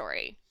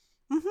Purgatory.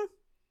 Mhm.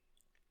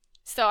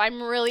 So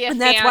I'm really a And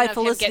fan that's why of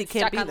Felicity him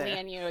getting can't stuck on be there.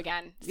 Lian Yu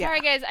again. Yeah.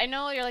 Sorry, guys. I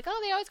know you're like,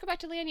 oh, they always go back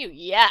to Lian Yu.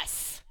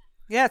 Yes.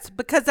 Yes,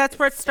 because that's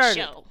where it It's a started.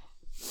 show.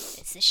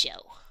 It's a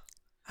show.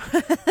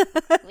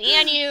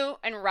 Lian Yu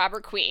and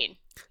Robert Queen.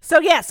 So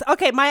yes,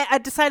 okay. I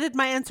decided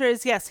my answer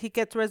is yes. He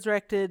gets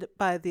resurrected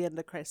by the end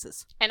of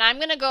Crisis. And I'm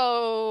going to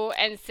go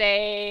and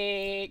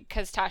say,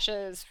 because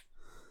Tasha's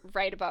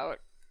right about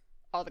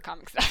all the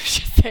comic stuff,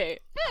 she'll say,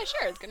 yeah,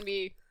 sure, it's going to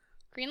be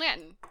Green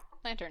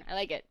Lantern. I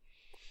like it.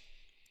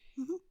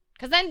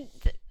 Because then,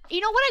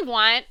 you know what I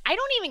want? I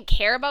don't even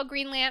care about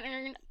Green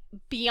Lantern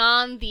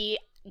beyond the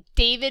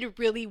David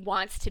really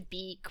wants to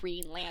be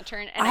Green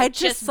Lantern. And I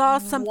just saw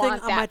something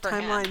want on my that for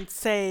him. timeline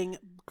saying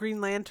Green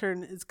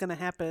Lantern is going to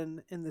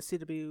happen in the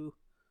CW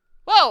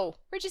Whoa,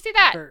 where'd you see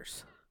that?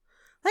 verse.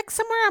 Like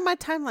somewhere on my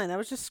timeline. I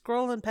was just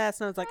scrolling past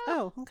and I was like,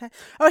 oh, okay.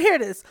 Oh, here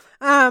it is.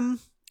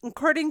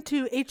 According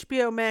to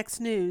HBO Max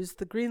News,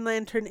 the Green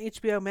Lantern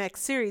HBO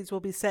Max series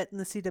will be set in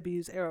the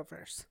CW's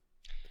Arrowverse.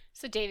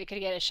 So David could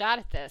get a shot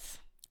at this.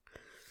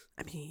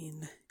 I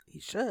mean, he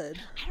should.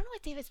 I don't know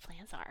what David's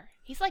plans are.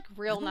 He's like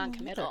real I don't know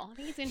non-committal. I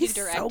think he's going to He's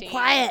do so directing.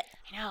 quiet.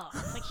 I know.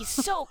 Like he's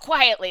so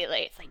quiet lately.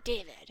 It's like,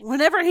 David.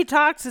 Whenever he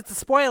talks, it's a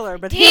spoiler,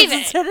 but he David,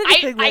 hasn't said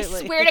anything I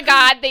lately. swear to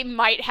God, they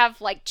might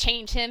have like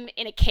chained him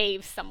in a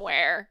cave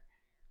somewhere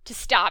to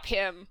stop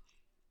him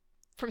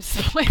from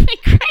spoiling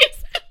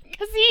Christ,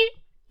 because he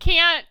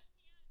can't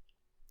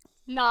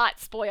not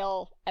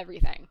spoil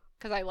everything.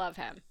 Because I love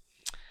him.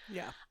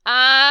 Yeah.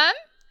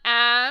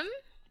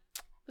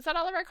 Was that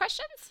all of our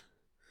questions?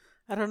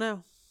 I don't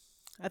know.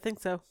 I think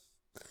so.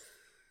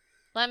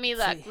 Let me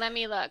Let's look. see.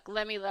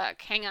 Let me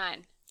look. Hang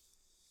on.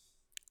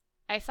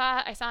 I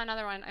saw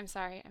another one. I'm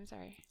sorry.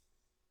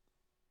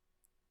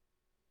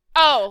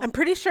 Oh, I'm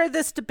pretty sure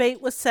this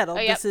debate was settled.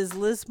 Oh, yep. This is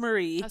Liz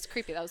Marie. that was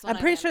creepy. That was the I'm one I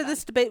pretty ran sure from.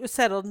 this debate was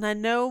settled, and I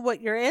know what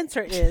your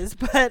answer is,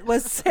 but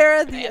was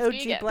Sarah Can I the ask you OG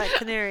again? Black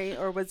Canary,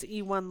 or was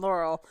E1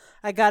 Laurel?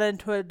 I got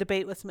into a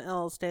debate with some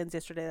LL stands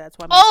yesterday, that's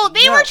why I'm Oh,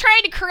 asking. they No. were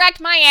trying to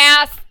correct my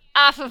ass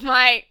off of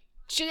my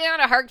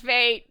Juliana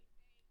Harkvate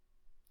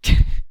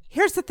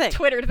Here's the thing.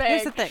 Twitter thing.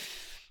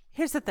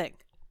 Here's the thing.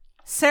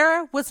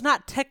 Sarah was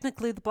not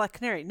technically the Black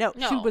Canary. No, she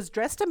No. was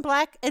dressed in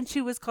black, and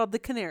she was called the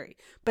Canary,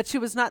 but she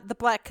was not the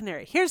Black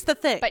Canary. Here's the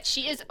thing. But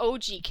she is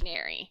OG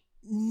Canary.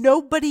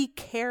 Nobody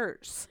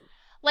cares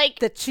Like,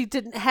 that she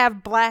didn't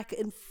have black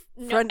in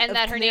front and of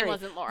that her name Canary.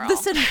 wasn't Laurel.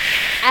 Listen,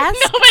 ask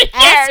nobody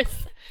cares.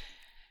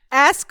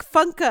 ask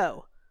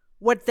Funko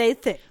what they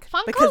think,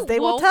 Funko because they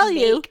will won't tell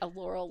you make a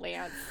Laurel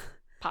Lance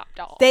pop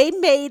doll. they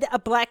made a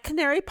Black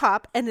Canary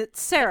pop, and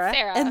it's Sarah,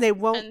 Sarah, and they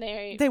won't and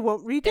they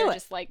redo they're it.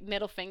 just like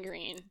middle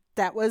fingering.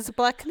 That was a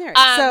Black Canary.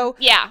 So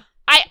yeah,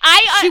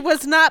 I she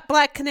was not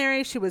Black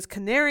Canary. She was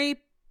Canary.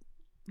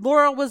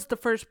 Laurel was the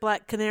first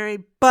Black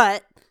Canary,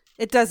 but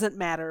it doesn't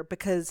matter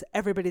because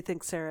everybody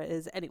thinks Sarah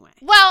is anyway.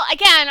 well,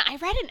 again,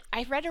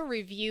 I read a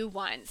review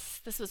once.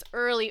 This was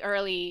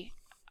early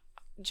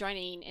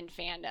joining in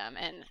fandom,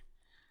 and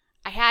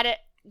I had it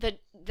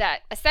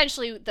that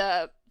essentially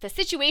the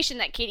situation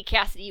that Katie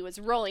Cassidy was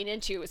rolling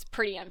into was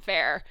pretty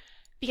unfair,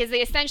 because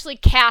they essentially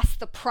cast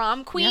the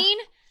prom queen.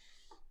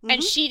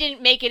 And she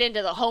didn't make it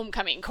into the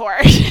homecoming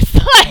court. It's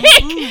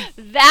like,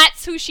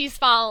 that's who she's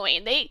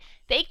following.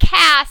 They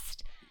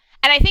cast,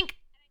 and I think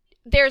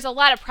there's a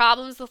lot of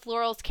problems with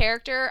Laurel's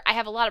character. I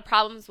have a lot of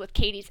problems with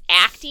Katie's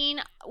acting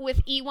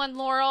with E1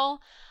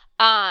 Laurel.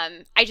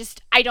 I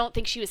don't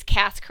think she was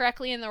cast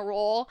correctly in the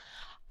role.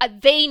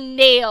 They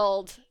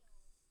nailed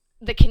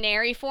the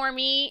Canary for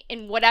me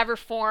in whatever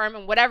form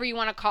and whatever you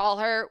want to call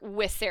her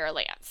with Sarah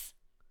Lance.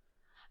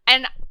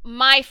 And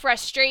my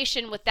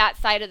frustration with that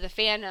side of the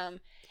fandom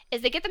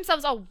is they get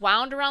themselves all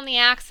wound around the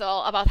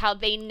axle about how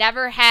they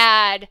never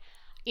had,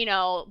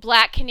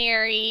 Black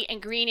Canary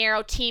and Green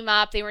Arrow team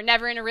up. They were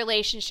never in a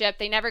relationship.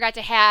 They never got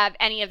to have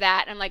any of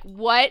that. And I'm like,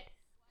 what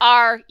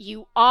are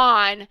you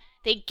on?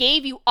 They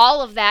gave you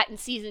all of that in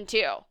season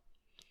 2.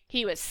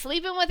 He was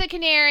sleeping with a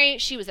canary.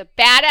 She was a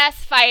badass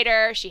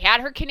fighter. She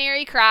had her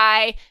canary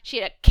cry. She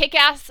had a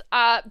kick-ass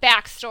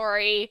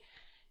backstory.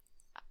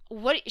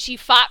 She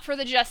fought for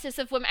the justice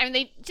of women. I mean,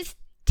 they just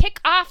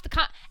tick off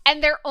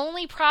and their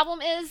only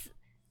problem is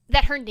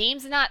that her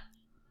name's not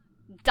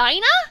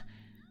Dinah?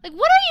 Like,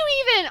 what are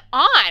you even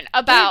on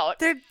about?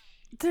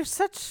 They're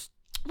such...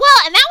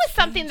 Well, and that was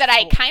something that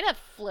I kind of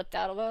flipped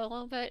out about a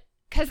little bit,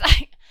 because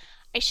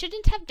I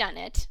shouldn't have done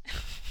it.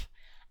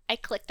 I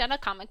clicked on a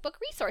comic book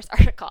resource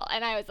article,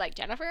 and I was like,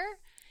 Jennifer,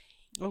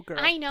 Oh, girl.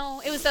 I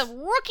know, it was a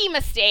rookie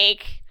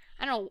mistake.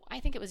 I don't know, I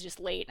think it was just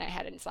late and I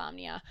had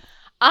insomnia.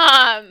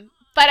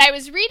 But I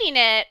was reading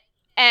it,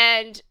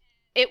 and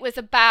it was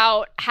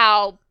about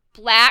how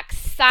Black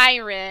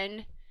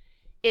Siren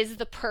is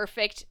the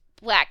perfect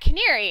Black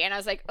Canary, and I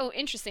was like, "Oh,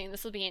 interesting.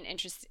 This will be an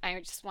interesting. I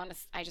just want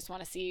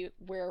to see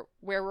where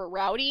we're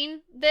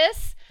routing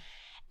this."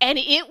 And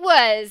it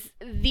was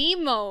the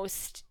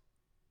most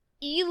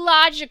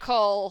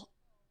illogical.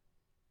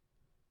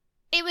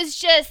 It was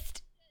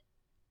just,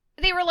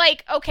 they were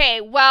like, "Okay,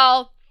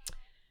 well,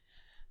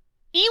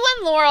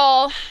 E1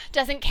 Laurel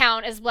doesn't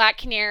count as Black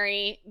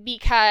Canary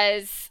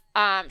because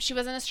she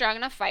wasn't a strong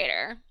enough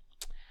fighter."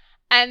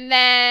 And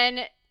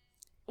then,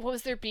 what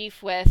was their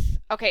beef with?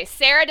 Okay,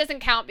 Sarah doesn't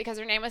count because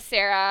her name was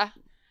Sarah.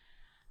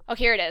 Oh,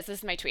 here it is. This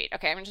is my tweet.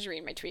 Okay, I'm going to just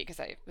read my tweet because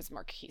I was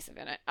more cohesive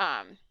in it.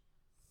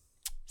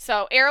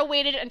 So, Arrow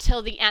waited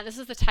until the end. This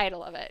is the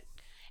title of it.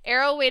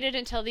 Arrow waited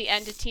until the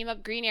end to team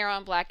up Green Arrow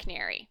and Black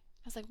Canary.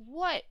 I was like,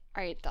 what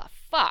the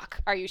fuck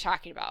are you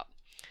talking about?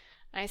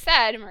 And I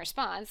said in my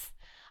response,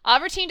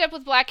 Oliver teamed up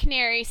with Black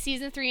Canary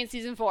season 3 and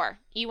season 4.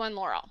 E1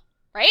 Laurel.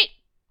 Right?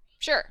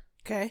 Sure.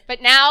 Okay.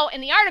 But now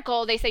in the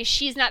article, they say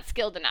she's not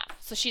skilled enough,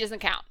 so she doesn't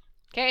count.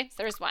 Okay? So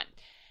there's one.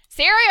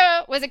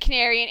 Sarah was a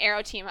Canary and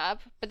Arrow team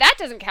up, but that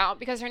doesn't count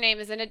because her name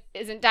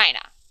isn't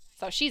Dinah.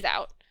 So she's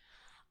out.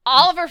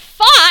 Oliver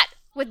fought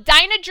with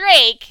Dinah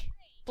Drake,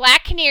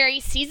 Black Canary,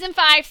 season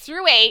 5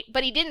 through 8,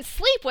 but he didn't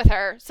sleep with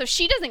her, so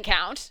she doesn't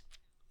count.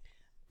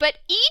 But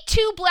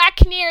E2 Black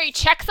Canary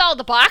checks all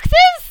the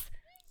boxes?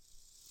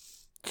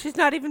 She's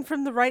not even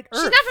from the right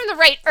Earth. She's not from the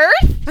right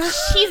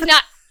Earth? She's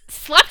not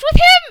slept with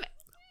him?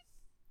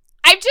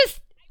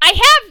 I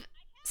have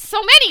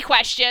so many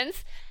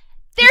questions.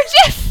 I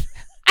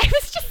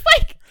was just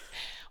like,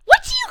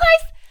 what do you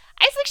guys,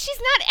 I was like, she's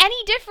not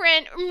any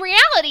different. In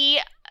reality,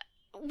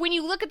 when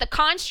you look at the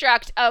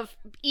construct of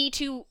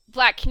E2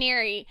 Black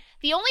Canary,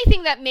 the only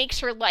thing that makes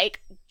her,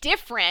 like,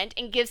 different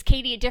and gives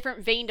Katie a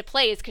different vein to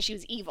play is because she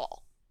was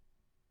evil.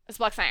 It's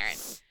Black Siren.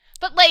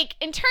 But, like,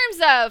 in terms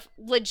of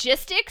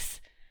logistics,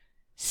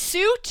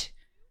 suit,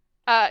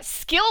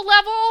 skill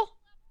level,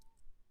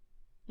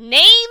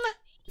 name,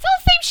 it's all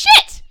the same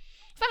shit.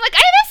 So I'm like,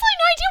 I have absolutely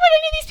no idea what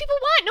any of these people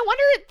want. No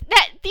wonder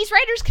that these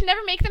writers can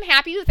never make them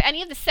happy with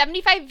any of the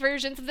 75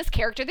 versions of this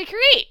character they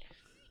create.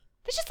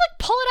 They just, like,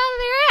 pull it out of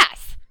their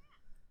ass.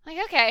 Like,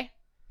 okay.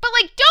 But,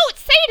 like, don't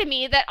say to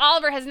me that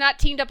Oliver has not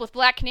teamed up with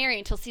Black Canary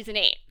until season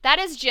 8. That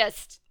is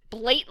just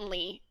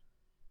blatantly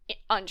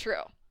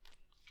untrue.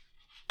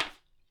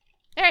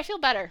 There, I feel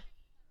better.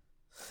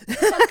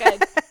 Felt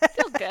good.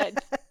 Felt good.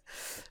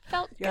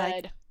 Felt You're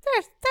good.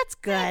 like, that's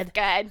good.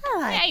 Good. I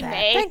like Yay, that.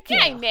 May. Thank you.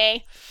 Yay,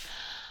 May.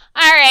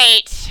 All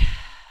right.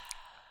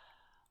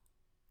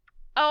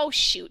 Oh,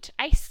 shoot.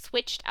 I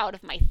switched out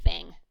of my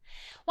thing.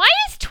 Why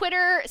is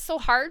Twitter so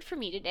hard for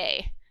me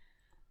today?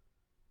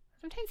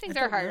 Sometimes things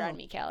are hard on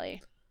me,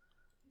 Kelly.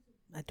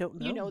 I don't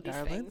know. You know these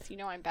darling. things. You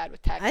know I'm bad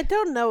with tech. I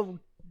don't know.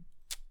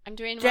 I'm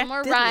doing Jack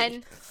one more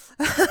Diddley.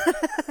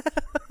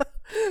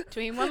 run.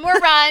 Doing one more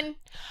run.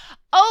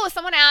 Oh,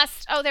 someone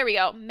asked. Oh, there we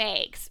go.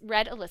 Megs,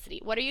 Red Elicity.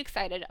 What are you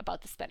excited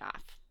about the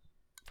spinoff?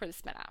 For the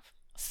spinoff?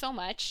 So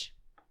much.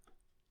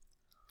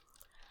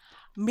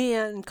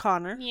 Mia and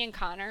Connor. Me and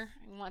Connor.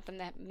 I want them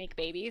to make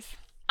babies.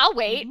 I'll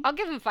wait. I'll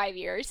give them 5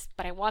 years,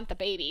 but I want the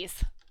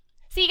babies.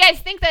 So you guys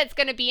think that it's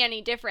going to be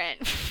any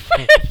different for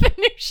the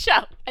new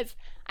show? As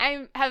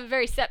I have a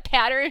very set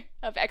pattern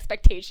of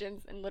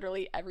expectations in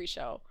literally every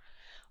show.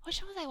 What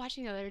show was I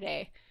watching the other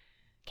day?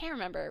 Can't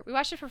remember. We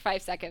watched it for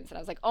 5 seconds, and I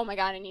was like, oh my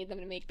god, I need them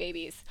to make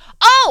babies.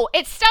 Oh,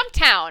 it's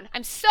Stumptown.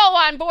 I'm so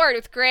on board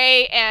with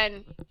Gray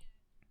and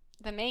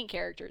the main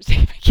characters.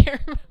 I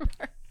can't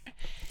remember.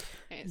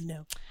 Anyways.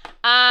 No.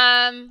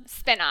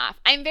 Spinoff.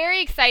 I'm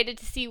very excited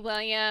to see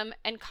William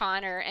and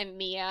Connor and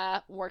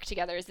Mia work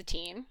together as a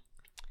team.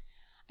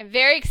 I'm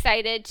very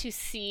excited to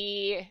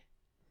see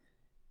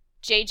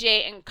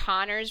JJ and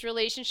Connor's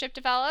relationship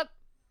develop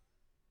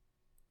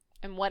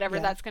and whatever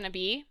that's going to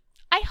be.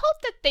 I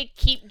hope that they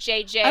keep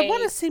JJ. I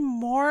want to see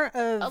more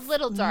of a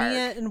little dark.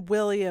 Mia and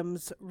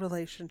William's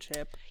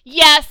relationship.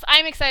 Yes,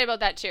 I'm excited about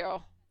that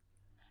too.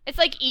 It's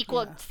like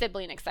equal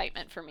sibling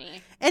excitement for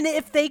me. And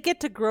if they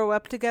get to grow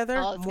up together,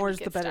 Oh, it's gonna more be is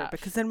the good better. stuff.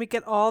 Because then we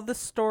get all the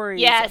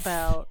stories Yes.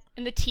 about...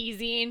 And the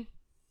teasing.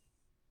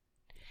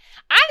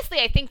 Honestly,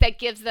 I think that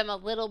gives them a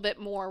little bit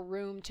more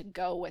room to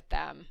go with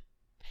them.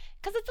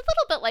 Because it's a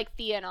little bit like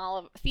Thea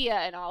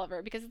and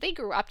Oliver, because they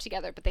grew up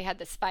together, but they had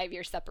this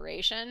 5-year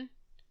separation.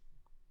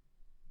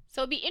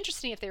 So it'd be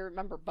interesting if they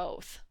remember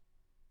both.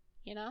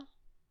 You know?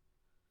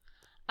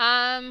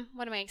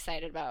 What am I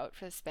excited about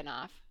for the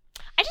spinoff?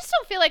 I just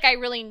don't feel like I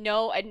really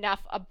know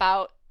enough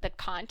about the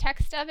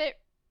context of it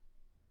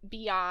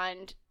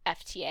beyond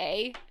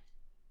FTA.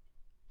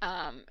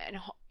 And,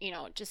 you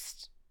know,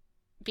 just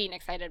being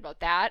excited about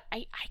that.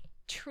 I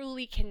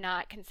truly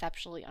cannot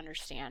conceptually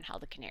understand how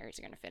the Canaries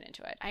are going to fit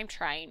into it. I'm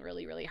trying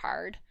really, really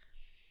hard.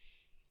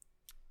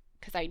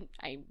 Because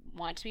I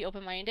want to be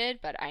open-minded,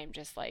 but I'm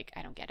just like,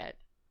 I don't get it.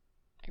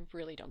 I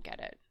really don't get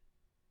it.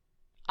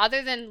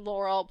 Other than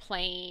Laurel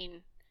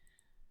playing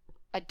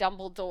a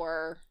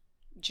Dumbledore,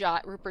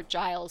 Rupert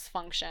Giles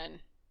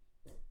function,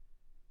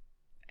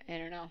 I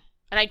don't know.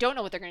 And I don't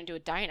know what they're going to do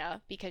with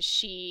Dinah, because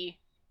she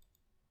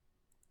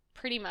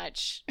pretty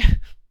much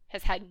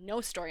has had no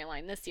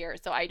storyline this year,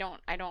 so I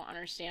don't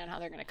understand how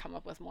they're going to come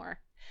up with more.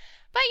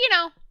 But, you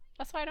know,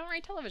 that's why I don't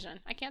write television.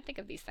 I can't think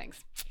of these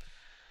things.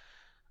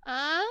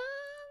 I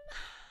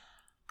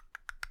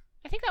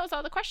think that was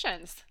all the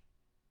questions.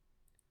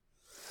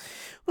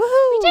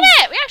 Woohoo! We did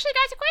it! We actually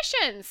got to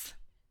questions.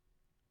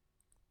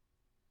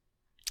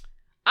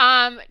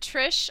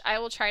 Trish, I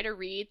will try to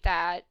read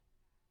that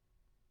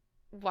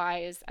why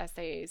is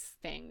essays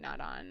thing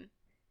not on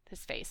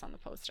his face on the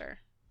poster.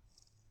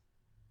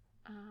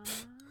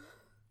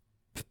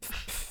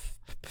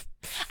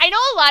 I know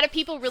a lot of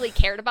people really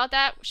cared about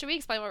that. Should we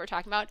explain what we're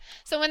talking about?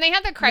 So when they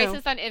had the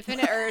Crisis on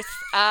Infinite Earths,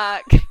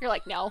 you're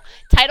like, no.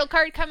 Title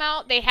card come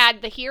out, they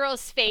had the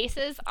heroes'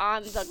 faces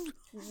on the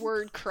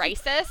word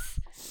crisis.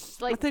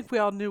 Like, I think we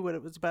all knew what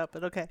it was about,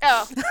 but okay.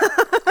 Oh.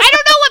 I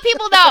don't know what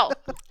people know.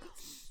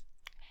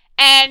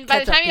 And by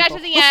the Catch up, time you got to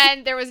people. the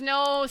end, there was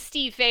no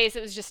Steve face.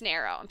 It was just an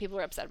arrow, and people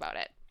were upset about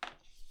it.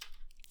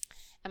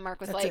 And Mark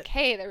was That's like, it.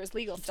 hey, there was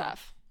legal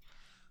stuff.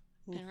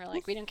 And we're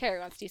like, we didn't care. We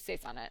want Steve's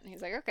face on it. And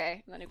he's like,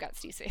 okay. And then we've got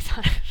Steve's face on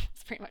it.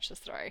 That's pretty much the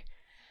story.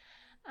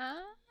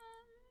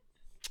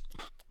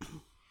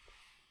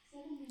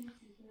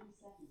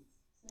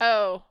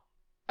 Oh,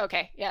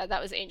 okay. Yeah,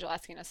 that was Angel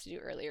asking us to do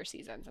earlier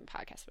seasons and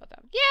podcast about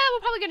them. Yeah,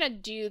 we're probably going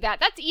to do that.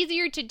 That's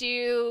easier to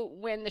do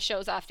when the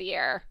show's off the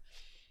air,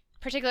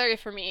 particularly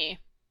for me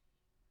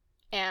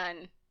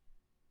and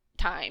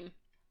time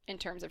in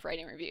terms of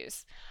writing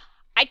reviews.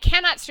 I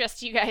cannot stress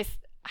to you guys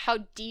how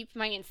deep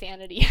my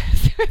insanity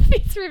is with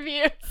these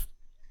reviews.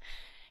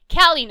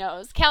 Callie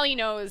knows. Callie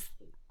knows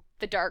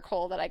the dark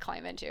hole that I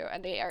climb into,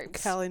 and they are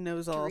Callie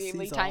knows all,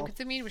 extremely sees time all.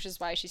 consuming, which is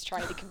why she's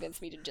trying to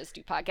convince me to just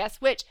do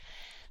podcasts, which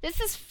this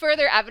is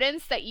further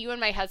evidence that you and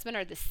my husband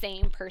are the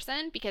same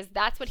person, because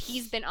that's what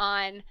he's been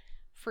on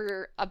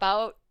for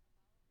about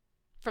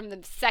from the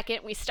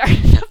second we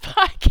started the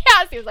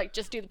podcast. He was like,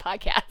 just do the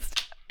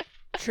podcast.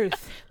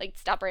 Truth. Like,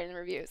 stop writing the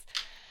reviews.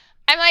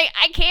 I'm like,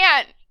 I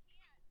can't.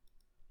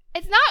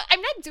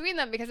 I'm not doing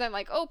them because I'm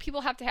like, oh,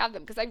 people have to have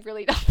them, because I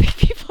really don't think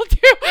people do.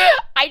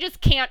 I just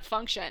can't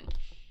function.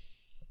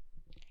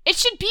 It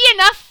should be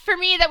enough for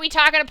me that we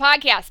talk on a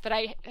podcast, but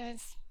I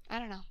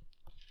don't know.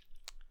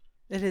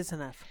 It is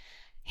enough.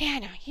 Yeah, I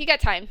know. You got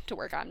time to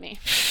work on me.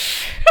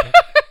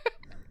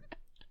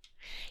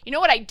 You know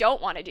what I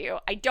don't want to do?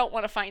 I don't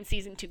want to find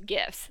season 2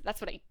 gifts.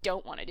 That's what I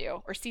don't want to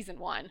do. Or season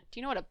 1. Do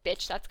you know what a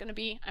bitch that's going to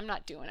be? I'm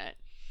not doing it.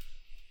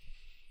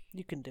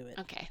 You can do it.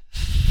 Okay.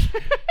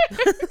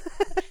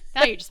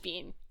 Now you're just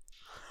being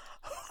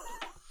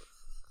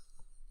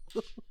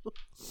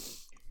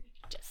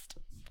just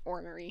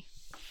ornery.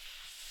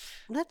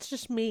 That's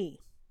just me.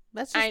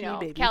 That's just I know.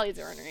 me, baby. Callie's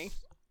ornery.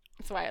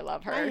 That's why I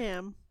love her. I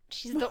am.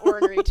 She's the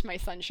ornery to my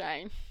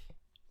sunshine.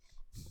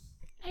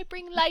 I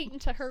bring light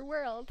into her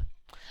world.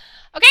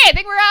 Okay, I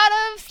think we're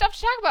out of stuff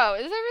to talk about.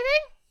 Is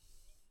everything?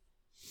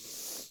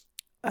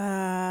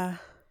 Yeah.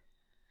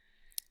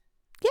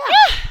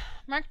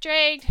 Mark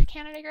Drake,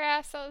 Canada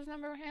Grass, that was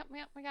number. Yep,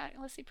 we got it.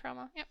 Let's see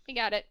promo. Yep, we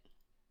got it.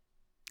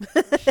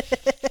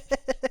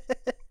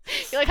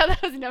 You like how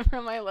that was number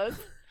on my list?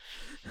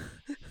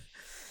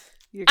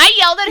 I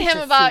yelled at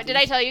him about, did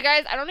I tell you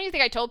guys? I don't even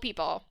think I told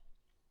people.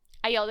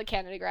 I yelled at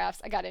Canada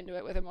Graphs. I got into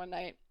it with him one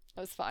night. It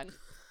was fun.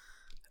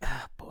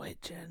 Oh, boy,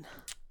 Jen.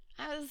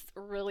 I was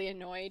really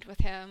annoyed with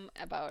him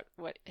about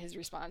what his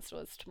response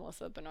was to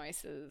Melissa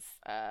Benoist's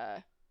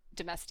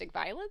domestic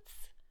violence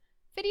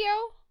video.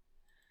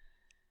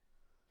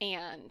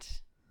 And...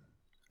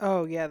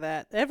 Oh, yeah,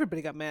 that.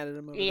 Everybody got mad at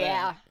him over that.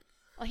 Yeah.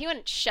 Well, he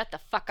wouldn't shut the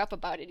fuck up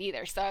about it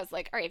either. So I was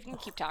like, all right, if you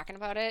can keep talking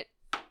about it,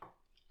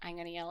 I'm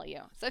going to yell at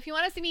you. So if you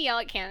want to see me yell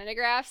at Canada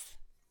Graphs,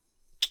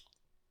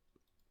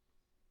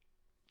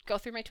 go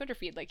through my Twitter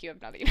feed like you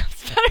have nothing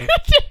else better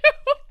to do.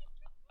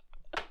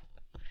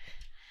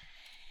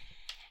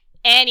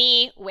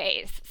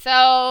 Anyways,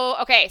 so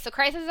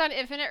Crisis on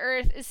Infinite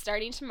Earth is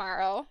starting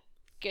tomorrow.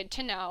 Good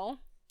to know.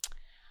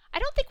 I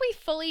don't think we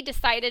fully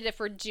decided if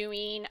we're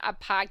doing a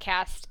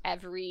podcast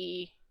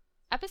every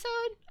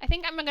episode. I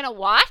think I'm going to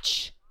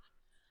watch,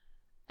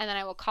 and then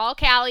I will call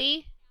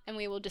Callie, and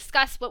we will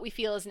discuss what we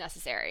feel is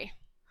necessary.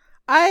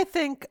 I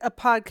think a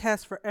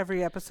podcast for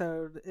every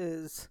episode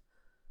is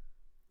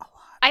a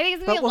lot. I think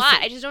it's going to be a lot.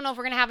 I just don't know if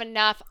we're going to have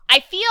enough.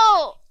 I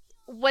feel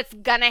what's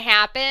going to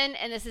happen,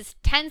 and this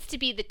tends to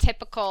be the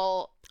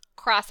typical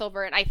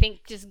crossover, and I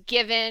think just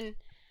given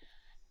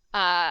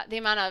the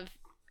amount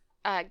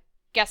of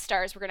guest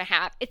stars we're going to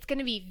have, it's going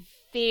to be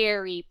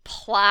very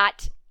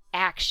plot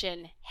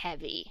action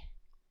heavy.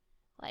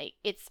 Like,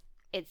 it's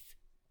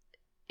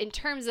in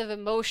terms of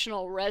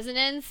emotional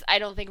resonance, I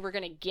don't think we're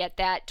going to get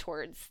that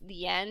towards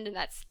the end, and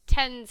that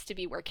tends to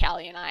be where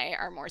Callie and I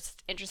are more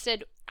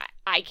interested.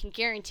 I can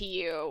guarantee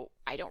you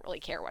I don't really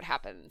care what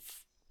happens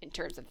in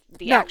terms of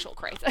the actual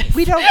crisis.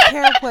 We don't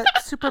care what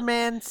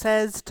Superman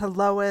says to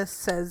Lois,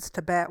 says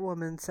to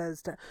Batwoman,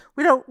 says to...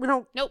 We don't...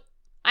 Nope.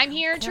 I'm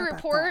here to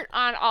report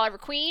on Oliver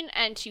Queen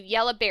and to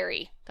yell at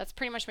Barry. That's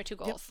pretty much my 2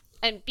 goals.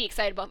 Yep. And be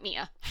excited about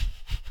Mia.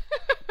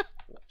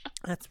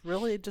 That's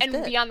really just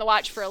and be on the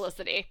watch for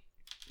Elicity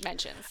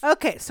mentions.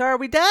 Okay, so are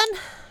we done?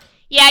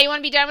 Yeah, you want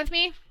to be done with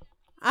me?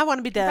 I want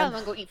to be done. I probably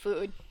want to go eat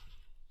food.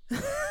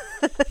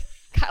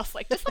 Kyle's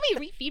like, just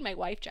let me refeed my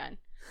wife, Jen.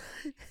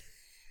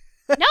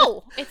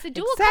 No, it's a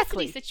dual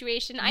custody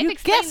situation. I've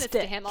explained this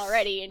to him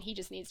already, and he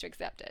just needs to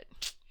accept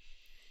it.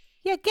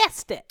 You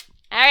guessed it.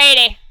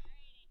 Alrighty.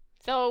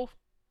 So,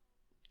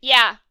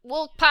 yeah,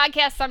 we'll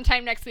podcast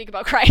sometime next week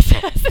about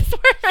Crisis.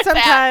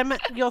 Sometime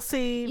you'll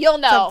see you'll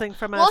know. Something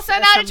from us. We'll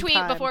send out a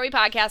tweet before we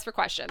podcast for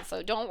questions,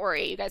 so don't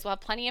worry. You guys will have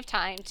plenty of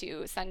time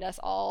to send us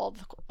all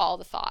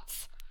the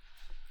thoughts.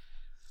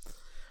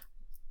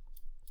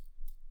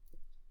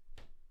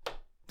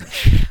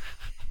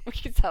 We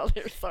can tell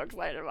they're so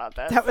excited about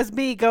this. That was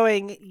me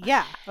going,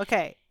 yeah,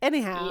 okay.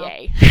 Anyhow.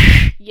 Yay.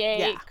 Yay,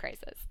 yeah.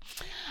 Crisis.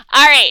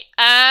 All right.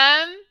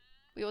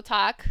 We will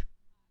talk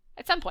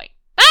at some point.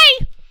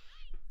 Bye!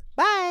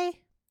 Bye!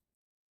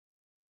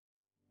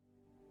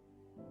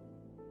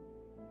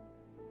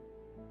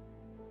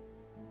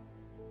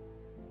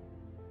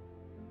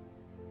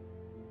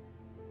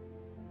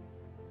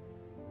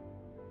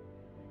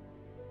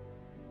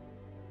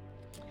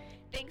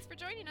 Thanks for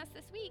joining us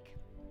this week.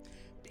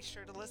 Be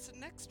sure to listen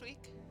next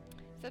week.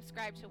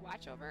 Subscribe to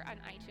Watchover on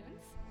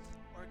iTunes.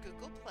 Or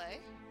Google Play.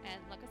 And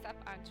look us up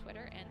on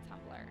Twitter and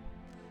Tumblr.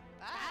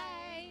 Bye.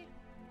 Bye.